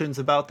repercussions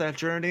about that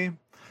journey,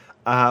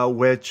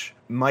 which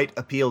might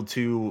appeal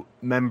to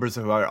members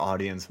of our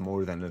audience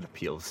more than it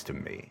appeals to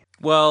me.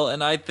 Well,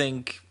 and I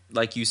think,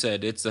 like you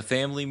said, it's a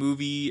family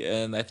movie,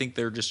 and I think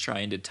they're just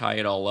trying to tie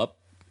it all up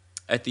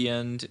at the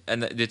end.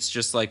 And it's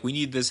just like, we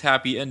need this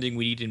happy ending.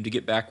 We need him to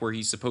get back where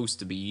he's supposed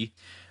to be.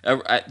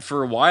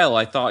 For a while,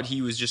 I thought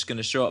he was just going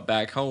to show up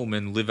back home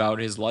and live out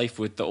his life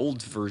with the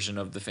old version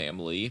of the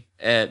family,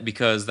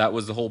 because that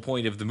was the whole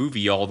point of the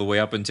movie all the way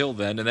up until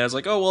then. And I was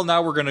like, oh, well,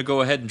 now we're going to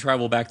go ahead and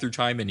travel back through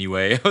time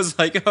anyway. I was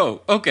like,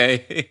 oh,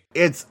 okay.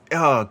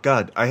 Oh,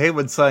 God, I hate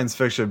when science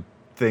fiction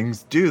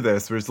things do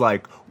this, where it's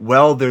like,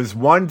 well, there's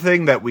one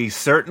thing that we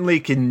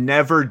certainly can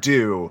never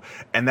do,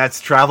 and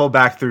that's travel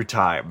back through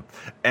time.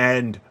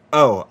 And,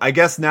 oh, I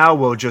guess now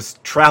we'll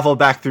just travel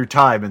back through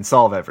time and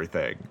solve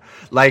everything.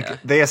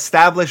 Like, They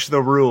establish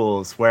the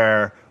rules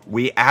where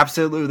we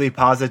absolutely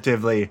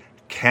positively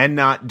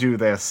cannot do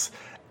this,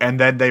 and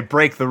then they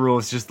break the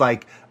rules just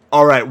like,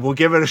 all right, we'll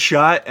give it a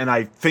shot,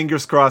 and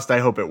fingers crossed, I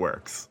hope it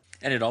works.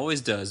 And it always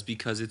does,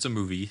 because it's a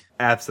movie.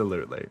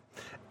 Absolutely.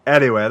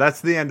 Anyway,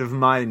 that's the end of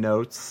my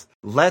notes.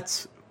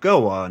 Let's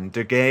go on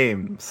to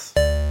games.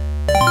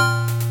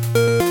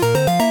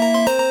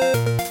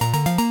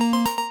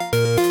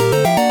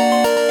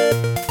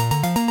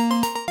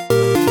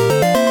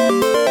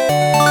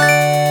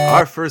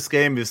 Our first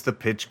game is the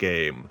pitch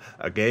game,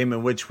 a game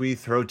in which we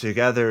throw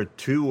together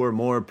two or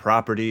more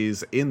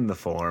properties in the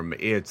form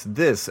 "it's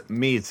this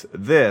meets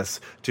this"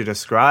 to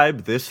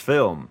describe this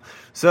film.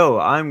 So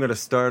I'm going to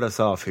start us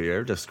off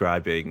here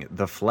describing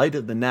The Flight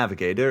of the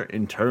Navigator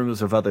in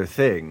terms of other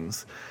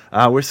things.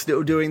 We're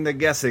still doing the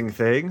guessing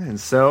thing, and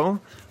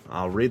so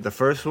I'll read the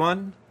first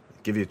one,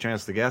 give you a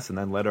chance to guess, and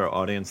then let our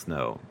audience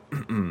know.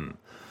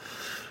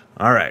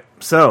 All right,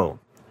 so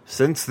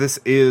since this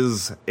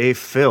is a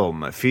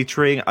film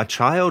featuring a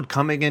child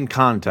coming in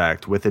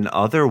contact with an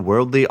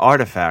otherworldly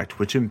artifact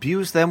which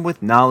imbues them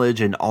with knowledge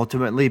and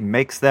ultimately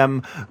makes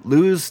them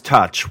lose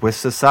touch with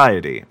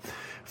society,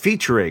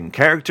 featuring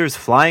characters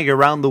flying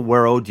around the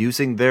world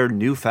using their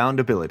newfound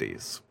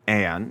abilities,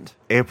 and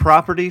a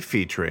property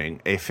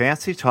featuring a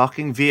fancy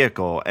talking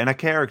vehicle and a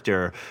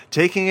character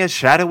taking a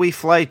shadowy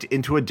flight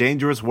into a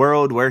dangerous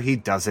world where he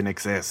doesn't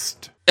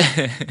exist.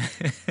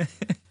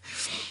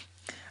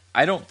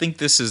 I don't think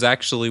this is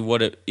actually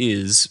what it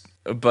is,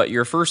 but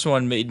your first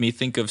one made me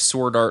think of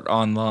Sword Art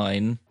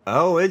Online.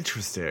 Oh,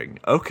 interesting.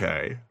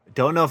 Okay.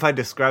 Don't know if I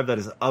describe that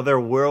as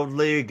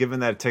otherworldly,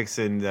 given that it takes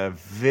in the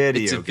video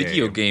game. It's a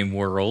video game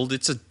world.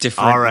 It's a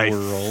different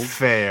world.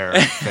 Fair.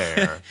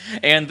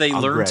 And they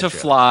learn to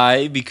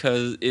fly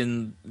because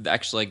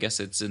actually, I guess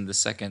it's in the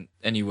second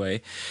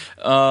anyway.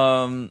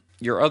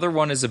 Your other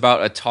one is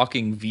about a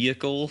talking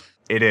vehicle.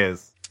 It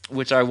is.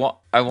 Which I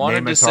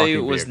wanted to say it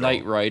was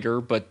Knight Rider,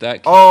 but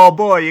that... Oh,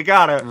 boy, you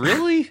got it.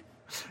 Really?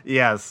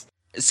 Yes.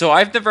 So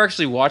I've never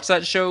actually watched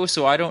that show,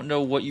 so I don't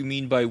know what you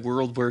mean by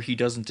world where he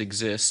doesn't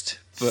exist.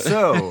 But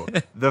So,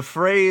 the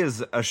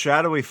phrase, a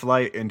shadowy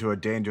flight into a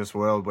dangerous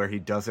world where he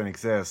doesn't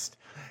exist,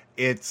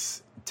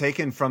 it's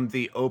taken from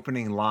the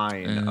opening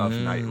line of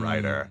Knight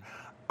Rider.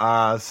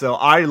 So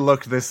I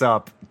looked this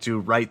up to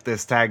write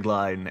this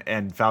tagline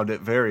and found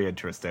it very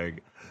interesting.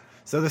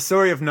 So the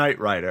story of Knight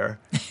Rider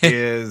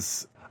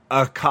is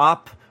a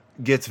cop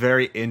gets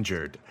very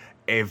injured.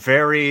 A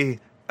very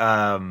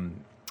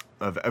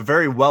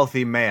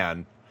wealthy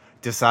man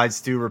decides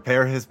to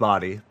repair his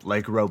body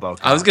like RoboCop.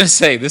 I was gonna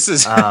say this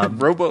is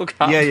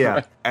RoboCop. Yeah,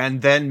 right?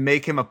 and then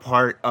make him a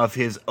part of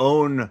his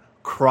own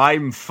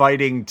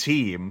crime-fighting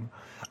team,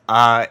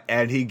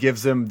 and he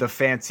gives him the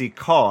fancy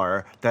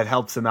car that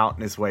helps him out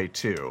in his way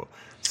too.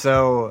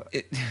 So,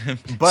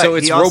 So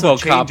it's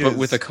RoboCop, but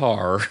with a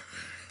car.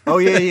 Oh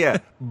yeah.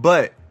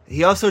 But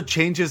he also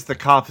changes the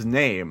cop's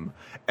name,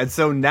 and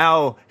so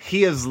now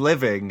he is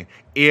living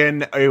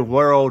in a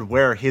world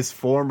where his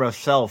former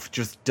self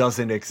just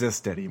doesn't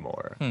exist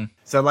anymore.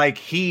 So, like,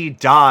 he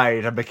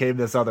died and became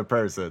this other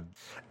person.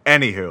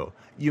 Anywho,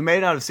 you may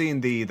not have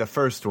seen the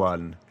first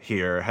one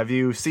here. Have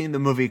you seen the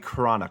movie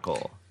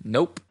Chronicle?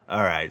 Nope.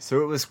 All right,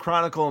 so it was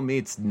Chronicle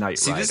meets Knight Rider.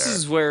 See, this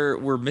is where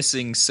we're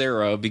missing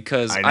Sarah,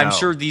 because I know. I'm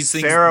sure these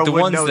things, Sarah the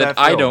would ones know that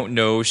that I film. don't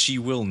know, she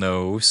will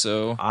know,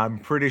 so... I'm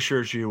pretty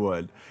sure she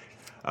would.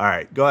 All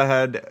right, go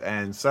ahead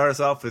and start us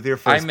off with your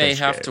first I may pitch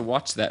have game. to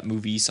watch that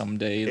movie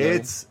someday, though.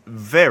 It's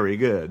very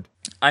good.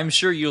 I'm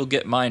sure you'll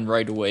get mine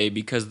right away,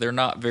 because they're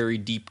not very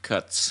deep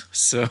cuts,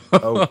 so...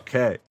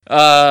 Okay.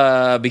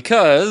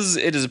 Because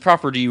it is a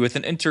property with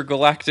an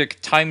intergalactic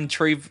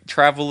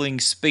time-traveling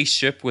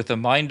spaceship with a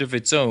mind of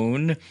its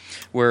own,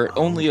 where it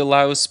only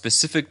allows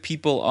specific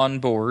people on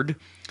board,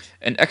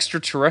 an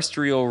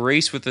extraterrestrial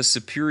race with a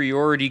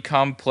superiority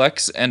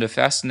complex and a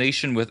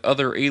fascination with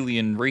other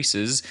alien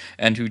races,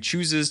 and who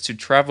chooses to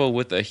travel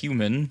with a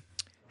human.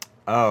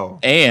 Oh.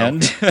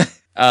 And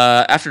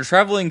after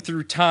traveling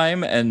through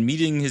time and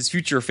meeting his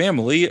future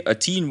family, a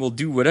teen will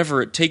do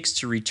whatever it takes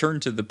to return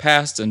to the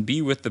past and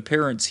be with the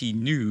parents he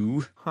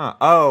knew. Huh.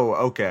 Oh,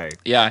 okay.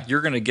 Yeah,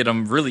 you're going to get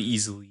them really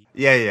easily.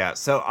 Yeah.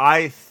 So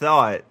I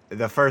thought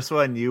the first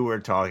one you were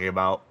talking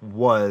about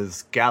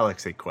was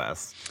Galaxy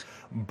Quest,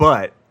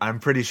 but I'm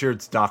pretty sure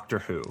it's Doctor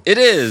Who. It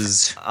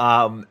is.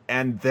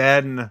 And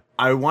then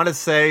I want to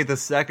say the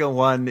second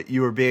one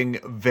you were being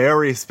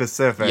very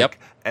specific. Yep.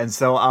 And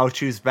so I'll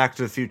choose Back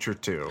to the Future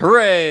 2.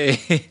 Hooray!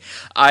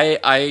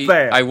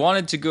 Fair. I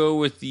wanted to go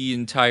with the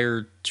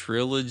entire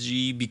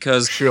trilogy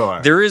because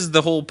Sure. there is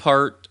the whole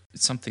part.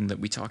 Something that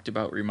we talked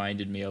about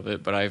reminded me of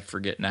it, but I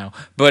forget now.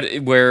 But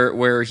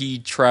where he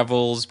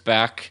travels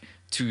back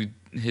to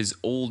his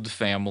old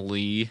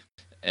family,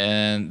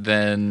 and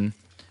then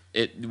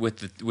it with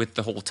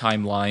the whole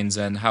timelines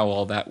and how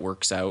all that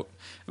works out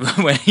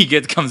when he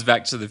comes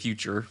back to the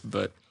future.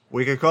 But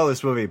We could call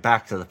this movie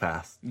Back to the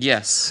Past.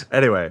 yes.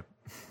 Anyway,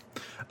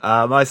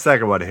 my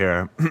second one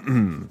here.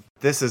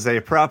 This is a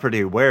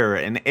property where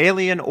an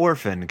alien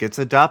orphan gets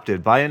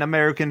adopted by an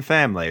American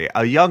family.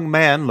 A young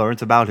man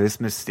learns about his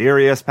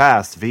mysterious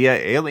past via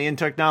alien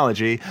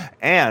technology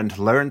and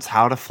learns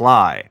how to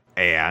fly.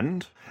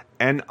 And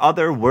an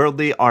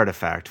otherworldly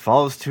artifact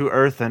falls to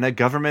Earth and a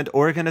government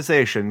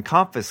organization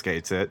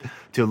confiscates it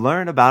to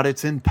learn about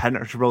its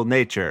impenetrable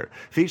nature,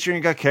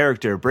 featuring a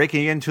character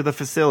breaking into the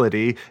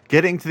facility,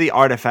 getting to the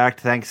artifact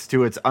thanks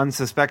to its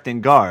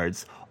unsuspecting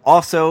guards,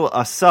 also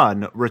a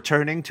son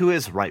returning to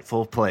his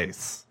rightful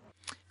place.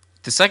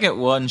 The second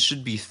one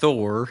should be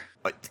Thor,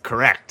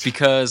 Correct.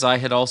 because I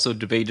had also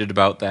debated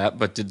about that,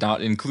 but did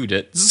not include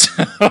it.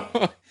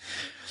 So,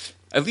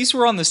 at least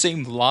we're on the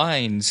same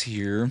lines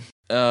here.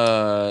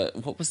 So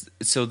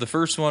the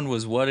first one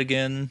was what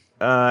again?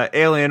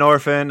 Alien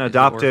orphan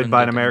adopted orphan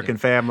by an adopted. American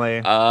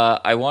family.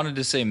 I wanted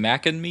to say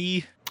Mac and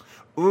Me.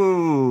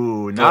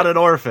 Ooh, not an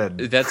orphan.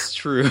 That's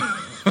true.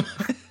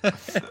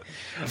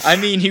 I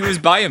mean, he was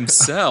by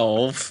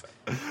himself.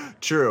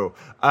 True.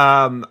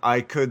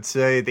 I could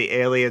say the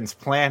alien's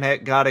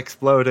planet got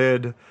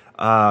exploded.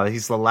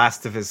 He's the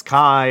last of his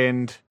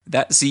kind.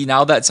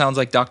 Now that sounds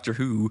like Doctor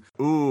Who.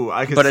 Ooh,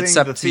 I could But sing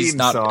except the theme he's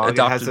not song. It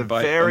has a adopted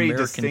by very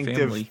American distinctive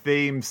family.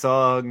 theme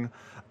song,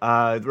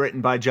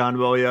 written by John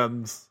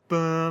Williams.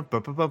 Ba, ba,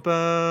 ba, ba,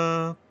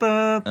 ba,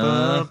 ba,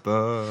 ba,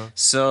 ba.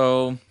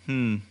 So,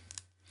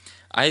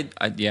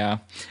 yeah.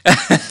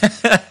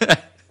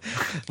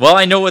 Well,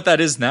 I know what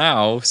that is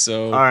now,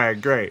 so... All right,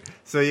 great.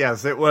 So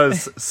yes, it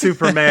was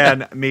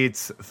Superman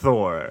meets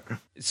Thor.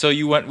 So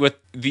you went with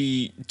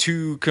the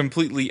two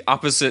completely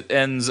opposite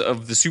ends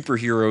of the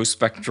superhero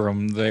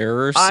spectrum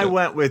there. I So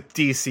went with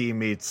DC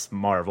meets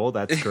Marvel.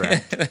 That's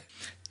correct.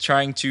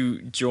 trying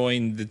to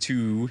join the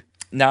two.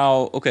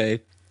 Now,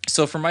 okay.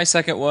 So for my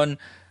second one,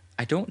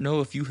 I don't know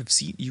if you have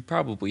seen... You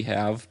probably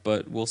have,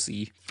 but we'll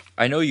see.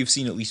 I know you've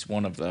seen at least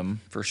one of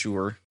them, for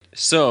sure.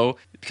 So,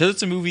 because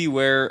it's a movie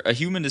where a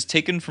human is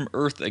taken from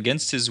Earth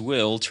against his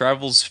will,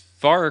 travels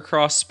far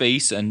across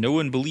space, and no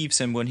one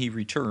believes him when he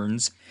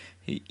returns,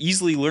 he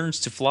easily learns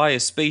to fly a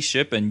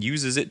spaceship and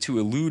uses it to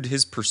elude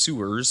his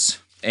pursuers.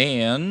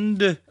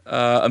 And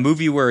a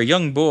movie where a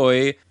young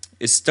boy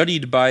is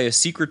studied by a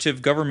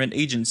secretive government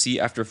agency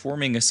after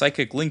forming a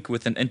psychic link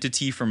with an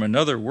entity from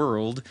another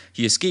world.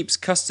 He escapes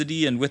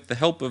custody, and with the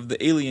help of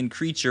the alien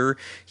creature,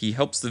 he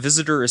helps the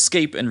visitor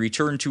escape and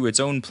return to its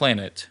own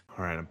planet.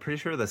 All right, I'm pretty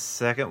sure the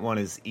second one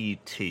is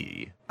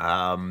E.T.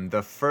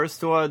 The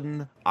first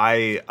one,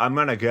 I'm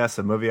gonna guess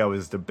a movie I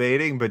was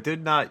debating but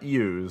did not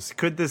use.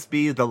 Could this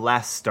be The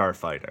Last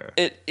Starfighter?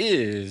 It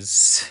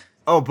is.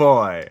 Oh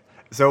boy.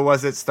 So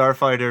was it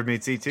Starfighter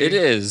meets E.T.? It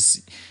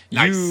is.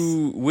 Nice.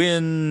 You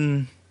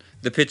win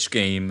the pitch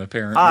game,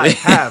 apparently. I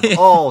have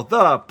all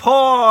the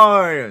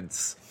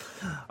points!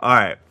 All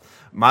right,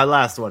 my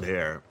last one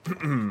here.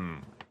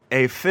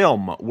 A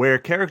film where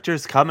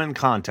characters come in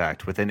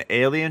contact with an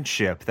alien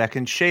ship that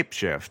can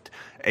shapeshift.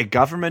 A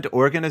government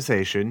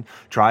organization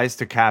tries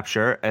to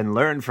capture and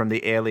learn from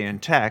the alien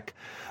tech.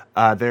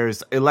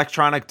 There's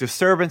electronic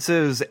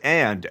disturbances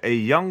and a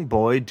young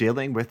boy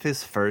dealing with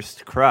his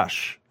first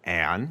crush.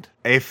 And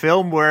a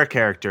film where a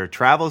character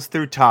travels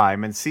through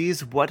time and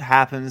sees what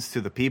happens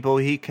to the people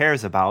he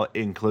cares about,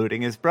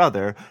 including his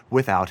brother,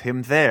 without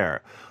him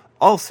there.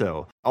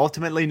 Also,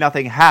 ultimately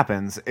nothing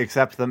happens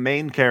except the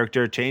main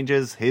character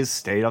changes his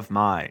state of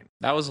mind.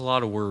 That was a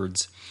lot of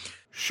words.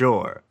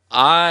 Sure.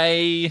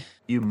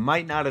 You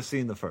might not have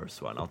seen the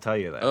first one, I'll tell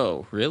you that.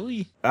 Oh,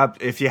 really?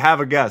 If you have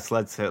a guess,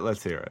 let's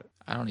hear it.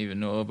 I don't even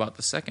know about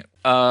the second.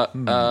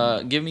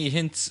 Give me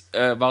hints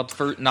about the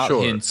first, not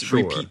Sure, hints,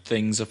 sure. repeat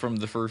things from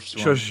the first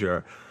one.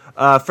 Sure.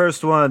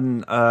 First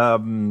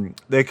one,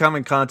 they come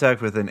in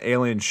contact with an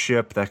alien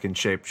ship that can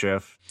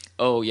shapeshift.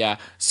 Oh, yeah.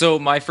 So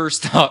my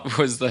first thought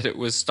was that it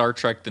was Star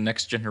Trek The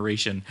Next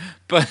Generation,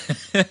 but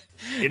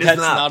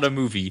that's not a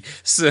movie.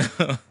 So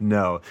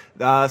No.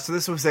 So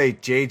this was a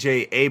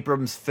J.J.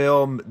 Abrams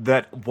film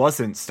that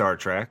wasn't Star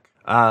Trek.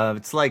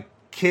 It's like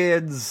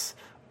kids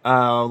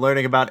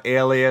learning about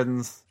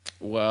aliens.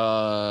 Is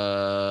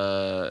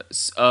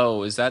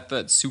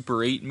that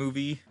Super 8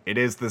 movie? It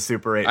is the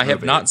Super 8 I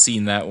have not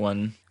seen that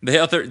one. The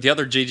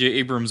other J.J.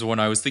 Abrams one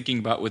I was thinking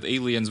about with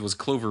aliens was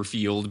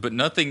Cloverfield, but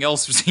nothing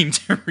else seemed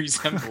to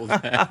resemble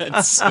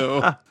that.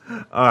 So,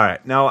 all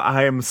right, now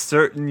I am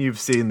certain you've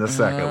seen the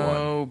second one.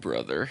 Oh,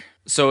 brother!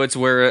 So it's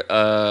where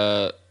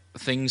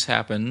things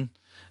happen.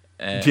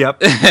 Yep,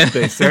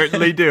 they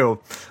certainly do.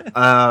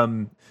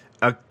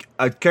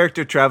 A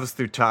character travels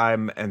through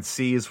time and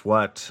sees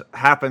what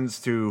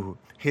happens to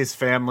his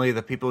family,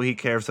 the people he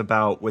cares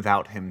about,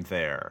 without him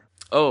there.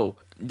 Oh,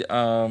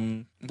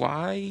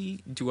 why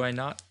do I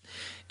not?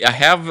 I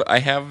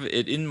have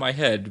it in my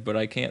head, but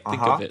I can't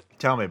think of it.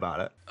 Tell me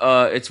about it.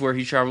 It's where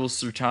he travels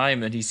through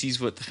time and he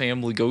sees what the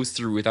family goes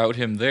through without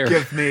him there.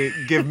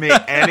 Give me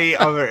any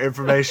other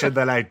information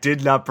that I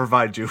did not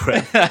provide you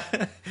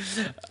with.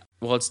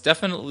 Well, it's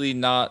definitely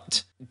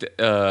not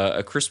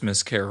A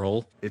Christmas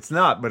Carol. It's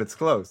not, but it's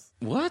close.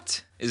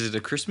 What? Is it a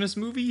Christmas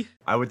movie?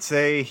 I would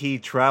say he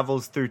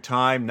travels through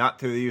time, not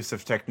through the use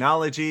of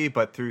technology,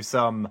 but through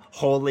some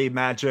holy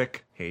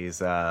magic.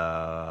 He's,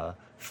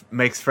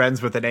 makes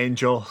friends with an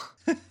angel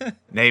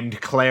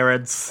named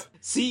Clarence.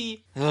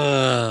 See?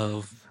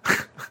 Oh.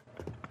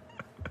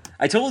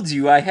 I told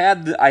you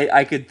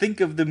I could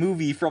think of the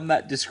movie from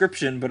that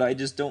description, but I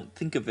just don't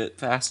think of it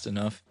fast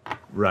enough.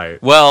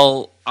 Right.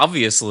 Well,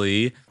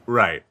 obviously.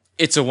 Right.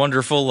 It's a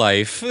Wonderful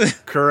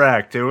Life.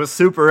 Correct. It was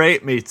Super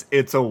 8 meets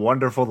It's a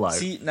Wonderful Life.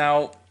 See,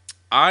 now,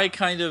 I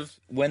kind of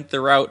went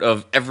the route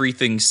of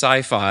everything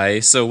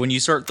sci-fi, so when you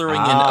start throwing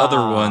in other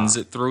ones,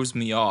 it throws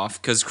me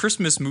off, because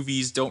Christmas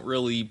movies don't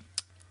really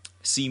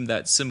seem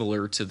that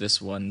similar to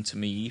this one to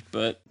me,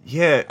 but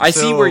yeah, I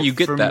see where you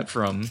get that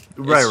from.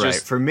 Right.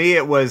 For me,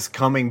 it was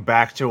coming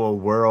back to a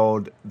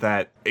world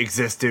that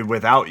existed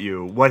without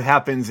you. What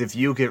happens if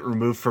you get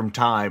removed from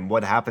time?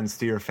 What happens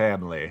to your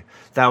family?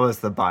 That was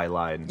the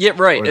byline. Yeah,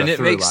 right, and it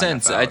makes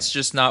sense. It's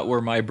just not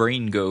where my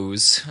brain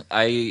goes.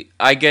 I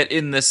get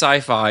in the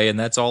sci-fi, and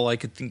that's all I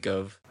could think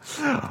of.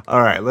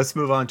 All right, let's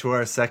move on to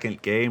our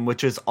second game,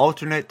 which is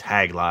alternate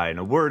tagline,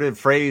 a worded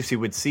phrase you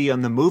would see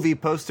on the movie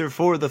poster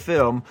for the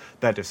film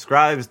that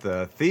describes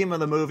the theme of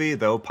the movie,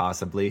 though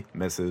possibly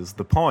misses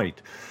the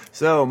point.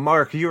 So,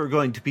 Mark, you are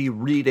going to be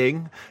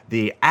reading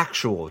the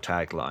actual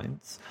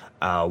taglines,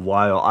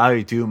 while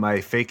I do my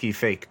fakey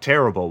fake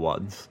terrible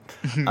ones.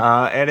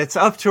 And it's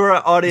up to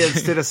our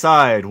audience to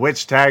decide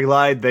which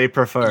tagline they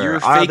prefer. Your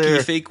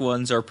fakey fake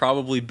ones are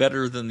probably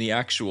better than the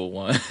actual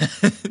ones.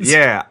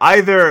 Yeah,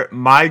 either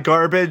my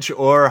garbage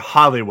or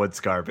Hollywood's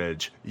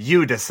garbage.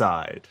 You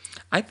decide.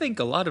 I think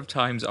a lot of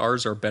times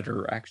ours are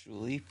better,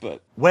 actually,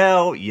 but...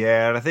 Well,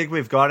 yeah, and I think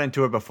we've gone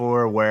into it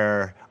before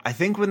where I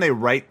think when they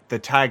write the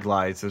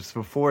taglines, it's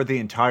before the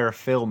entire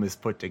film is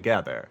put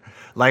together.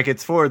 Like,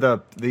 it's for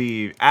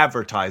the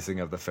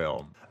advertising of the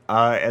film.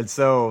 And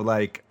so,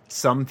 like,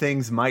 some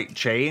things might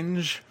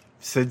change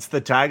since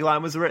the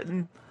tagline was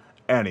written.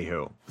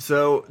 Anywho,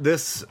 so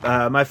this,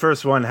 my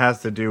first one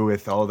has to do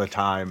with all the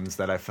times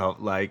that I felt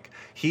like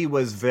he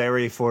was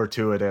very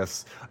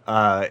fortuitous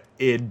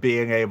in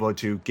being able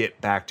to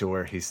get back to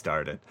where he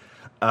started.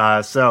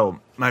 So,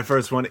 my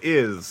first one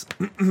is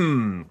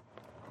The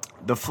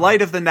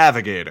Flight of the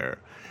Navigator.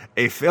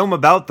 A film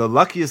about the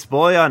luckiest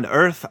boy on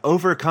Earth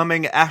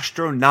overcoming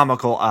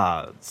astronomical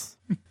odds.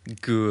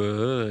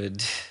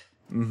 Good.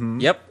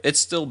 Yep, it's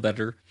still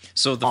better.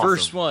 So the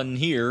first one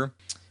here,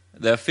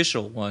 the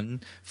official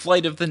one,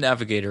 Flight of the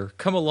Navigator.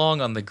 Come along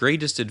on the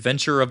greatest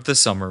adventure of the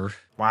summer.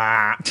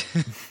 Wah.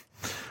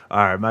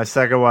 All right, my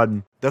second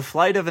one, The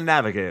Flight of the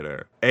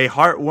Navigator. A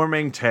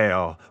heartwarming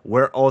tale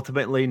where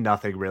ultimately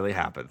nothing really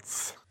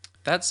happens.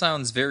 That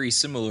sounds very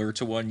similar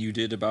to one you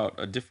did about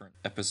a different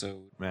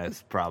episode.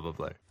 Yes,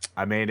 probably.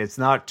 I mean, it's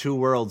not Two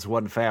Worlds,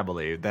 One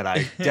Family that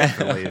I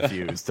definitely have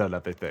used on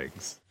other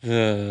things.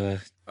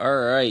 All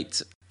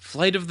right.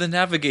 Flight of the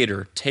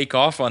Navigator. Take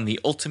off on the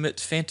ultimate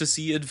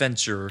fantasy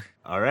adventure.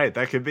 All right,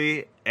 that could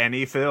be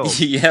any film.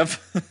 Yep.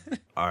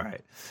 All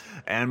right.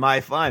 And my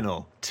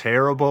final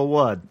terrible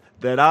one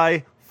that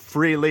I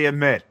freely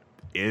admit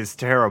is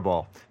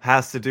terrible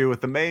has to do with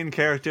the main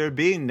character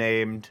being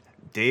named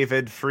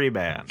David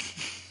Freeman.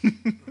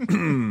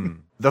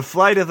 The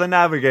Flight of the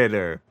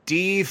Navigator.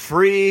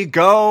 D-Free,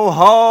 go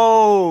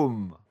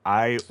home!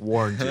 I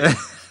warned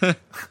you.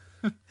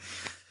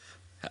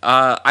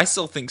 I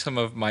still think some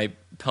of my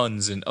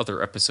puns in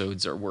other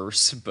episodes are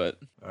worse, but...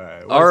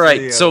 All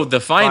right, so the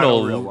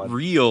final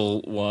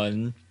real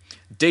one.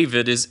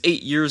 David is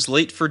 8 years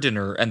late for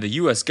dinner, and the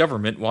U.S.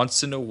 government wants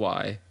to know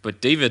why.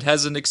 But David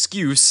has an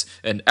excuse,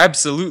 an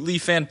absolutely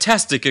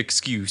fantastic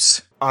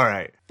excuse. All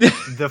right.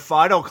 The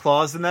final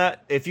clause in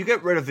that, if you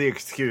get rid of the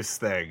excuse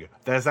thing,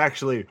 that's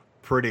actually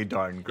pretty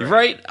darn great.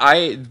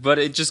 Right? But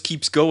it just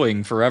keeps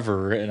going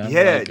forever, and I'm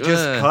like,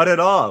 just cut it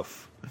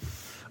off.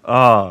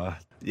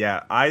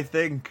 Yeah, I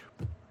think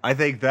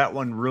that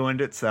one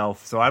ruined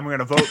itself, so I'm going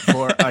to vote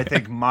for I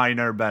think mine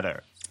are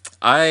better.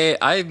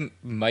 I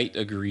might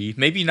agree.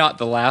 Maybe not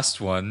the last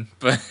one,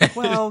 but...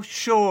 Well,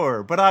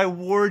 sure, but I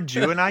warned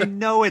you, and I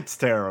know it's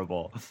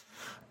terrible.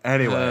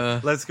 Anyway,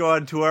 let's go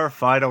on to our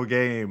final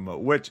game,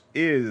 which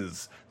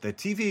is the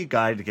TV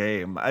Guide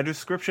game, a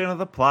description of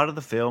the plot of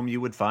the film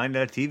you would find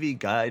in a TV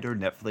Guide or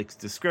Netflix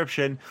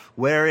description,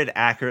 where it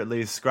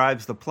accurately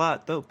describes the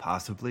plot, though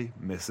possibly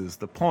misses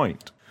the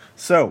point.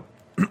 So,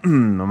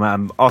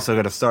 I'm also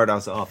going to start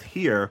us off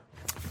here,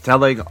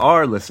 telling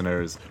our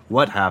listeners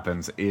what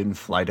happens in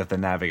Flight of the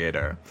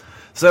Navigator.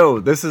 So,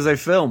 this is a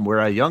film where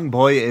a young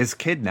boy is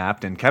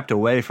kidnapped and kept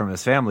away from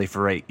his family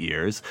for 8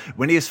 years.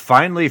 When he is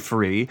finally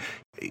free,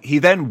 he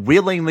then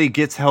willingly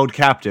gets held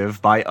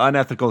captive by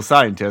unethical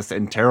scientists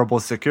and terrible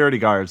security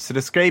guards to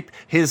escape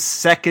his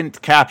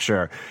second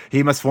capture.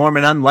 He must form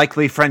an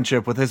unlikely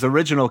friendship with his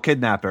original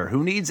kidnapper,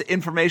 who needs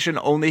information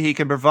only he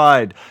can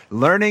provide.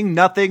 Learning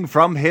nothing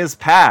from his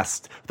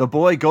past, the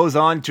boy goes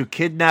on to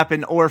kidnap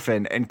an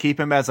orphan and keep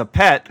him as a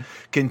pet,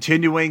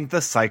 continuing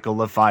the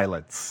cycle of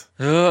violence.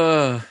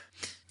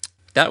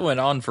 That went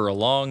on for a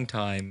long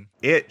time.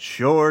 It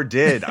sure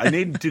did. I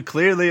need to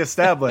clearly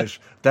establish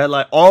that,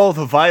 like, all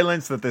the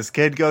violence that this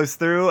kid goes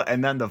through,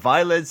 and then the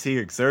violence he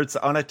exerts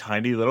on a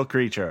tiny little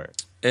creature.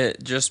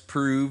 It just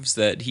proves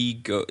that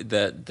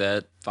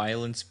that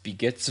violence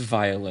begets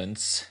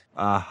violence.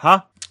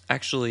 Uh-huh.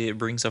 Actually, it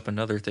brings up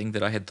another thing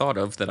that I had thought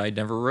of that I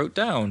never wrote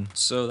down,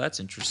 so that's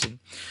interesting.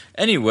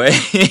 Anyway,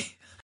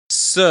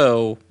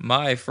 so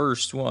my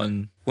first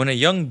one. When a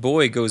young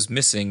boy goes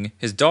missing,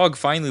 his dog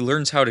finally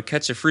learns how to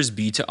catch a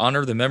frisbee to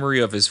honor the memory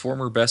of his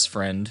former best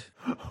friend.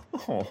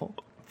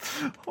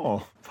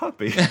 Oh,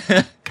 puppy.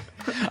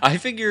 I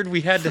figured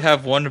we had to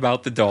have one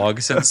about the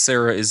dog since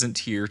Sarah isn't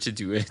here to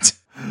do it.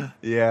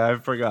 Yeah, I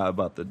forgot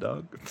about the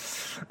dog.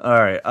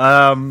 All right,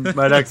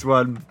 my next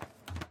one.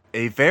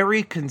 A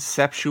very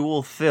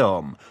conceptual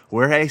film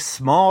where a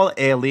small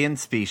alien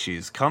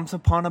species comes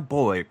upon a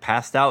boy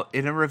passed out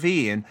in a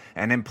ravine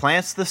and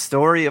implants the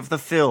story of the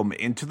film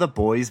into the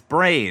boy's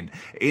brain,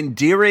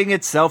 endearing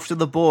itself to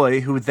the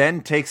boy, who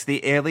then takes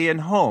the alien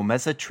home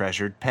as a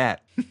treasured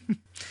pet.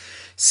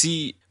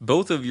 See,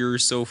 both of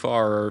yours so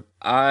far,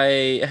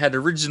 I had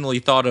originally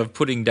thought of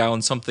putting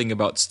down something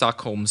about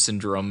Stockholm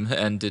Syndrome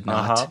and did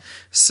not.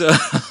 So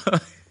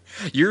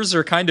yours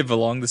are kind of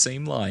along the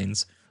same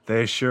lines.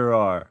 They sure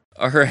are.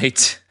 All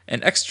right.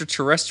 An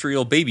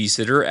extraterrestrial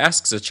babysitter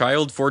asks a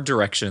child for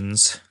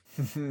directions.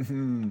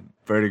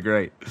 Pretty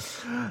great.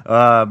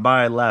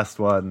 My last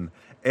one.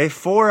 A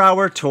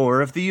 4-hour tour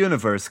of the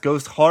universe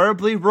goes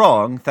horribly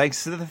wrong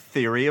thanks to the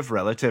theory of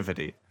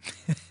relativity.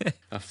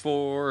 A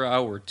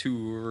 4-hour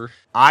tour.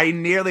 I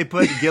nearly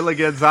put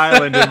Gilligan's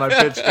Island in my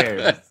pitch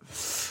game.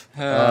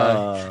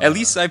 At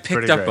least I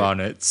picked up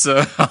on it,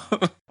 so...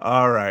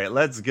 All right,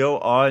 let's go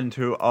on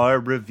to our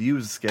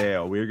review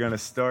scale. We're going to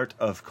start,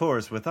 of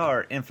course, with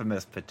our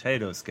infamous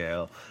potato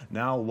scale.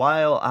 Now,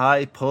 while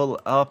I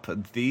pull up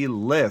the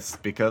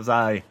list, because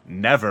I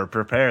never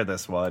prepare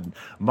this one,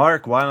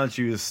 Mark, why don't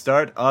you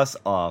start us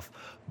off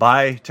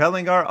by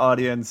telling our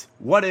audience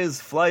what is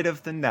Flight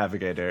of the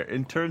Navigator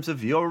in terms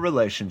of your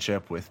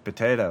relationship with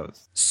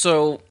potatoes?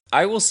 So,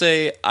 I will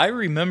say I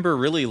remember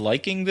really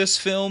liking this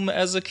film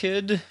as a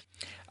kid.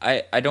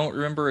 I don't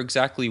remember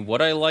exactly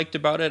what I liked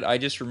about it. I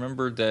just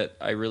remembered that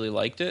I really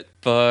liked it.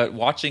 But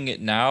watching it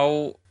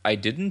now, I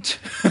didn't.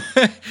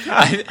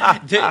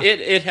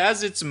 It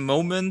has its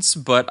moments,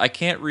 but I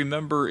can't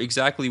remember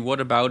exactly what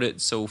about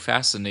it so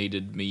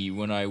fascinated me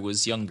when I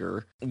was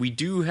younger. We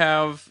do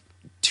have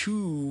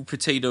 2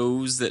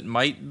 potatoes that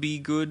might be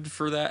good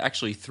for that.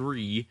 Actually,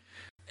 3.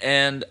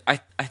 And I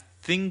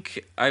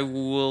think I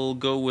will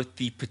go with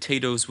the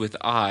potatoes with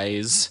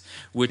eyes,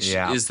 which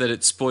Yeah. is that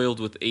it's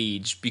spoiled with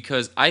age,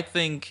 because I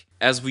think,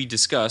 as we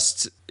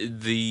discussed,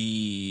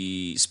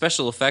 the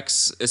special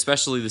effects,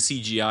 especially the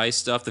CGI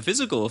stuff, the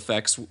physical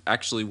effects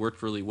actually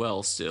worked really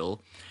well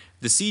still.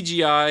 The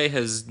CGI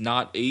has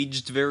not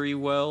aged very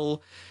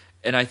well,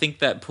 and I think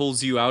that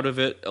pulls you out of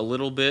it a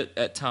little bit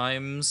at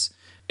times.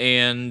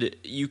 And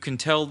you can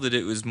tell that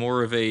it was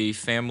more of a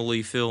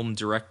family film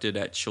directed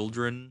at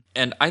children.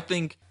 And I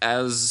think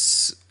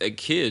as a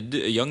kid,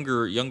 a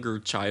younger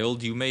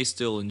child, you may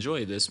still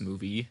enjoy this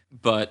movie,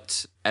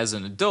 but as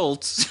an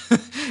adult,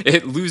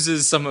 it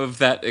loses some of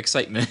that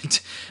excitement.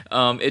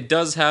 It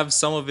does have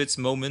some of its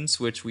moments,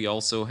 which we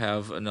also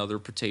have another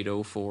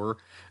potato for,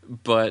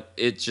 but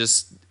it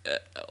just,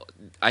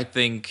 I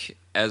think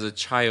as a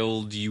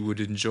child, you would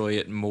enjoy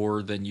it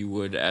more than you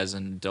would as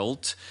an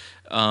adult.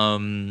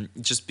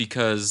 Just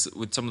because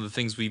with some of the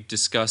things we've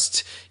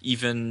discussed,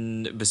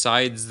 even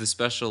besides the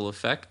special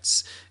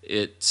effects,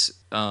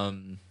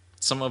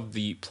 some of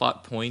the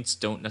plot points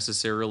don't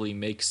necessarily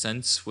make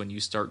sense when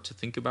you start to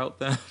think about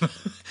them.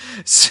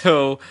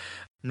 So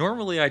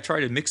normally I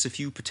try to mix a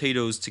few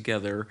potatoes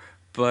together,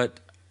 but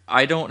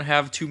I don't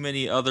have too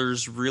many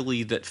others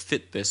really that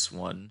fit this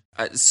one.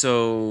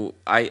 So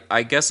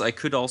I guess I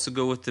could also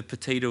go with the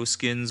potato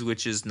skins,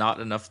 which is not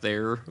enough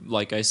there.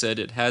 Like I said,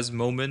 it has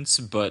moments,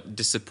 but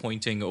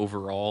disappointing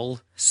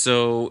overall.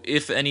 So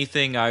if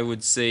anything, I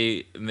would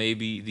say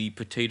maybe the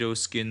potato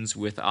skins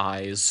with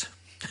eyes.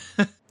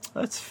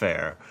 That's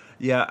fair.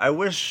 Yeah, I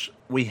wish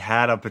we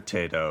had a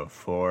potato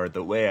for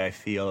the way I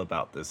feel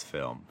about this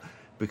film.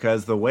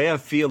 Because the way I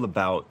feel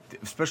about,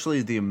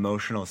 especially the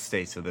emotional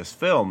states of this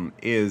film,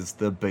 is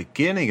the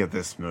beginning of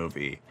this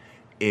movie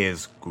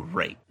is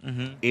great.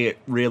 Mm-hmm. It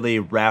really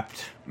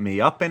wrapped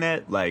me up in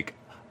it. Like,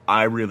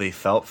 I really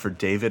felt for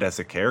David as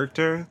a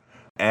character.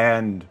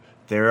 And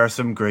there are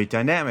some great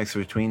dynamics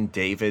between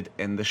David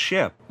and the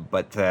ship.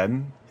 But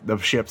then the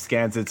ship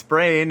scans its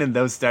brain and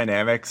those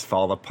dynamics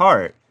fall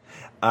apart.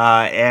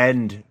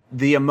 And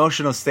the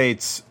emotional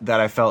states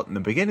that I felt in the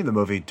beginning of the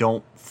movie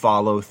don't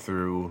follow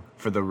through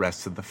for the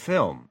rest of the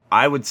film.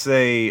 I would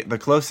say the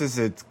closest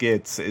it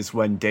gets is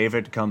when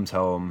David comes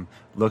home,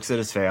 looks at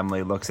his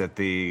family, looks at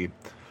the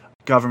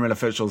government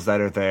officials that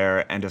are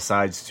there, and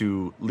decides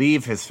to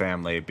leave his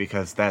family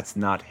because that's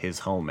not his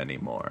home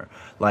anymore.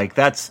 Like,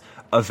 that's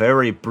a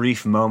very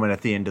brief moment at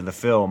the end of the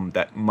film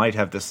that might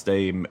have the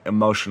same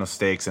emotional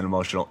stakes and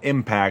emotional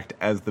impact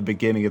as the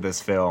beginning of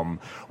this film,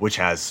 which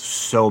has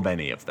so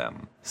many of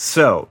them.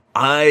 So,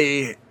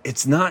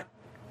 it's not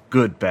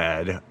good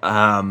bad.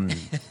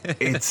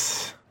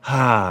 It's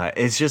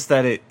just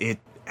that it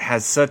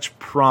has such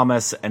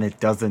promise and it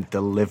doesn't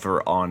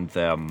deliver on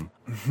them.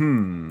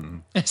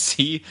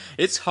 See,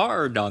 it's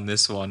hard on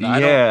this one.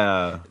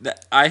 I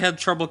had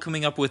trouble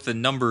coming up with a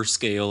number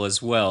scale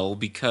as well,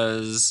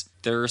 because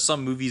there are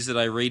some movies that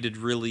I rated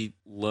really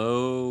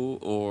low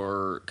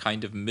or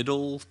kind of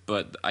middle,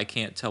 but I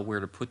can't tell where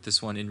to put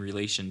this one in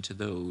relation to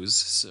those.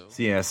 So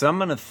I'm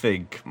going to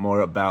think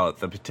more about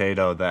the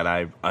potato that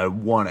I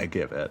want to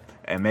give it,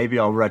 and maybe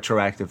I'll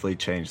retroactively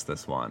change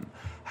this one.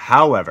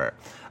 However,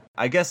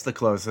 I guess the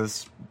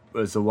closest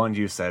is the one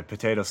you said,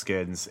 potato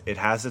skins. It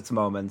has its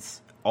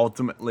moments,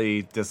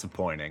 ultimately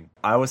disappointing.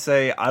 I would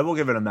say I will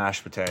give it a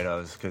mashed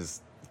potatoes,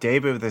 because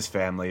David with his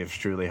family is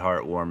truly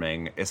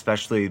heartwarming,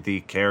 especially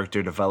the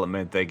character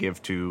development they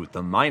give to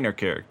the minor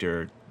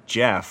character,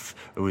 Jeff,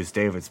 who is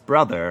David's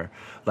brother.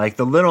 Like,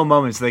 the little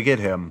moments they get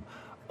him,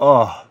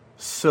 oh,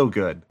 so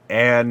good.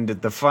 And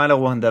the final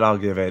one that I'll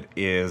give it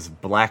is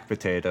black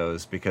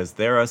potatoes, because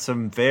there are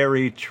some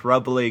very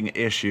troubling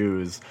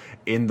issues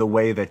in the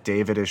way that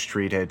David is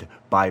treated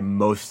by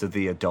most of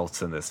the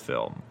adults in this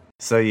film.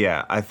 So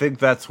yeah, I think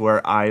that's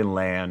where I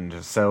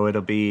land. So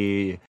it'll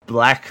be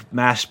black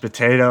mashed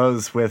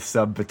potatoes with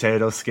some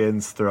potato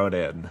skins thrown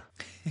in.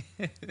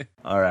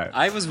 All right.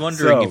 I was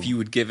wondering if you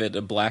would give it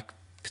a black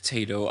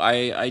potato.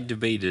 I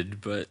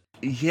debated, but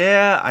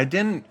yeah, I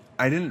didn't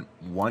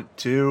want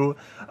to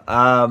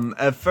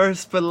at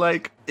first, but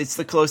like, it's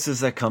the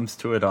closest that comes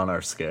to it on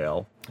our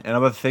scale. And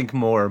I'm gonna think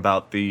more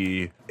about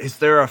is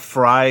there a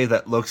fry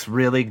that looks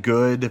really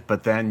good,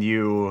 but then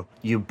you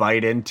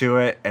bite into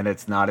it and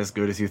it's not as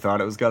good as you thought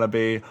it was gonna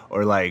be?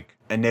 Or like,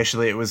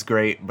 initially it was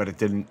great, but it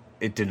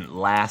didn't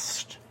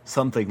last?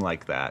 Something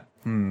like that.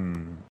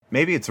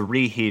 Maybe it's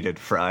reheated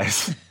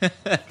fries.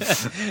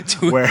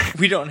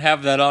 We don't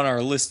have that on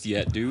our list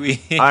yet, do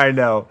we? I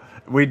know.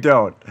 We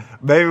don't.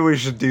 Maybe we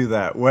should do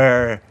that,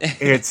 where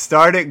it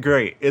started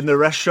great. In the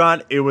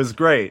restaurant, it was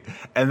great.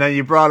 And then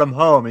you brought them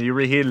home and you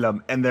reheated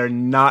them, and they're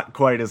not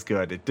quite as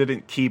good. It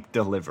didn't keep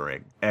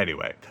delivering.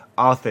 Anyway,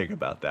 I'll think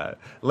about that.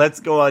 Let's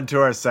go on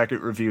to our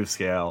second review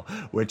scale,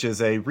 which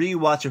is a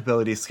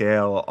rewatchability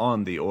scale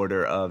on the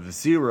order of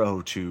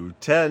 0 to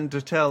 10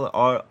 to tell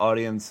our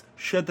audience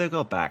should they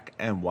go back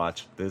and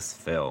watch this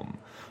film.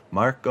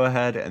 Mark, go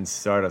ahead and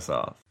start us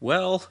off.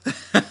 Well,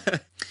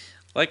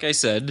 like I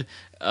said,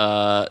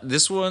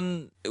 this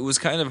one, it was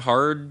kind of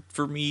hard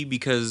for me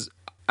because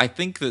I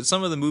think that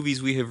some of the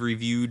movies we have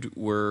reviewed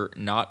were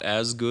not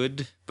as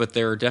good, but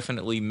there are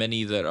definitely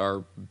many that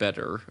are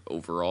better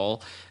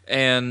overall.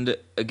 And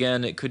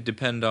again, it could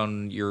depend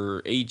on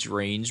your age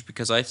range,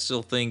 because I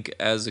still think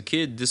as a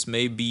kid,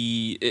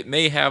 it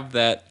may have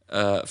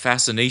that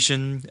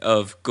fascination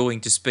of going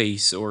to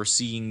space or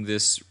seeing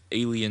this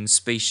alien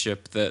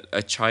spaceship that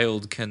a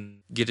child can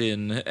get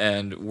in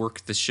and work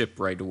the ship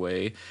right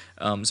away.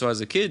 So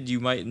as a kid, you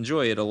might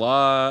enjoy it a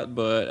lot,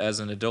 but as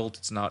an adult,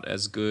 it's not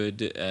as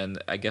good.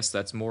 And I guess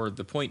that's more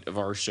the point of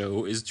our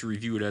show, is to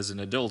review it as an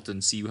adult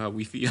and see how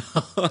we feel.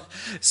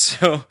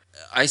 So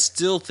I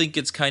still think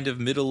it's kind of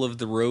middle of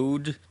the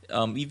road.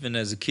 Even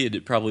as a kid,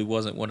 it probably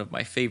wasn't one of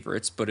my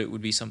favorites, but it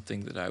would be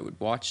something that I would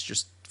watch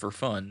just for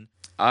fun.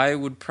 I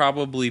would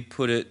probably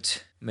put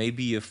it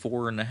maybe a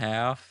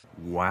 4.5.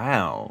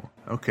 Wow.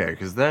 Okay,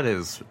 because that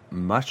is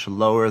much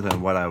lower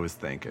than what I was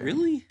thinking.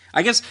 Really?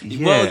 I guess,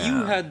 Yeah. well,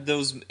 you had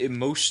those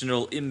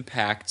emotional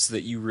impacts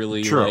that you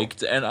really True.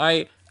 liked, and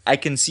I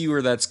can see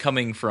where that's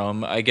coming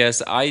from. I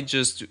guess I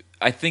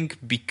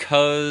think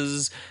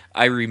because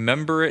I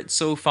remember it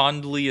so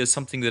fondly as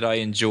something that I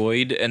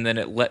enjoyed, and then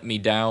it let me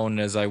down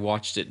as I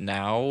watched it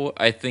now,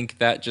 I think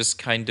that just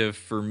kind of,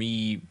 for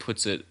me,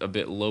 puts it a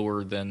bit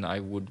lower than I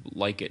would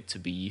like it to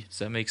be. Does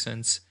that make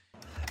sense?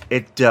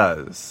 It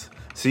does.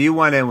 So you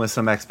went in with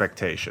some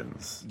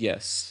expectations,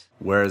 Yes.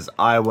 whereas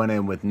I went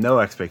in with no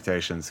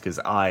expectations because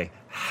I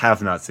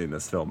have not seen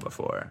this film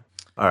before.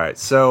 All right,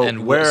 so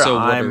And where so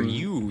what I'm are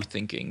you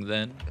thinking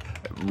then?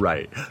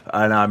 right,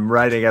 and I'm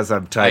writing as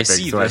I'm typing,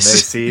 see so I may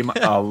this. seem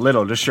a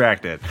little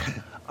distracted.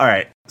 All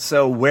right,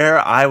 so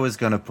where I was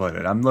gonna put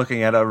it, I'm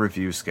looking at a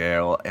review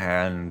scale,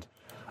 and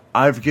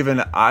I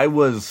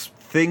was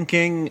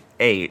thinking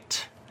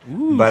 8.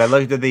 But I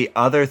looked at the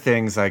other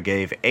things I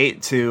gave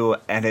 8 to,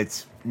 and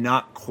it's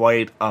not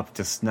quite up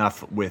to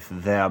snuff with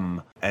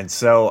them. And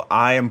so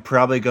I am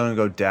probably going to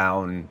go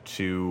down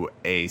to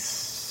a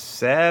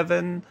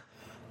 7.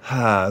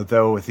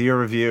 Though with your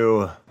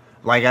review,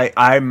 like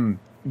I'm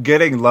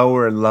getting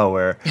lower and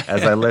lower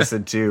as I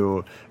listen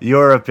to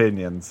your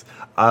opinions.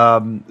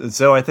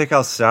 So I think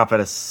I'll stop at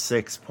a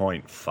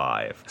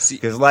 6.5. See-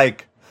 Because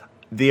like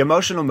the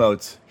emotional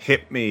notes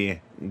hit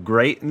me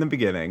great in the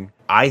beginning.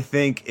 I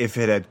think if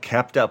it had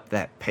kept up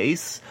that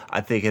pace, I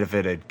think if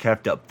it had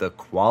kept up the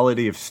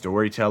quality of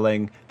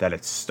storytelling that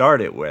it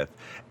started with,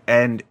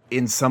 and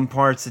in some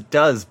parts it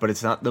does, but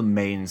it's not the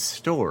main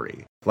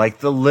story. Like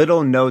the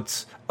little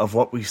notes of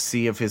what we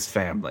see of his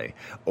family,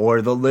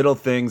 or the little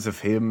things of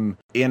him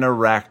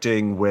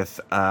interacting with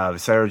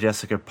Sarah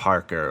Jessica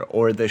Parker,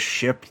 or the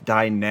ship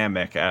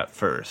dynamic at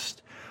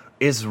first,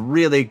 is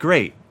really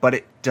great, but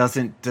it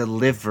doesn't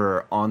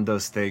deliver on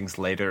those things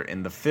later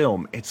in the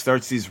film. It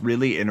starts these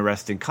really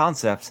interesting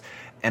concepts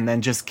and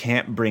then just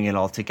can't bring it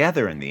all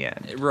together in the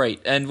end.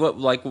 Right, and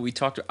what we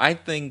talked about, I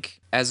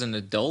think as an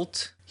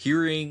adult,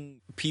 hearing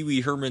Pee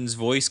Wee Herman's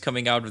voice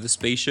coming out of the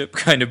spaceship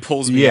kind of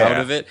pulls me out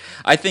of it.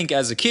 I think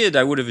as a kid,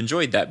 I would have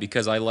enjoyed that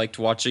because I liked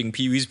watching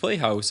Pee Wee's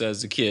Playhouse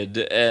as a kid,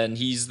 and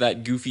he's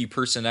that goofy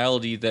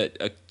personality that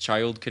a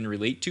child can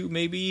relate to,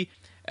 maybe.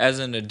 As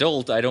an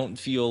adult, I don't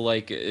feel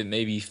like it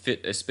maybe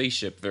fit a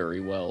spaceship very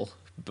well,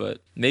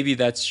 but maybe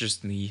that's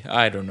just me.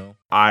 I don't know.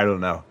 I don't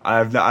know.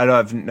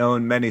 I've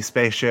known many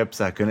spaceships.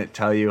 I couldn't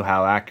tell you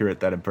how accurate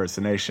that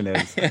impersonation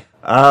is.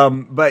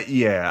 But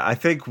yeah, I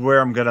think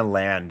where I'm gonna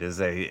land is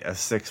a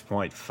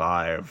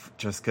 6.5,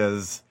 just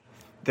because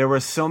there were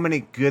so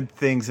many good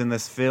things in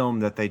this film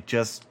that they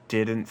just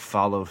didn't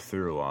follow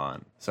through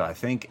on. So I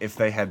think if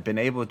they had been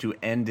able to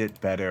end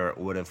it better, it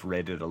would have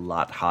rated a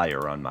lot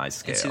higher on my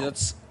scale. And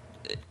see,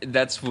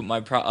 that's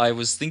what I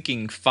was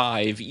thinking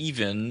 5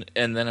 even,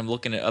 and then I'm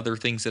looking at other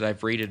things that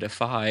I've rated a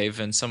 5,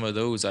 and some of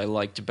those I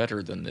liked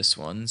better than this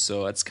one.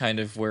 So that's kind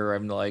of where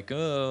I'm like,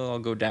 oh, I'll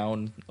go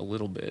down a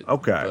little bit.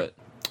 Okay. But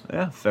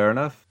Yeah, fair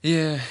enough.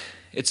 yeah,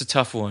 it's a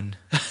tough one.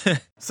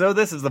 So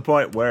this is the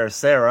point where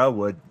Sarah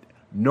would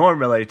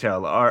normally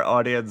tell our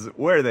audience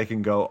where they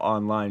can go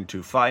online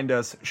to find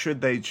us,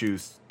 should they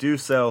choose to do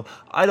so.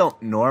 I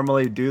don't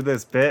normally do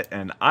this bit,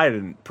 and I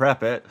didn't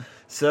prep it,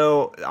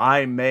 so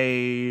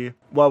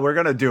we're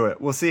gonna do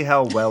it. We'll see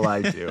how well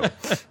I do.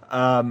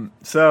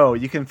 So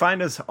you can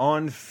find us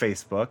on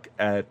Facebook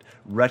at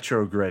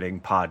Retrograding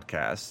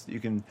Podcast.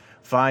 You can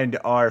find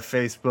our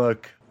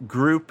Facebook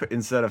group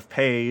instead of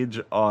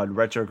page on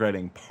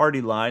Retrograding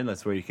Party Line.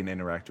 That's where you can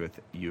interact with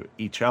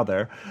each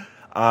other.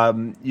 Our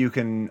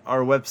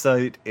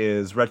website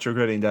is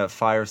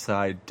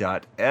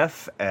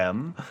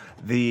retrograding.fireside.fm.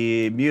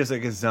 The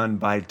music is done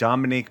by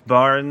Dominique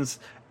Barnes,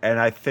 and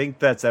I think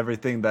that's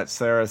everything that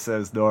Sarah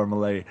says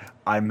normally.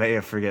 I may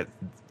have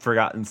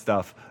forgotten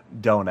stuff.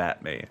 Don't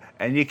at me.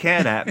 And you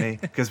can at me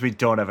because we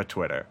don't have a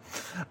Twitter.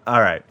 All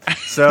right.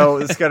 So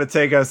this is going to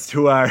take us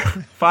to our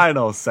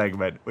final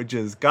segment, which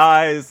is,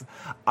 guys,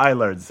 I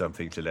learned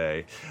something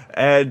today.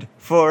 And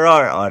for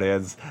our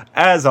audience,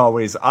 as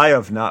always, I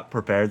have not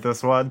prepared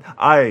this one.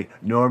 I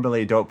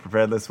normally don't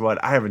prepare this one.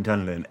 I haven't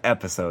done it in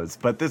episodes,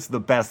 but this is the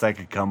best I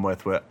could come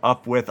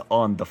up with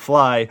on the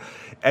fly.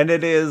 And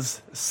it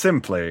is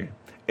simply,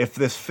 if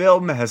this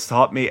film has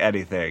taught me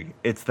anything,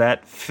 it's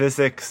that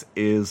physics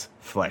is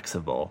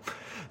flexible.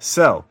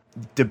 So,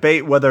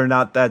 debate whether or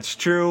not that's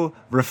true,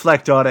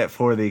 reflect on it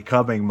for the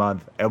coming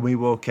month, and we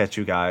will catch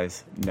you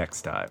guys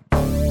next time.